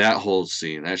 And that whole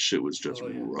scene, that shit was just Oh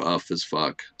yeah, rough as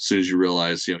fuck. As soon as you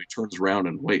realize, he turns around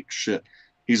and wait, shit,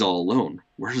 he's all alone.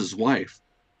 Where's his wife?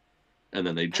 And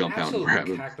then they and jump out and actual grab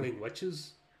him. cackling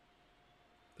witches.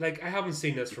 Like, I haven't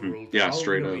seen this from Roald Yeah, Dahl. You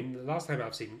straight know what I up. mean? The last time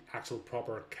I've seen actual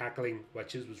proper cackling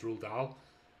witches was Roald Dahl.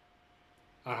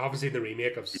 I haven't seen the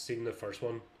remake. I've seen the first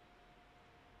one.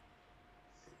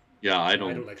 Yeah, I I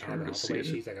don't don't like Anne care to see Hathaway. it.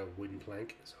 She's like a wooden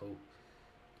plank, so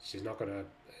she's not gonna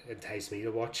entice me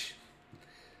to watch.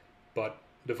 But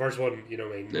the first one, you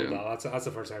know, I mean, no Yeah. doubt, that's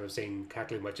the first time I've seen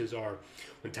cackling witches. Or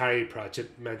when Terry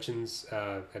Pratchett mentions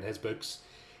in his books,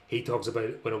 he talks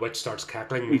about when a witch starts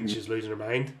cackling means Mhm. she's losing her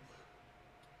mind.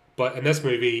 But in this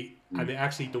movie, and Mhm. they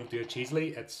actually don't do it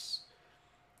cheesily. It's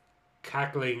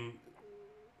cackling.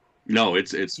 No,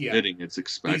 it's Yeah, fitting. It's these are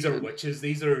expected. witches.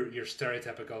 These are your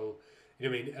stereotypical. You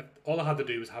know what I mean? If all I had to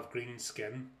do was have green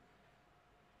skin,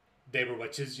 they were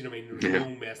witches. You know what I mean? There was Yeah.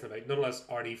 no messing about. None of this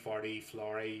arty farty,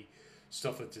 flory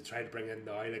stuff that they try to bring in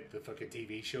now, like the fucking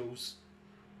TV shows.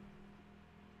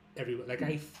 Like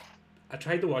I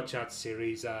tried to watch that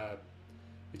series, The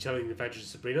Chilling Adventures of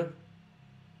Sabrina.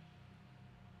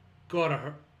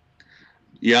 God,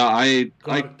 Yeah, I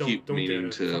God, keep don't do it. meaning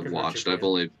It to fucking hurts your watch it. I've brain.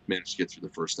 only managed to get through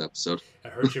the first episode.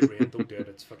 It hurts your brain. Don't do it.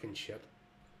 It's fucking shit.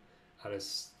 And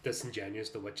it's disingenuous.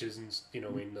 The witches and you know,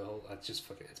 I mean, the whole. It's just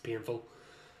fucking. It's painful.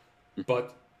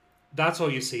 But that's all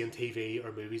you see in TV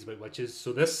or movies about witches.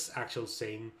 So this actual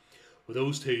scene with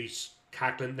those two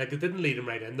cackling, like they didn't lead him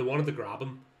right in. They wanted to grab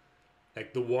him.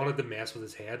 Like they wanted to mess with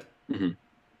his head, Hmm.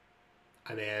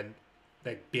 and then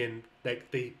like being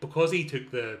like they because he took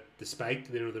the spike,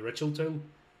 you know, the ritual tool,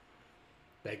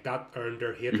 like that earned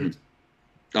their Hmm. hatred.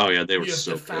 Oh yeah, they were You have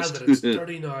to so file pissed. that it's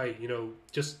dirty now, you know,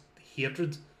 just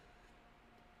hatred.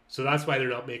 So that's why they're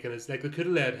not making it. Like they could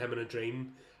have led him in a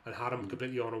dream and had him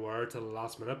completely unaware till the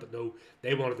last minute, but no,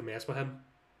 they wanted to mess with him,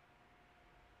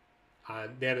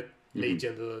 and then it Hmm. leads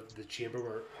into the chamber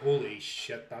where holy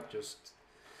shit, that just.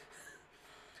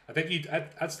 I think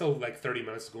I'd still like 30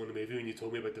 minutes to go in the movie when you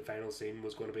told me about the final scene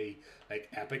was going to be like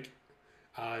epic,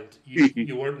 and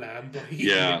you weren't lying, buddy.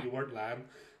 Yeah, You weren't lying.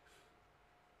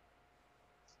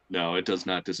 no, it does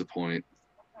not disappoint.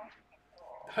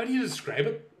 How do you describe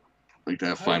it? Like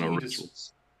that How do final you just?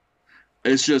 rituals.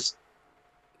 It's just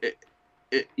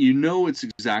it, you know it's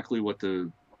exactly what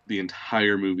the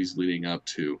entire movie's leading up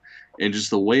to, and just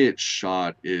the way it's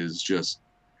shot is just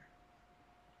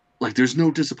like there's no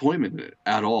disappointment in it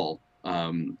at all.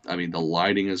 I mean, the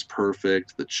lighting is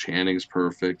perfect, the chanting's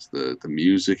perfect, the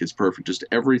music is perfect. Just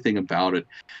everything about it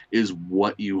is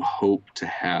what you hope to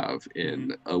have Mm-hmm.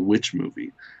 in a witch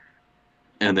movie.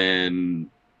 And then,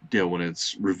 when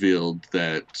it's revealed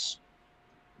that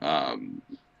um,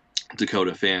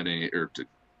 Dakota Fanning or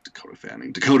Dakota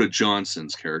Fanning, Dakota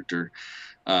Johnson's character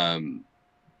um,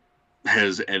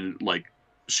 has and like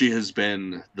she has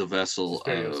been the vessel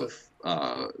Suspiriosa.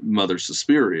 of Mother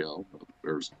Suspiria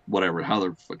or whatever how they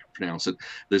fucking pronounce it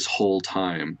this whole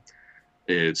time.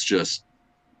 It's just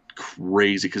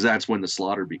crazy because that's when the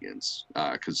slaughter begins.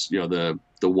 Because the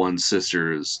one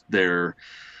sister is there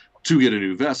to get a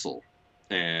new vessel,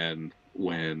 and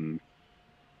when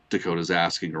Dakota's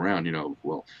asking around,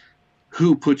 well,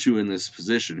 who put you in this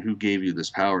position? Who gave you this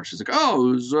power? She's like, oh,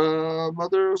 it was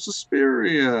Mother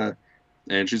Suspiria.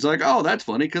 And she's like, oh, that's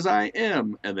funny because I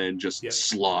am. And then just Yep.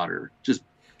 slaughter. Just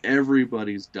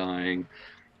everybody's dying.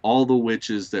 All the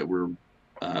witches that were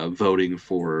voting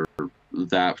for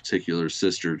that particular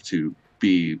sister to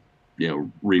be,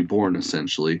 reborn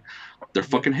essentially, their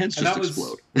Yep. fucking heads And just that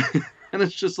explode. was And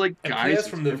it's just like, it guys, plays it's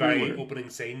from the very everywhere. opening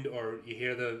scene, or you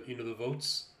hear the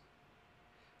votes,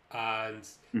 and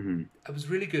Hmm. it was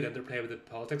really good interplay with the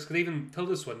politics. Because even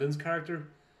Tilda Swinton's character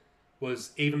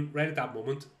was even right at that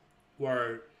moment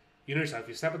where you know yourself,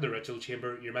 you step in the ritual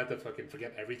chamber, you're meant to fucking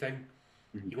forget everything.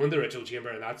 Hmm. You go in the ritual chamber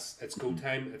and it's go Hmm.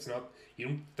 time. It's not you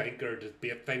don't think or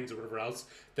debate things or whatever else.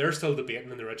 They're still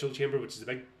debating in the ritual chamber, which is a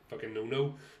big fucking no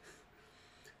no.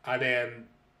 And then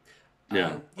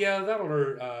Yeah. yeah, that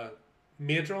other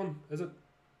matron, is it?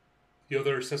 The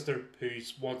other sister who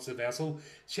wants the vessel,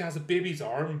 she has a baby's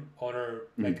arm on her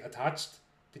Hmm. like attached.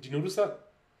 Did you notice that?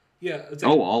 Yeah, it's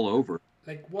Oh, all over.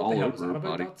 like what the All hell was over that her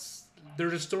about? body.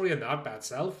 There's a story in that by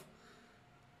itself.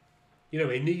 You know,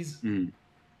 in these. Mhm.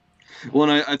 Well,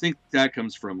 and I think that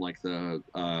comes from like the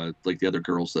other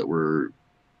girls that were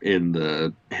in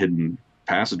the hidden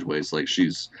passageways. Like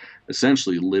she's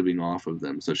essentially living off of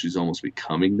them, so she's almost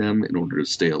becoming them in order to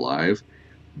stay alive.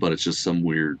 But it's just some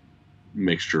weird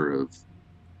mixture of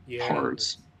Yeah,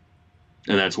 parts,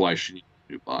 and that's why she needs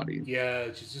a new body.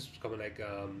 yeah, she's just becoming like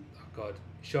oh god,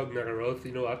 Shug Nagaroth.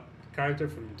 You know that character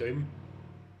from Doom?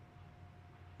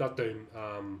 Not Doom.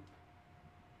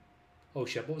 Oh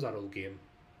shit, what was that old game?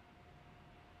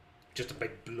 Just a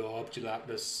big blob,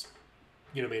 gelatinous.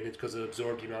 You know what I mean? It's because it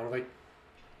absorbed humanity.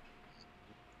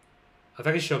 I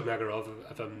think it's Shug Nagaroth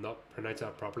if I'm not pronouncing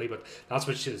that properly, but that's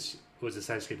what she was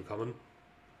essentially becoming.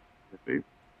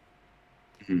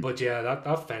 Mhm. But yeah,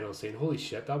 that final scene, holy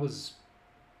shit, that was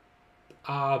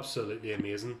absolutely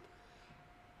amazing.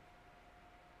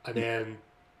 And then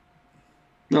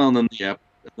No, and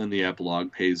then the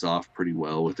epilogue pays off pretty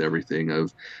well with everything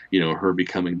of, her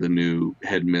becoming the new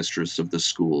headmistress of the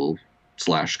school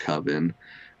slash coven,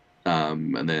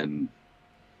 and then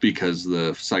because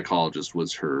the psychologist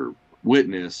was her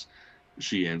witness,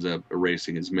 she ends up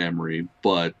erasing his memory,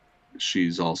 but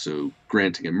she's also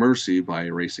granting him mercy by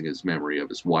erasing his memory of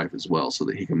his wife as well, so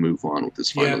that he can move on with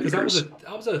his yeah, final because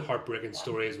that was a years. heartbreaking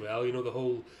story as well. You know, the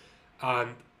whole,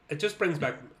 and it just brings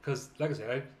back because, like I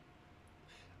said,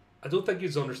 I don't think you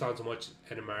understand so much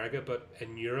in America, but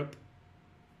in Europe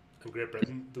and Great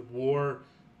Britain, the war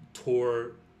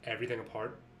tore everything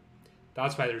apart.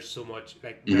 That's why there's so much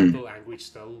like Hmm. mental anguish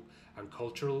still and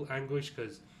cultural anguish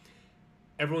because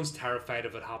everyone's terrified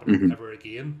of it happening Hmm. ever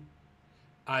again.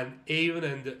 And even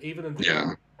in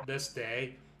Yeah. this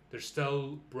day, there's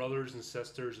still brothers and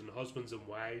sisters and husbands and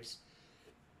wives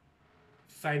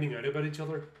finding out about each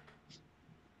other.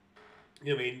 You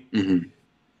know what I mean? Hmm.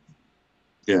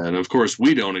 Yeah, and of course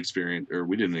we didn't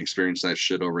experience that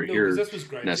shit over No, because here this was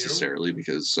ground zero. necessarily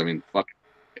because I mean, fuck,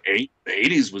 the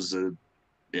 '80s was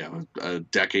a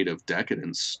decade of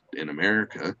decadence in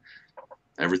America.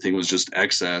 Everything was just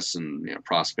excess and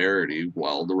prosperity,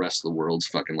 while the rest of the world's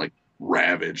fucking like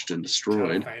ravaged and Trying to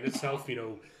destroyed. find itself. I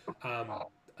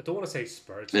don't want to say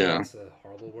spiritually. Yeah. That's a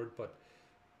horrible word, but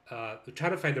they're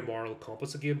trying to find a moral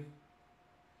compass again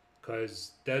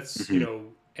because that's Hmm.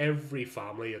 every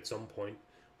family at some point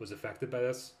was affected by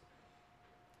this.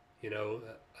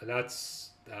 And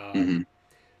that's Hmm.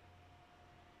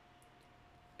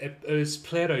 it was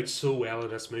played out so well in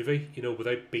this movie.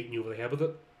 Without beating you over the head with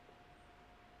it,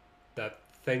 that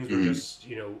things were Hmm. just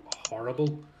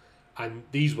horrible, and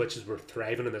these witches were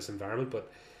thriving in this environment.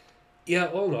 But yeah,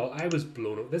 all in all, I was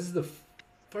blown away. This is the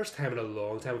first time in a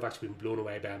long time I've actually been blown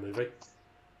away by a movie.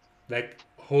 Like,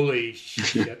 holy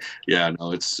shit. Yeah,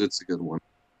 no, it's a good one.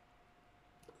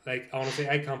 Like, honestly,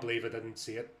 I can't believe I didn't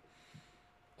see it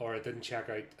or I didn't check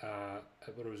out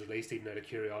when it was released, even out of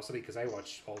curiosity, because I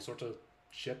watch all sorts of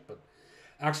shit. But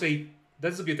actually,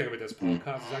 this is a good thing about this Mm.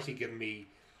 podcast. It's actually giving me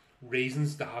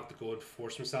reasons to have to go and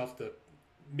force myself to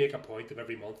make a point of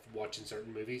every month watching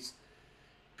certain movies.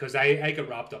 Because I get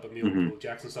wrapped up in my own Hmm.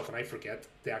 projects and stuff, and I forget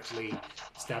to actually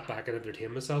step back and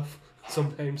entertain myself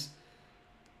sometimes.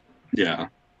 Yeah,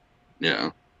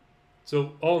 yeah.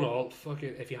 So all in all, fuck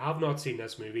it. If you have not seen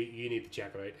this movie, you need to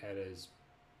check it out. It is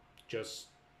just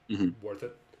Hmm. worth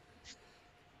it.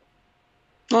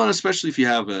 Well, and especially if you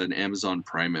have an Amazon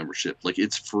Prime membership, like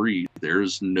it's free.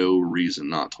 There's no reason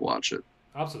not to watch it.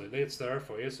 Absolutely, it's there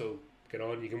for you. So get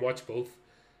on. You can watch both.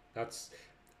 That's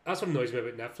that's what annoys me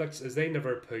about Netflix is they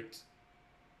never put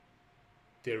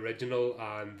the original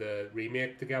and the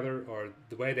remake together, or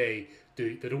the way they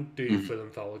do. They don't do Hmm. full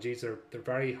anthologies. They're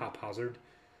very haphazard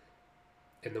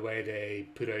in the way they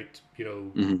put out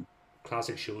Hmm.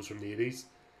 classic shows from the 80s.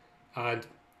 And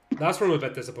that's where I'm a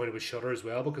bit disappointed with Shutter as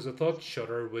well, because I thought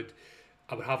Shutter would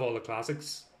I would have all the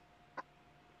classics,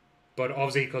 but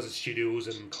obviously because of studios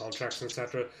and contracts and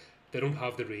etc., they don't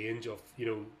have the range of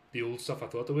the old stuff I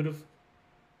thought they would have.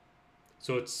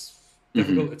 So it's Hmm.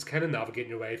 difficult. It's kind of navigating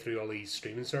your way through all these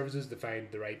streaming services to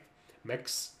find the right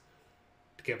mix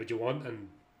to get what you want. And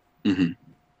Hmm.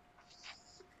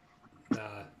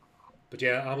 uh, but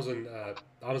yeah, Amazon's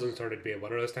turned out to be a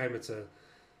winner this time. It's a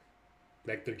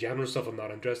like their general stuff I'm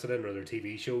not interested in, or their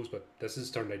TV shows, but this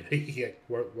has turned out to be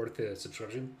worth the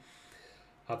subscription.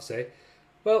 I have to say.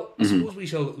 Well, I Hmm. suppose we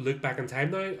shall look back in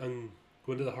time now and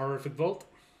go into the horrific vault.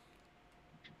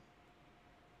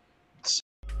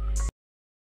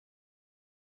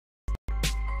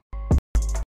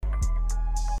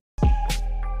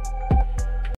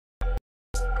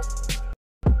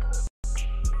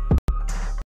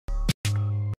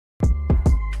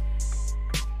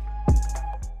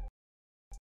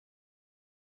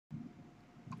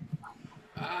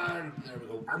 And there we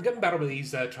go. I'm getting better with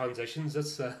these transitions.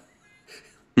 It's a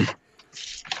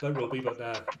bit ropey, but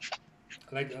I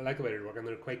like the way they're working.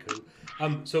 They're quite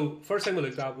cool. So first thing we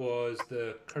looked at was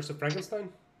the Curse of Frankenstein.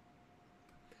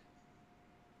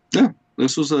 Yeah,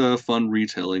 this was a fun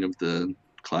retelling of the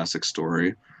classic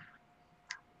story,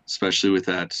 especially with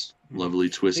that Mm-hmm. lovely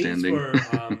twist These ending.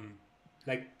 were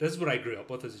like this is what I grew up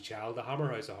with as a child. The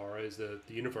Hammer House of Horror is the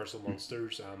Universal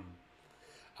monsters,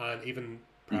 and even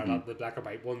prior to Hmm. that, the black and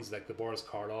white ones like the Boris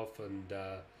Karloff and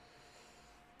Bela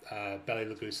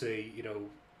Lugosi.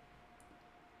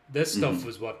 This Hmm. stuff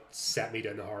was what set me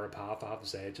down the horror path. I have to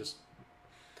say, it just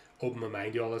opened my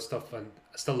mind to all this stuff, and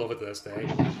I still love it to this day.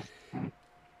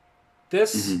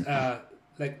 This, Hmm.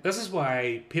 this is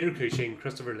why Peter Cushing,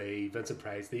 Christopher Lee, Vincent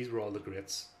Price, these were all the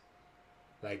greats.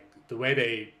 Like the way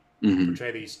they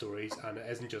portray these stories, and it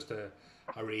isn't just a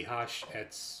rehash.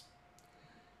 It's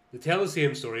they tell the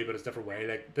same story, but it's a different way.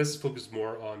 Like this focuses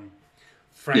more on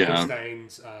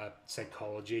Frankenstein's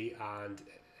psychology and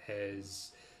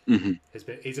his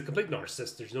he's a complete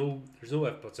narcissist. There's no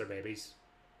if buts or babies.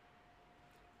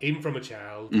 Even from a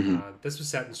child, this was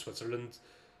set in Switzerland.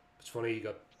 It's funny, you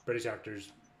got British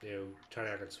actors, trying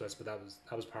to act like Swiss, but that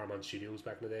was Paramount Studios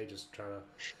back in the day, just trying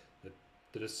to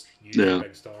they just use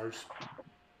big stars.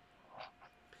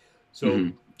 So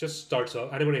just starts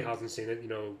off. Anybody who hasn't seen it,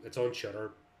 it's on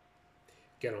Shudder.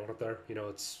 Get on it there.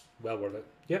 It's well worth it.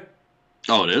 Yeah.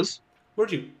 Oh, it is?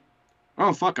 Where'd you?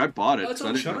 Oh, fuck, I bought it. It's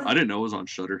on Shudder? I didn't know it was on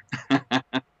Shudder.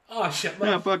 Oh, shit,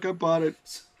 man. Yeah, fuck, I bought it.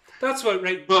 That's what,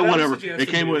 right? Well, whatever. It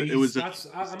came with, it was I'm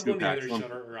going to either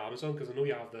Shudder or Amazon, because I know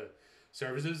you have the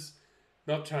services.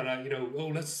 Not trying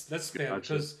to, let's spend,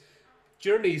 because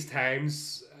during these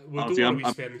times, we don't want to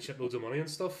be spending shitloads of money and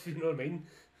stuff, you know what I mean?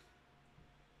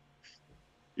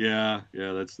 Yeah,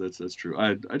 that's true.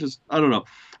 I don't know.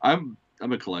 I'm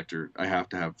a collector. I have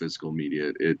to have physical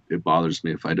media. It bothers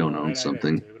me if I don't own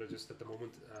something. But just at the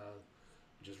moment,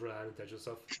 just relying on digital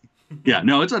stuff. Yeah,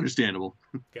 no, it's understandable.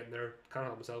 Getting there, can't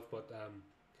help myself, but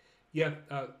yeah.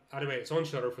 Anyway, it's on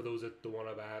Shudder for those that don't want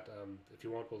to buy it. If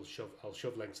you want, I'll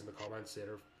shove links in the comments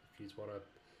later if you just want to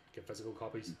get physical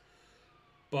copies.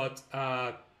 But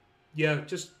yeah,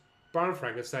 just Baron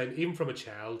Frankenstein. Even from a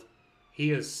child,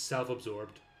 he is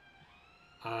self-absorbed,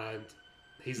 and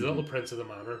he's the little prince of the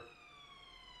manor.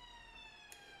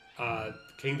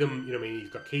 Kingdom, he's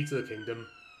got keys to the kingdom.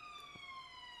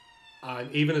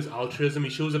 And even his altruism, he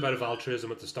shows a bit of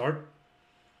altruism at the start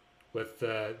with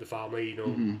the family,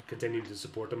 continuing to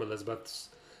support them, Elizabeth's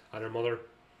and her mother.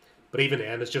 But even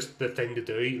then, it's just the thing to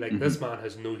do. Like, this man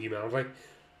has no humanity.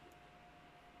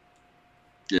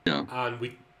 Yeah. And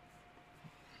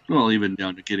well, even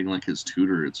down to getting, like, his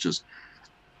tutor, it's just,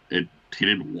 he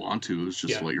didn't want to. It was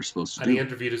just what you're supposed to do. And he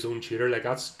interviewed his own tutor. Like,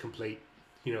 that's complete,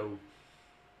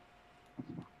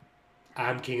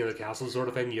 I'm king of the castle sort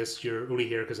of thing. Yes, you're only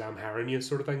here because I'm hiring you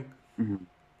sort of thing.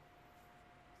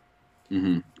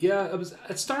 Yeah,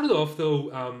 it started off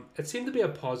though. It seemed to be a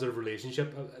positive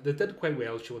relationship. They did quite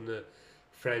well showing the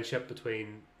friendship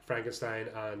between Frankenstein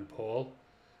and Paul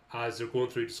as they're going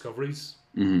through discoveries.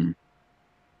 And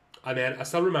then I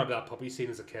still remember that puppy scene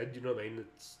as a kid. You know what I mean?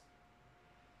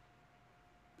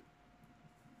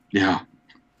 Yeah.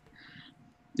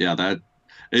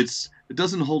 It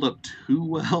doesn't hold up too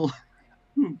well.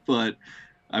 But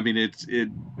I mean,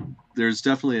 there's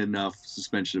definitely enough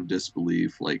suspension of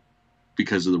disbelief, like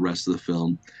because of the rest of the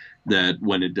film, that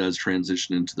when it does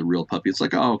transition into the real puppy, it's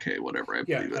like, oh, okay, whatever. I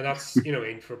believe it. And that's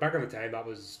for back in the time, that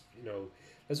was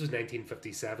this was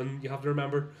 1957. You have to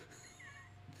remember.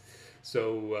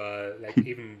 So like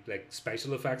even like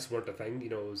special effects weren't a thing.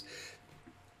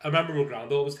 I remember my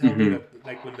granddad always telling me that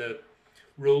like when they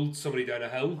rolled somebody down a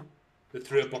hill, they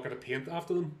threw a bucket of paint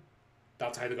after them.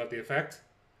 That's how they got the effect.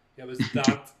 It was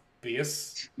that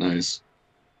base. Nice.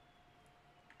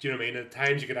 Do you know what I mean? At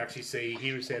times you could actually see,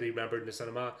 he said he remembered in the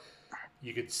cinema,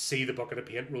 you could see the bucket of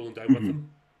paint rolling down with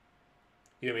them.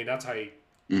 You know what I mean? That's how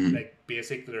like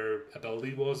basic their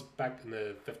ability was back in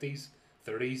the 50s,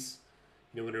 30s,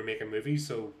 when they were making movies.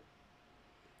 So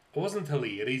it wasn't until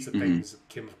the 80s that things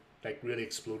like really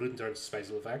exploded in terms of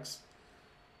special effects.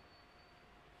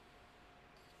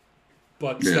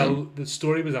 But still, the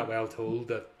story was that well told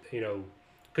that,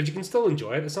 because you can still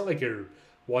enjoy it. It's not like you're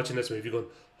watching this movie going,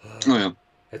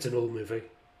 it's an old movie.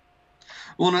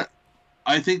 Well, and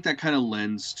I think that kind of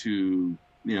lends to,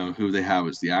 who they have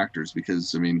as the actors,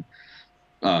 because, I mean,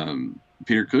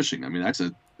 Peter Cushing, I mean, that's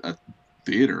a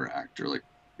theater actor. Like,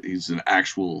 he's an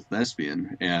actual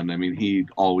thespian. And, I mean, he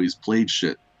always played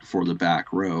shit for the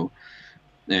back row.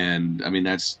 And I mean,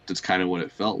 that's kind of what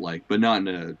it felt like, but not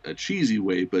in a cheesy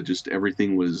way, but just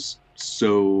everything was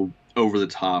so over the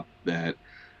top that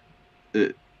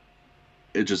it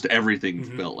just everything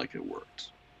felt like it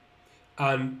worked.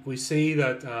 And we see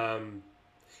that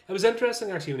it was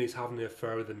interesting actually when he's having the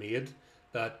affair with the maid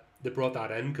that they brought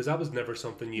that in, because that was never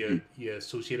something you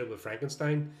associated with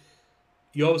Frankenstein.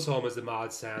 You always saw him as the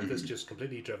mad scientist, just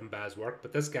completely driven by his work,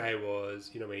 but this guy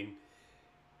was,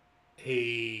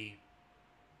 he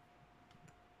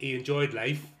enjoyed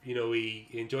life. He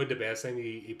enjoyed the best thing.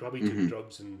 He probably took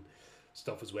drugs and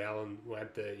stuff as well, and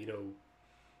went to,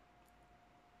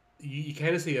 you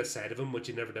kind of see a side of him which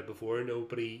you never did before,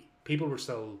 but people were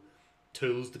still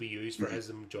tools to be used for his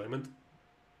enjoyment,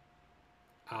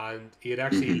 and he had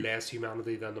actually less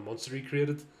humanity than the monster he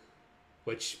created,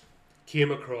 which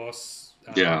came across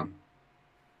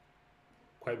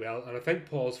quite well. And I think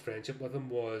Paul's friendship with him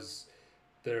was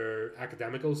their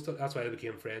academical stuff. That's why they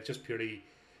became friends. Just purely,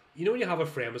 you know, when you have a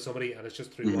friend with somebody and it's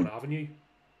just through one avenue,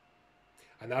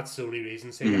 and that's the only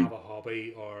reason. Say you have a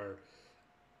hobby or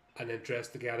an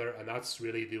interest together, and that's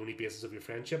really the only basis of your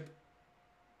friendship.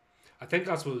 I think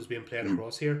that's what was being played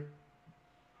across here.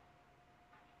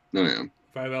 Oh yeah.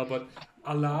 Very well, but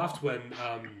I laughed when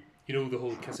you know, the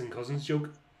whole kissing cousins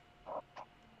joke,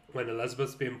 when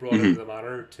Elizabeth's being brought into the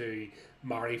manor to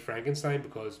marry Frankenstein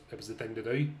because it was the thing to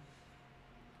do.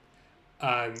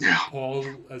 And Paul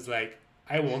is like,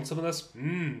 I want some of this.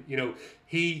 You know,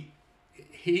 he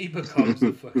becomes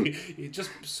the fucking, it's just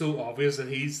so obvious that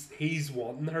he's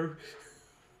wanting her.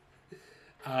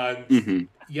 And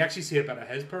you actually see a bit of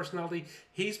his personality.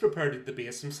 He's prepared to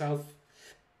debase himself.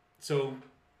 So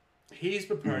he's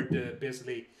prepared to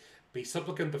basically be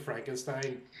supplicant to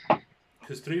Frankenstein,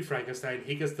 because through Frankenstein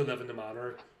he gets to live in the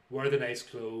manor, wear the nice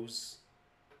clothes.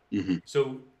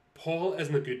 So Paul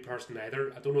isn't a good person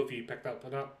either. I don't know if you picked up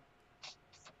on that.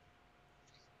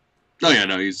 Oh yeah,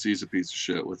 no, he's a piece of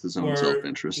shit with his own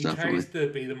self-interest. Definitely, he tries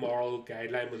to be the moral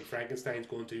guideline when Frankenstein's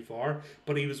going too far,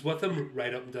 but he was with him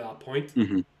right up until that point. Do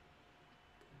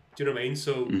you know what I mean?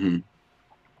 So,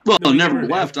 well, no, never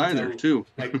left either, too.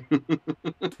 Like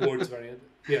towards the very end,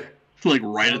 yeah, like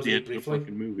right at the end of the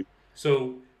fucking movie.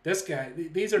 So this guy,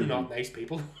 these are not nice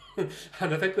people, and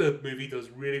I think the movie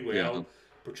does really well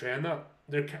portraying that.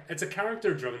 It's a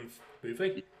character-driven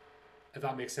movie, if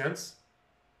that makes sense.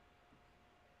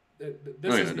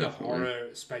 This isn't a horror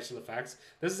special effects.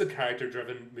 This is a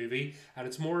character-driven movie, and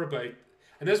it's more about,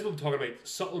 and this is what I'm talking about,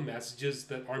 subtle messages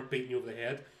that aren't beating you over the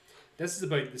head. This is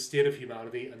about the state of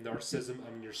humanity and narcissism.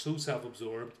 I mean, you're so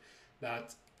self-absorbed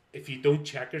that if you don't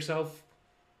check yourself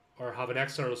or have an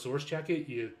external source check it,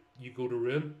 you go to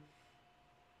ruin.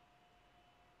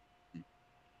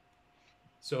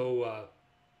 So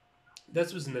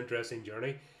this was an interesting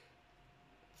journey.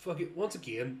 Fuck it, once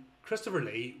again, Christopher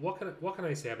Lee, what can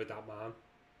I say about that man?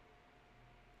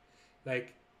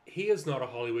 Like, he is not a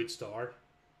Hollywood star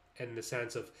in the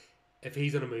sense of, if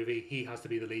he's in a movie, he has to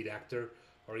be the lead actor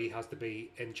or he has to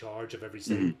be in charge of every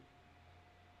scene.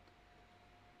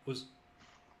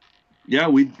 Yeah,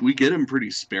 we get him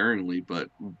pretty sparingly, but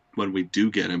when we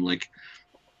do get him, like,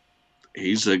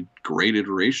 he's a great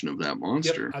iteration of that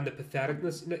monster. Yep, and the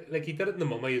patheticness, like he did it in The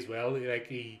Mummy as well. Like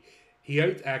he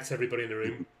outacts everybody in the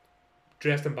room,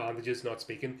 dressed in bandages, not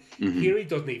speaking. Here he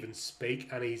doesn't even speak,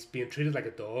 and he's being treated like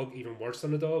a dog, even worse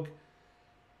than a dog.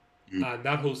 And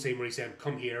that whole scene where he's saying,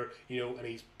 "Come here," you know, and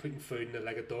he's putting food in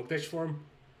like a dog dish for him,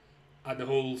 and that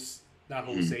whole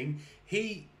scene,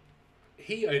 he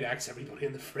outacts everybody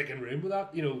in the freaking room with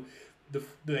that. You know, the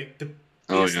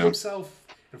himself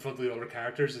in front of the other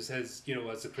characters as his, you know,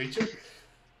 as a creature.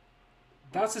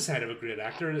 That's the sign of a great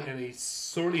actor, and he's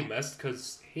sorely missed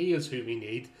because he is who we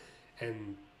need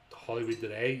in Hollywood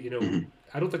today. You know,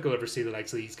 I don't think I'll ever see the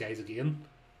likes of these guys again.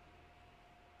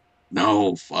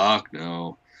 No, fuck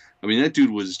no. I mean, that dude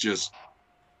was just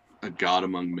a god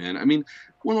among men. I mean,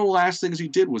 one of the last things he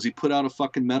did was he put out a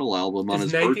fucking metal album on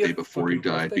his birthday before he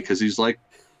died because he's like,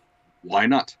 why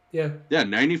not? Yeah. Yeah,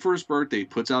 91st birthday, he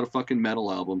puts out a fucking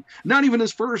metal album. Not even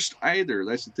his first either.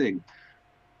 That's the thing.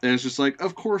 And it's just like,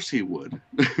 of course he would.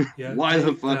 Yeah, why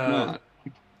the fuck not?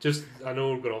 Just, I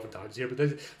know we're going off on tangents here, but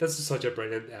this is such a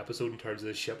brilliant episode in terms of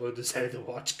the shit we decided to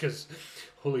watch, because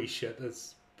holy shit,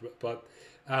 but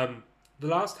the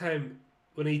last time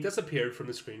when he disappeared from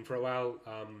the screen for a while,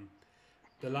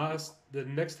 the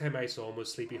next time I saw him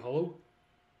was Sleepy Hollow.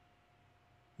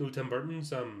 No, Tim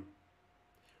Burton's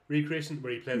recreation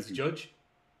where he plays the judge.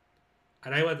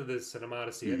 And I went to the cinema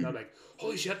to see it, and I'm like,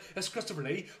 holy shit, it's Christopher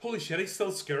Lee. Holy shit, he's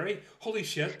still scary. Holy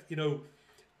shit, you know.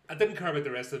 I didn't care about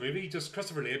the rest of the movie, just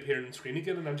Christopher Lee appearing on screen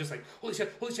again, and I'm just like, holy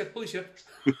shit, holy shit, holy shit.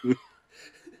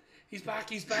 He's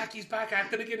back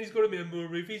acting again, he's going to make more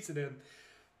movies, and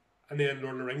then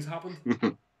Lord of the Rings happened.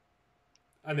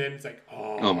 And then it's like,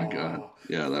 oh my god.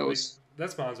 Yeah, that was...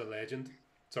 This man's a legend.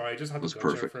 Sorry, I just had to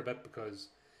go there for a bit, because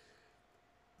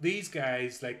these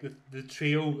guys, like the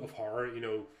trio of horror, you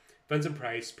know, Vincent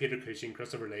Price, Peter Cushing,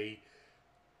 Christopher Lee,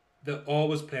 they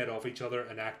always played off each other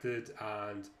and acted,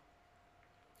 and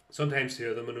sometimes two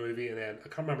of them in a movie, and then I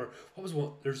can't remember what was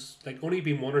one. There's like only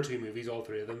been one or two movies all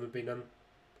three of them have been in.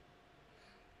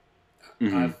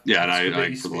 Yeah, and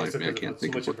I for the life of me, I can't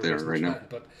think of what they are right now.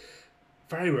 But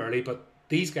very rarely. But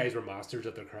these guys were masters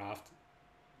at their craft,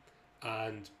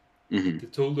 and they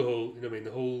told the whole, you know, I mean,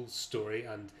 the whole story.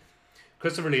 And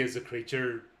Christopher Lee is a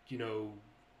creature, you know.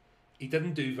 He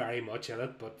didn't do very much in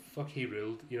it, but fuck, he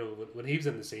ruled. You know, when he was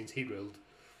in the scenes, he ruled.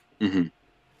 And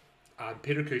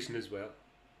Peter Cushing as well.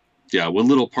 Yeah, what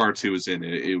little parts he was in,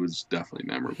 it was definitely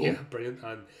memorable. Yeah, brilliant.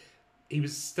 And he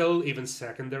was still even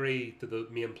secondary to the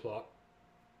main plot,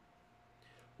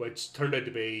 which turned out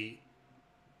to be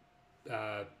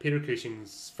Peter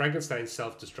Cushing's Frankenstein's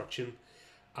self destruction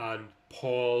and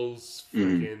Paul's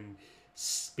fucking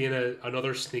being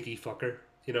another sneaky fucker.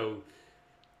 You know,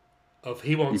 of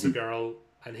he wants a girl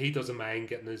and he doesn't mind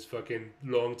getting his fucking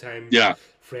long time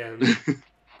friend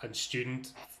and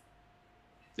student.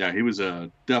 Yeah, he was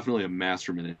definitely a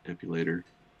master manipulator.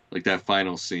 Like that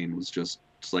final scene was just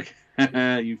like,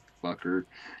 you fucker.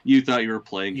 You thought you were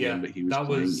playing him, but he was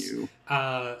playing you.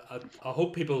 I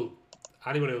hope people,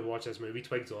 anyone who watch this movie,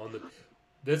 twigs on that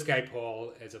this guy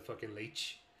Paul is a fucking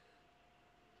leech.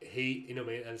 He, you know,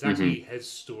 what I mean, and it's actually his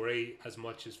story as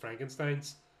much as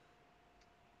Frankenstein's.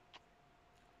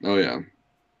 Oh yeah.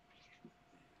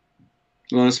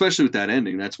 Well, especially with that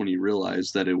ending, that's when you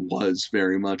realize that it was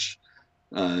very much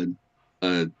a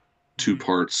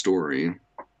 2-part story.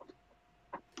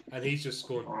 And he's just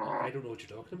going, I don't know what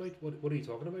you're talking about. What are you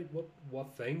talking about?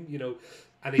 What thing? You know,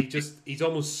 and he's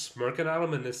almost smirking at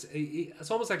him in this.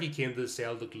 It's almost like he came to the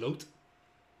cell to gloat.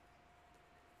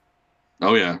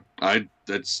 Oh yeah,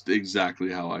 that's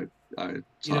exactly how I You know,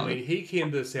 saw I mean, it. he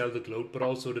came to the cell to gloat, but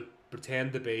also to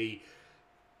pretend to be,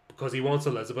 because he wants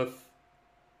Elizabeth.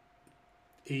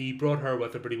 He brought her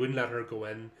with him, but he wouldn't let her go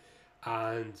in,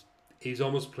 and he's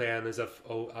almost playing as if,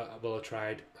 well, I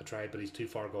tried, but he's too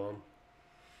far gone.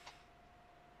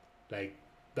 Like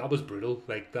that was brutal.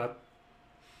 Like that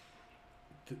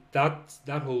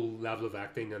whole level of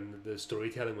acting and the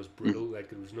storytelling was brutal. Like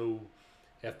there was no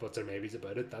if buts or maybes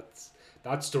about it.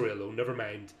 That story alone. Never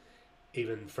mind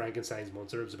even Frankenstein's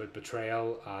monster. It was about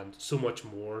betrayal and so much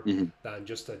more than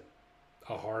just a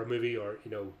horror movie or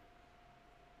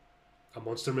a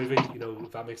monster movie.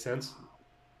 If that makes sense.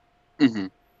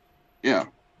 Yeah.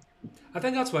 I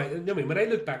think that's why. I mean, when I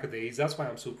look back at these, that's why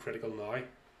I'm so critical now,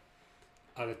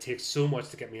 and it takes so much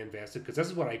to get me invested because this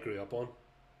is what I grew up on.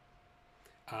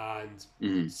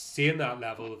 And seeing that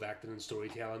level of acting and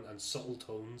storytelling and subtle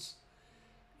tones,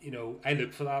 I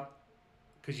look for that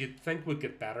because you'd think would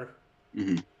get better.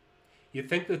 You'd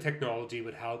think the technology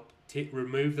would help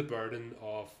remove the burden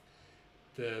of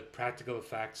the practical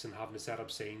effects and having to set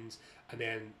up scenes, and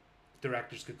then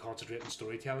directors could concentrate on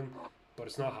storytelling. But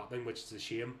it's not happening, which is a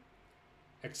shame.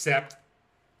 Except,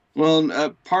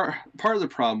 well, part of the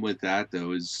problem with that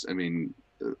though is, I mean,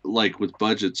 like with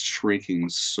budgets shrinking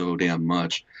so damn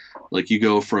much, like you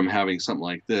go from having something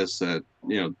like this that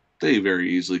they very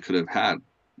easily could have had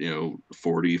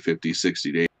 40, 50,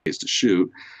 60 days to shoot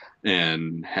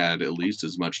and had at least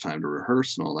as much time to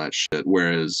rehearse and all that shit.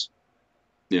 Whereas,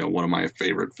 one of my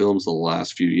favorite films the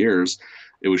last few years,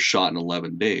 it was shot in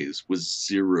 11 days with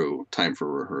zero time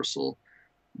for rehearsal,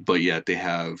 but yet they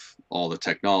have all the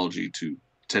technology to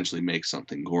potentially make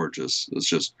something gorgeous.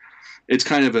 It's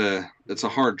kind of a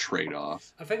hard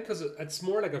trade-off. I think because it's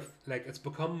more like it's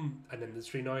become an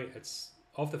industry now. It's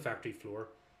off the factory floor.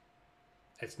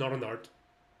 It's not an art,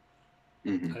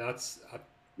 and that's.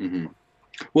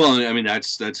 Well, I mean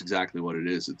that's exactly what it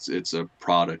is. It's a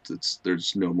product.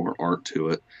 There's no more art to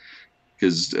it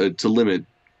because to limit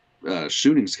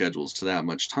shooting schedules to that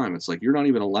much time, it's like you're not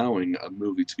even allowing a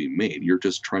movie to be made. You're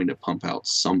just trying to pump out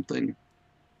something.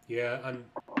 Yeah, and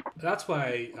that's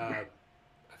why I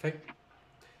think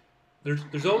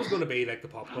there's always going to be like the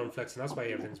popcorn flicks, and that's why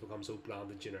everything's become so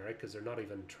bland and generic because they're not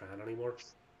even trying anymore,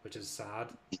 which is sad.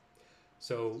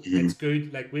 So it's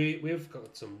good. Like we've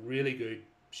got some really good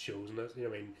shows in this. I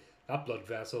mean, that Blood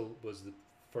Vessel was the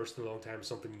first in a long time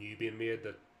something new being made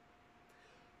that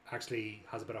actually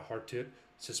has a bit of heart to it.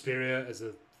 Suspiria is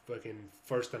a fucking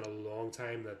first in a long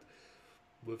time that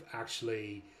we've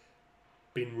actually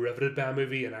been riveted by a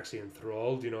movie and actually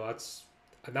enthralled.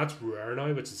 That's rare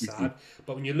now, which is sad.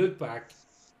 But when you look back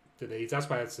to these, that's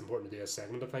why it's important to do a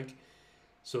segment, I think.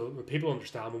 So when people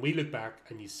understand, when we look back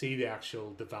and you see the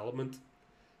actual development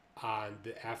and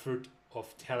the effort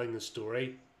of telling the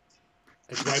story,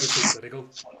 it's why we're so critical.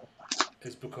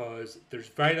 Is because there's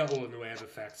very little in the way of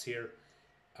effects here,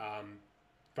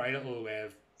 very little in the way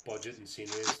of budget and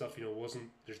scenery and stuff.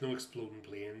 There's no exploding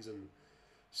planes and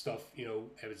stuff. It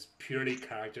was purely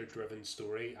character driven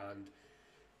story, and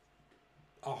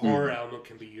a horror element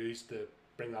can be used to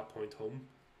bring that point home.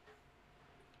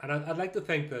 And I'd like to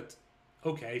think that,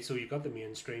 okay, so you've got the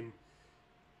mainstream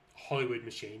Hollywood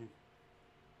machine.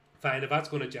 Fine, if that's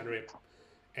going to generate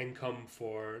income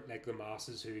for like the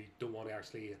masses who don't want to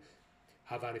actually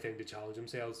have anything to challenge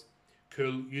themselves,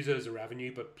 cool, use it as a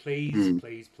revenue, but please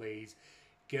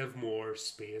give more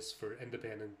space for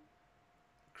independent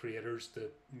creators to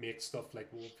make stuff like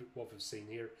what we've seen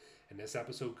here in this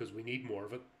episode, because we need more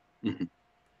of it.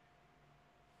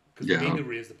 because they need to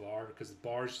raise the bar, because the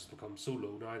bar's just become so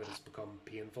low now that it's become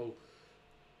painful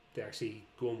to actually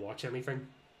go and watch anything.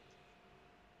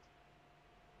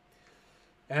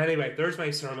 Anyway, there's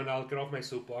my sermon. I'll get off my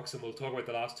soapbox and we'll talk about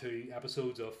the last 2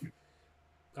 episodes of.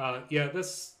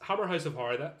 This Hammer House of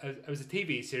Horror. That it was a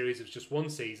TV series. It was just 1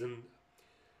 season,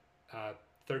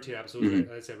 13 episodes. Right?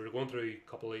 As I said, we were going through a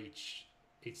couple each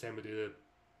time we do the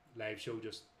live show,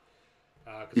 just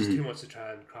because it's too much to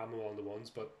try and cram them all into ones.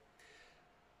 But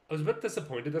I was a bit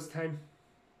disappointed this time.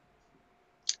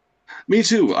 Me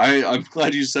too. I'm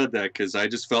glad you said that, because I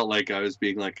just felt like I was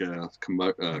being like a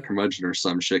curmudgeon or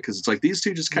some shit, because it's like these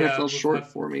 2 just kind of fell short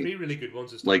for me. 3 really good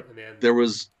ones to start, like, and then there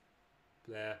was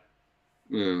yeah,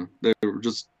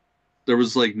 there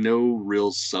was like no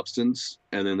real substance,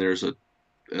 and then there's a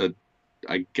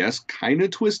I guess kind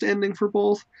of twist ending for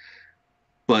both,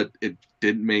 but it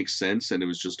didn't make sense and it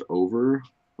was just over.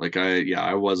 Like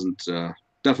I wasn't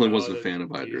definitely wasn't a fan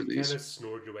of either of these. You kind of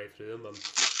snored your way through them.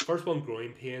 First one,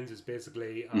 growing pains, is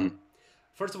basically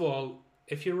first of all,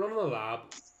 if you're running a lab,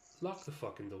 lock the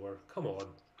fucking door. Come on.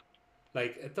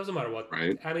 Like, it doesn't matter what,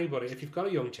 anybody, if you've got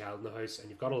a young child in the house and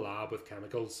you've got a lab with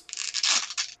chemicals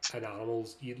and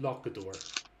animals, you lock the door.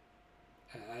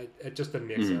 It just didn't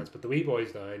make sense. But the wee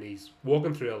boy's down, he's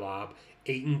walking through a lab,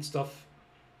 eating stuff.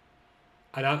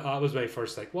 And that was my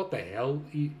first, like, what the hell?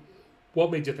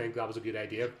 What made you think that was a good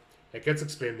idea? It gets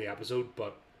explained in the episode,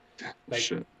 but, like,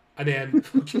 shit. And then,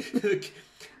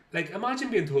 like, imagine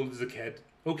being told as a kid,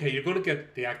 okay, you're going to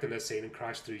get the act in this scene and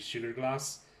crash through sugar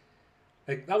glass.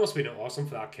 Like, that must have been awesome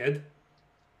for that kid.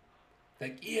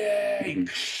 Like, yay!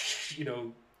 You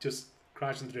know, just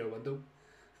crashing through a window.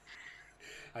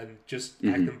 And just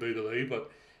acting boogaloo.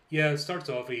 But, yeah, it starts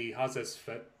off, he has this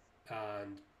fit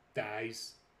and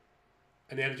dies.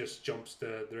 And then it just jumps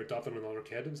to, they're adopting another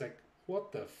kid. It was like,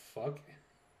 what the fuck?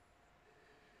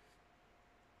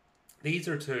 These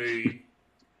are 2...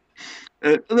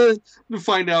 and then you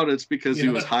find out it's because he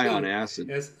was high on acid.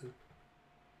 Yes.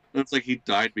 It's like he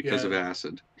died because of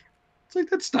acid. It's like,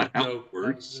 that's not how it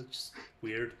works. It's just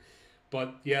weird.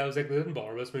 But yeah, I was like, they didn't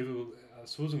bother us. Maybe I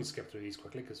suppose we can skip through these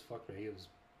quickly, because fuck me, it was.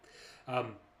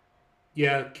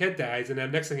 Yeah, kid dies, and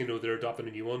then next thing you know, they're adopting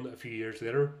a new one a few years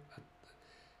later.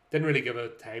 Didn't really give a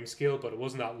time scale, but it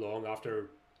wasn't that long after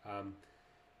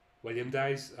William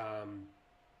dies.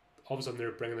 All of a sudden,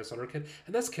 they're bringing this other kid,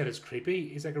 and this kid is creepy.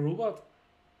 He's like a robot.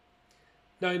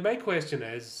 Now, my question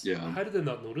is, how did they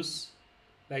not notice?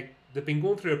 Like, they've been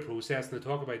going through a process, and they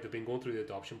talk about they've been going through the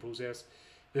adoption process.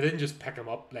 They didn't just pick him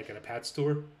up like in a pet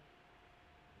store.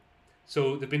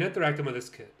 So they've been interacting with this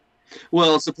kid.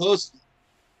 Well,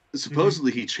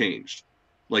 supposedly he changed.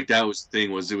 Like, that was the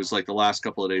thing, it was like the last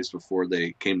couple of days before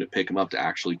they came to pick him up to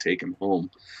actually take him home.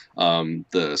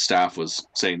 The staff was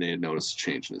saying they had noticed a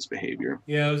change in his behavior.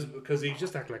 Yeah, it was because he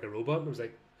just acted like a robot. And it was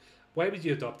like, why would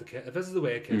you adopt a kid? If this is the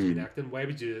way a kid's been acting, why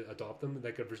would you adopt him?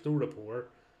 Like, if there's no rapport,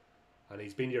 and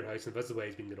he's been to your house, and that's the way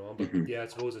he's been going on. But yeah, I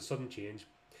suppose a sudden change.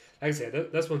 Like I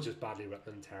said, this one's just badly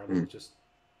written and terrible. It just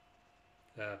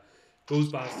goes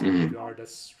past the graveyard.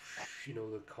 That's, you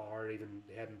know, the car even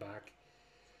heading back.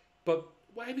 But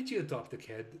why would you adopt a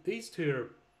kid? These 2 are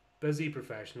busy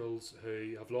professionals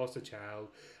who have lost a child,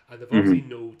 and they've obviously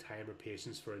no time or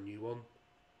patience for a new one.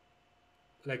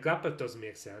 Like, that bit doesn't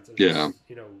make sense. It's just,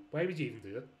 you know, why would you even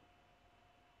do it?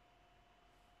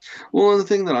 Well, the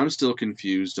thing that I'm still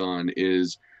confused on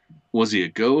is, was he a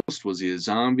ghost? Was he a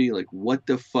zombie? Like, what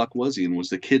the fuck was he? And was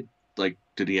the kid, like,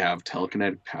 did he have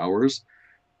telekinetic powers?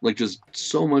 Like, just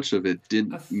so much of it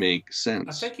didn't make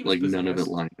sense. I think he was like, none of it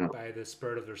lined up. By the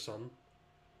spirit of their son.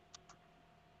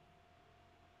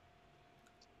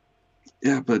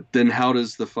 Yeah, but then how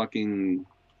does the fucking...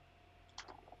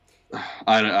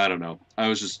 I don't know. I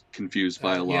was just confused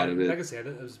by a lot of it. Like I said,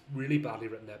 it was a really badly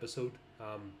written episode.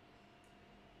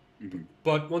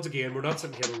 But once again, we're not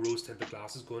sitting here with rose-tinted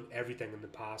glasses going, everything in the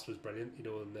past was brilliant, you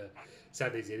know, in the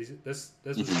 70s, 80s. This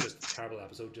was just a terrible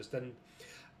episode.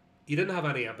 You didn't have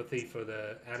any empathy for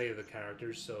any of the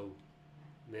characters, so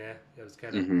yeah, it was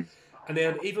kind of... And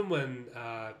then even when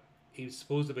he was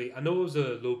supposed to be... I know it was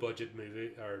a low-budget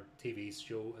movie or TV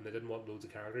show, and they didn't want loads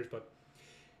of characters, but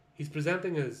he's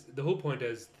presenting as... The whole point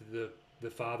is the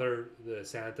father, the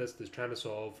scientist, is trying to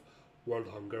solve world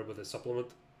hunger with a supplement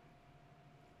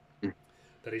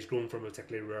that he's grown from a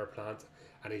particularly rare plant,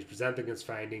 and he's presenting his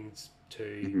findings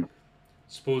to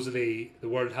supposedly the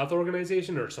World Health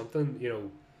Organization or something, you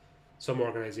know, some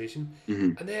organization.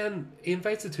 And then he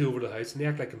invites the 2 over to the house, and they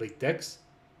act like complete dicks.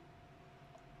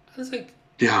 And it's like...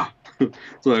 Yeah.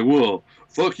 It's like, well,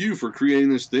 fuck you for creating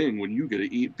this thing when you get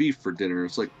to eat beef for dinner.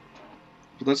 It's like,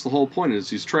 But that's the whole point, is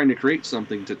he's trying to create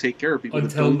something to take care of people that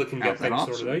until don't they can have get that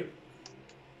things sorted option.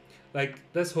 out.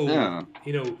 Like this whole, Yeah.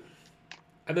 you know,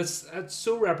 and it's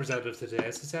so representative to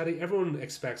today's society. Everyone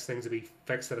expects things to be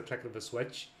fixed at a click of a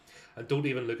switch, and don't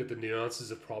even look at the nuances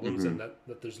of problems, Hmm. and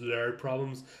that there's layered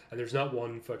problems, and there's not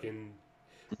one fucking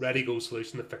ready go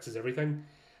solution that fixes everything.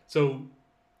 So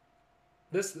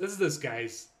this is this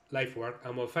guy's life work,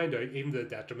 and we'll find out, even to the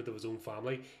detriment of his own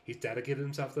family, he's dedicated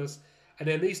himself to this. And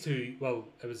then these two, well,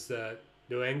 it was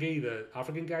Noengi, the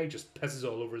African guy, just pisses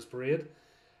all over his parade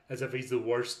as if he's the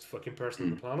worst fucking person on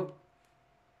the planet.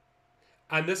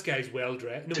 And this guy's well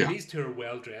dressed. No, I mean, Yeah. these two are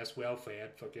well dressed, well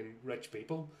fed, fucking rich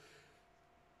people.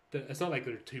 It's not like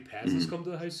they're two peasants Hmm. come to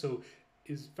the house, so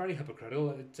it's very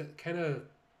hypocritical. It's kind of,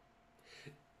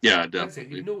 Yeah, like I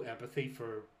said, you've definitely. no empathy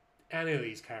for any of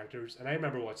these characters. And I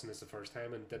remember watching this the first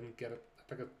time and didn't get it. I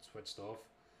think it switched off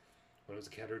when I was a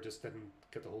kid, or just didn't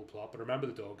get the whole plot. But I remember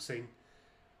the dog scene,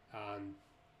 and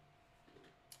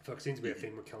fuck, seems to be a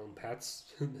theme with killing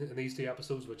pets in these two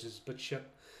episodes, which is a bit shit.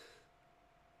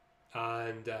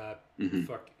 And Hmm.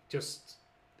 fuck, just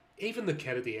even the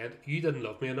kid at the end, you didn't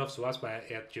love me enough, so that's why I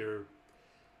ate your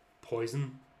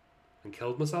poison and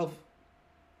killed myself.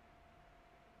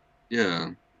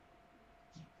 Yeah.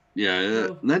 Yeah,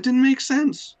 No, that didn't make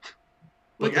sense.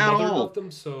 but Like, the at mother all. loved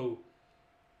him, so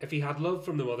if he had love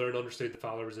from the mother and understood the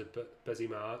father was a busy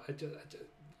man,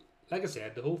 like I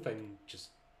said, the whole thing just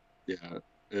Yeah,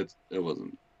 it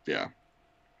wasn't. Yeah,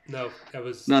 no, it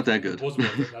was not that it good.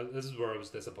 wasn't worth it. This is where I was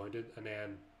disappointed, and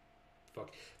then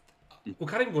fuck, we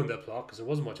can't even go into the plot because there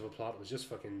wasn't much of a plot. It was just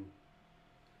fucking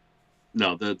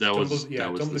No, that was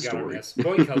jumbled the together story. mess.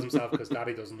 Boy kills himself because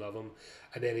Daddy doesn't love him,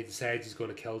 and then he decides he's going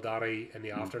to kill Daddy in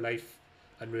the afterlife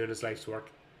and ruin his life's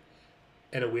work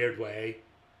in a weird way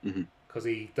Hmm. because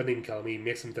he doesn't even kill him. He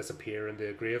makes him disappear into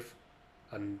a grave,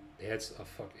 and the head's oh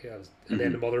fuck yeah. And then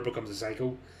Hmm. the mother becomes a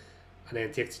psycho, and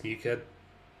then takes the new kid,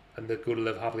 and they go to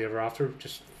live happily ever after.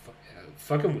 Just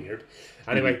fucking weird.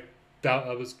 Hmm. Anyway, that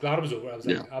I was glad it was over. I was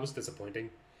Yeah. like, I was disappointing.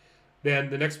 Then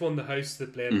the next one, the house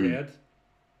that Bled Hmm. red.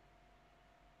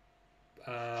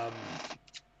 Um,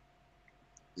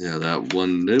 Yeah, that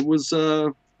one. It was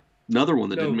another one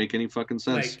that didn't no, make any fucking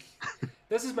sense. like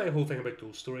this is my whole thing about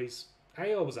ghost stories.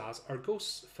 I always ask, are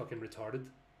ghosts fucking retarded?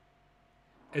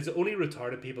 Is it only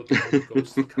retarded people become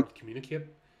ghosts that can't communicate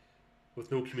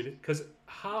with no community? Because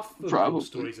half the ghost Probably.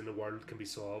 stories in the world can be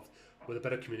solved with a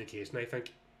bit of communication, I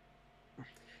think.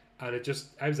 And it just,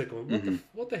 I was like, going, Hmm.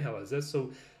 what the hell is this?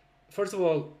 So, first of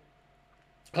all,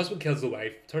 husband kills the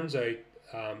wife. Turns out,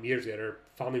 years later,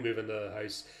 family move into the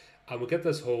house, and we get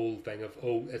this whole thing of,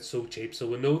 oh, it's so cheap. So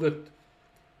we know that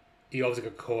he obviously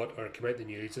got caught or came out in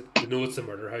the news. They know it's a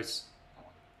murder house.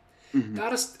 Hmm.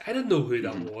 That is, I didn't know who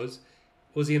that Hmm. was.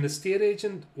 Was he an estate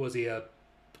agent? Was he a?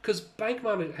 Because bank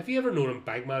manager. Have you ever known a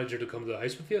bank manager to come to the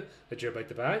house with you that you're about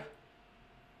to buy?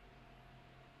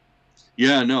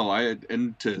 Yeah, no,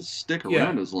 and to stick Yeah,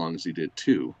 around as long as he did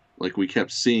too. Like, we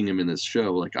kept seeing him in this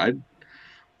show. Like,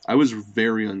 I was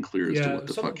very unclear as to yeah. There what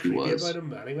was the something fuck he creepy about was.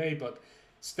 him anyway, but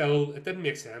still, it didn't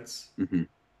make sense. Hmm.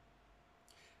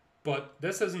 But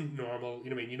this isn't normal. You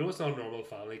know what I mean? You know it's not a normal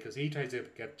family because he tries to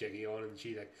get Jiggy on, and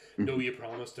she like, no, Hmm. you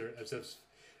promised her, as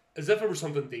if it was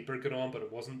something deeper going on, but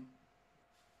it wasn't.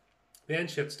 Then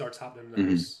shit starts happening in the Hmm.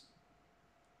 house,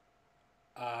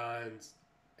 and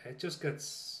it just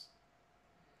gets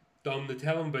dumb. They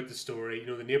tell him about the story. You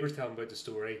know, the neighbors tell him about the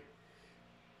story,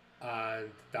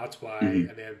 and that's why. Hmm.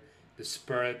 And then the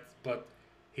spirit, but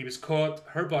he was caught.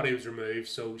 Her body was removed,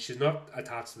 so she's not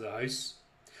attached to the house.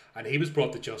 And he was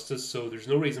brought to justice, so there's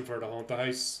no reason for her to haunt the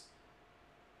house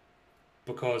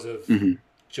because of Hmm.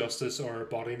 justice or her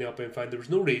body not being found. There was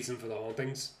no reason for the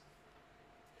hauntings.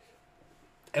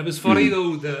 It was funny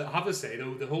Hmm. though. I have to say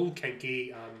though, the whole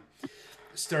kinky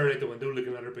staring out the window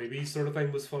looking at her baby sort of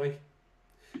thing was funny.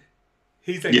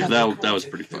 He's like, Yeah, oh, come that on, was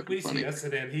pretty let fucking me see funny. this,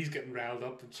 and then he's getting riled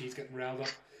up and she's getting riled up,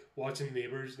 watching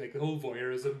neighbors, like the whole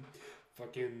voyeurism,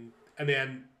 fucking, and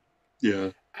then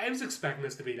Yeah. I was expecting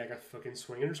this to be like a fucking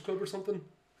swingers club or something.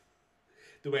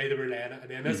 The way they were laying it, and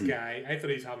then this Hmm. guy, I thought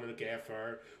he was having a gay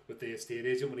affair with the estate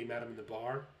agent when he met him in the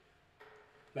bar.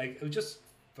 Like it was just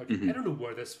fucking, I Hmm. don't know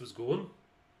where this was going.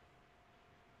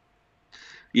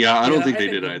 Yeah, I don't Yeah, think I they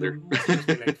think did they either. must have just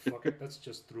been like, fuck it, let's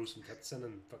just throw some tits in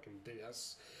and fucking do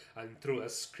this. And throw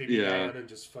this creepy guy Yeah. in and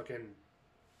just fucking.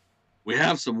 We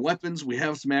have some weapons, we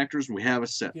have some actors, and we have a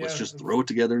set. Let's Yeah. just throw it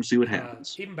together and see what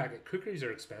happens. Even back at cookeries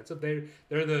are expensive.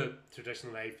 They're the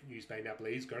traditional knife used by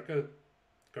Nepalese Gurkha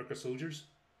soldiers.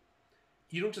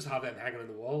 You don't just have them hanging on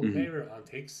the wall. Hmm. They're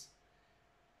antiques.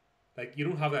 Like you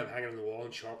don't have them hanging on the wall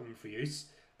and sharpen them for use.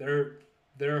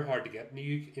 They're hard to get. And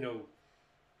you know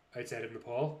outside of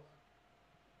Nepal.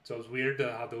 So it was weird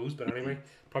to have those, but anyway,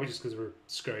 probably just because they were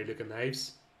scary looking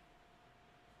knives.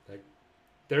 Like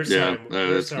Yeah,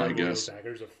 they're that's my ceremonial guess.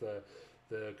 daggers of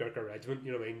the Gurkha regiment.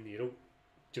 You know what I mean? You don't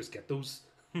just get those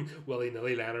willy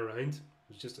nilly lying around. It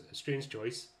was just a strange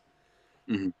choice.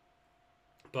 Hmm.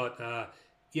 But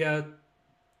yeah,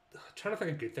 trying to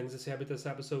think of good things to say about this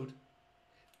episode.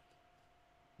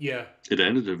 Yeah, It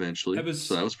ended it eventually, so was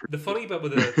that was pretty the good. funny bit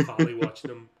with the family watching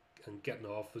them and getting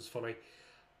off was funny.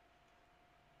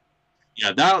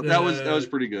 Yeah, that was The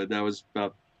pretty good. That was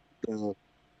about the, the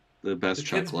the best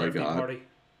kids' chuckle I birthday got. party.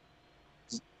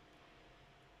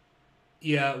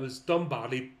 Yeah, it was done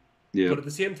badly, Yeah, but at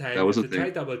the same that time, was if a they thing.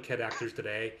 tried that with kid actors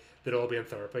today, they'd all be in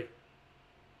therapy.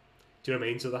 Do you know what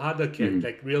I mean? So they had the kid, Hmm.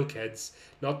 like real kids,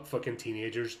 not fucking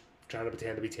teenagers trying to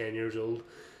pretend to be 10 years old,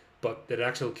 but they're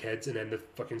actual kids, and then they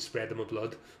fucking spread them with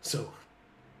blood. So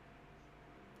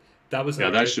that was Yeah,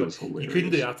 that hilarious. shit But was you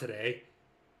couldn't do hilarious. that today.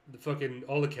 The fucking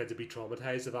all the kids would be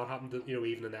traumatized if that happened. To,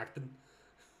 even in acting,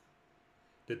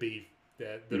 they'd be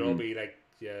they'd all Hmm. be like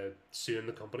suing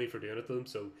the company for doing it to them.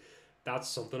 So that's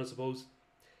something, I suppose.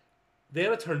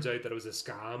 Then it turns out that it was a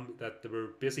scam. That there were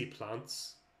basically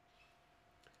plants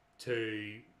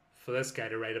to for this guy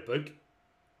to write a book,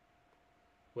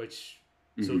 which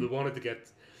so Hmm. they wanted to get.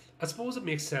 I suppose it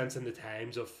makes sense in the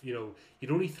times of you'd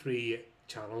only three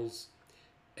channels.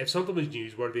 If something was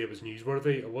newsworthy, it was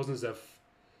newsworthy. It wasn't as if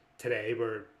today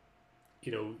where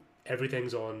you know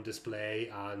everything's on display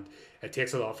and it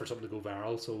takes a lot for something to go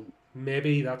viral. So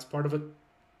maybe that's part of it.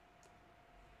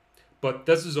 But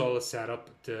this is all a setup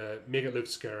to make it look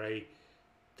scary.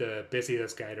 To basically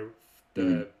this guy Hmm.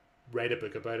 to write a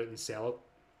book about it and sell it.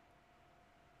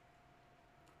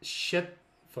 Shit,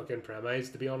 fucking premise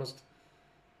to be honest.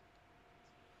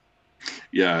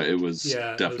 Yeah, it was Yeah,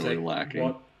 it was definitely like lacking.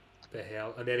 what the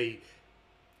hell, and then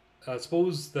I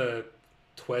suppose the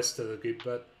twist of the good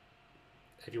bit,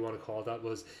 if you want to call it that,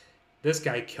 was this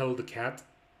guy killed the cat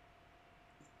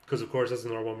because of course this is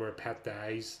another one where a pet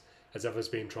dies as if it's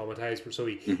being traumatized. So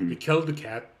he Hmm. killed the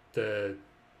cat to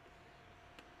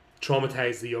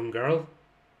traumatize the young girl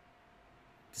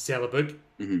to sell a book.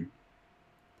 Hmm.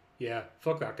 Yeah,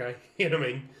 fuck that guy. You know what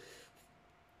I mean?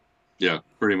 Yeah,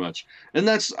 pretty much. And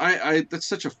I that's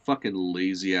such a fucking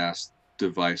lazy ass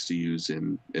device to use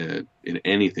in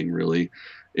anything really,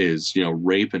 is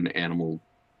rape and animal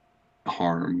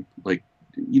harm. Like,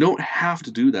 you don't have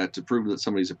to do that to prove that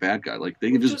somebody's a bad guy. Like,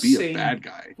 they can We've just just be a seen bad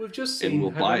guy we've just and seen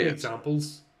we'll how buy many it.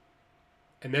 examples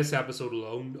in this episode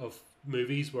alone of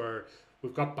movies where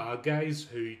we've got bad guys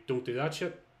who don't do that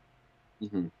shit.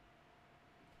 Hmm.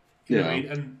 You know what I Yeah.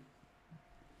 mean? And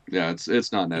Yeah, it's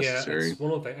not yeah, necessary. it's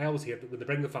one of the things I always hate when they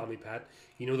bring the family pet.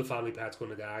 You know the family pet's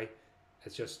going to die.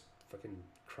 It's just fucking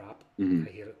crap. Hmm.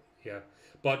 I hate it. Yeah,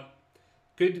 but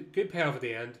good payoff at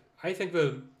the end. I think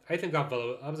that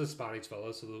villa that was a Spanish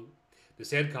villa, so they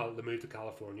said they moved to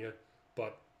California,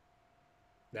 but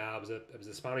nah, it was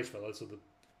a Spanish villa, so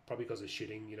probably because of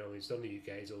shooting, he's done the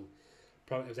UK, so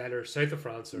probably it was either south of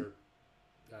France or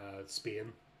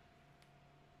Spain.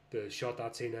 They shot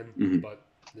that scene in, Hmm. but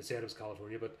they said it was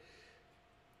California. But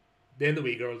then the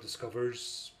wee girl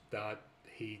discovers that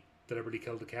he deliberately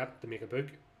killed the cat to make a book.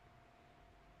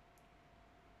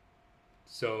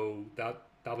 So that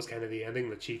was kind of the ending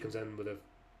that she comes in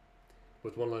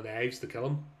with one of the knives to kill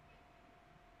him.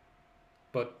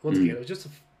 But once Hmm. again, it was just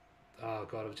oh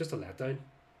god, it was just a letdown.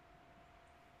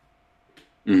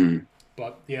 Hmm.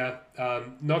 But yeah,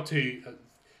 not too.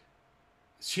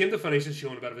 Shame to finish the show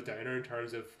on a bit of a downer in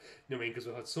terms of what I mean, because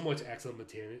we had so much excellent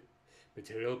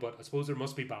material, but I suppose there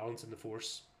must be balance in the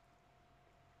force.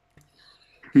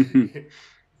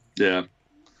 Yeah,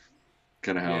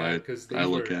 kind of how Yeah, I because I these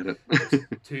look were at it. just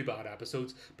two bad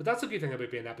episodes. But that's a good thing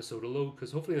about being episodal though,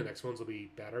 because hopefully the next ones will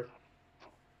be better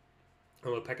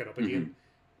and we'll pick it up again Hmm.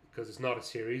 because it's not a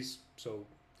series, so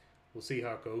we'll see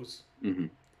how it goes. Hmm.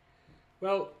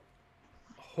 Well,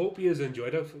 hope you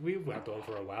enjoyed it. We went on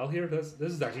for a while here. This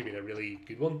has actually been a really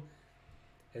good one,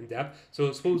 in depth. So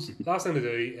I suppose last thing to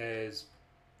do is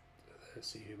let's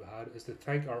see who we had is to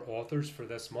thank our authors for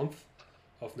this month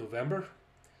of November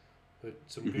with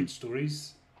some Hmm. good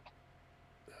stories.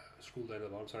 Scroll down to the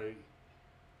bottom. Sorry.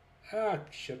 Ah,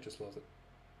 shit, just lost it.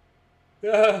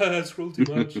 Ah, scroll too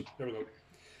much. There we go.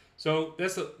 So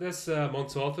this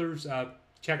month's authors,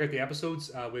 check out the episodes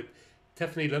with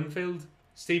Tiffany Linfield,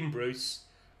 Stephen Bruce,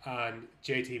 and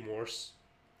JT Morse.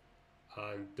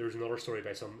 And there's another story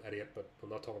by some idiot, but I'm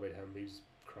not talking about him. He's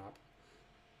crap.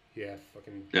 Yeah,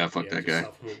 fucking Yeah, fuck yeah, that just guy.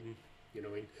 self promoting. You know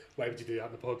what I mean? Why would you do that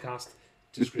in the podcast?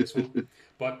 Disgraceful.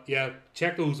 But yeah,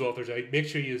 check those authors out. Make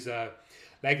sure you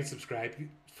like and subscribe.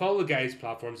 follow the guys'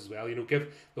 platforms as well. You know,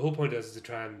 give the whole point is to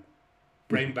try and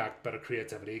bring back a bit of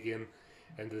creativity again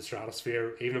into the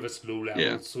stratosphere, even if it's low level.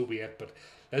 Yeah. So be it. But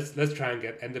let's try and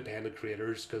get independent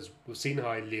creators, because we've seen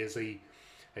how lazy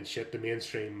and shit the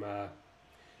mainstream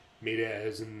media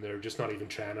is, and they're just not even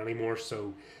trying anymore.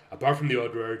 So apart from the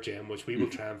odd rare gem, which we will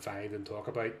try and find and talk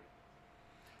about,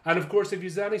 and of course, if you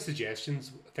have any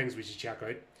suggestions, things we should check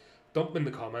out, dump them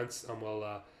in the comments, and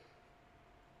we'll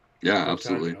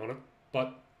absolutely on it.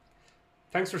 But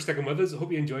thanks for sticking with us. I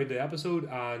hope you enjoyed the episode,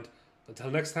 and until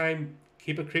next time,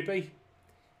 keep it creepy,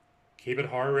 keep it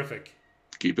horrific.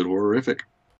 Keep it horrific.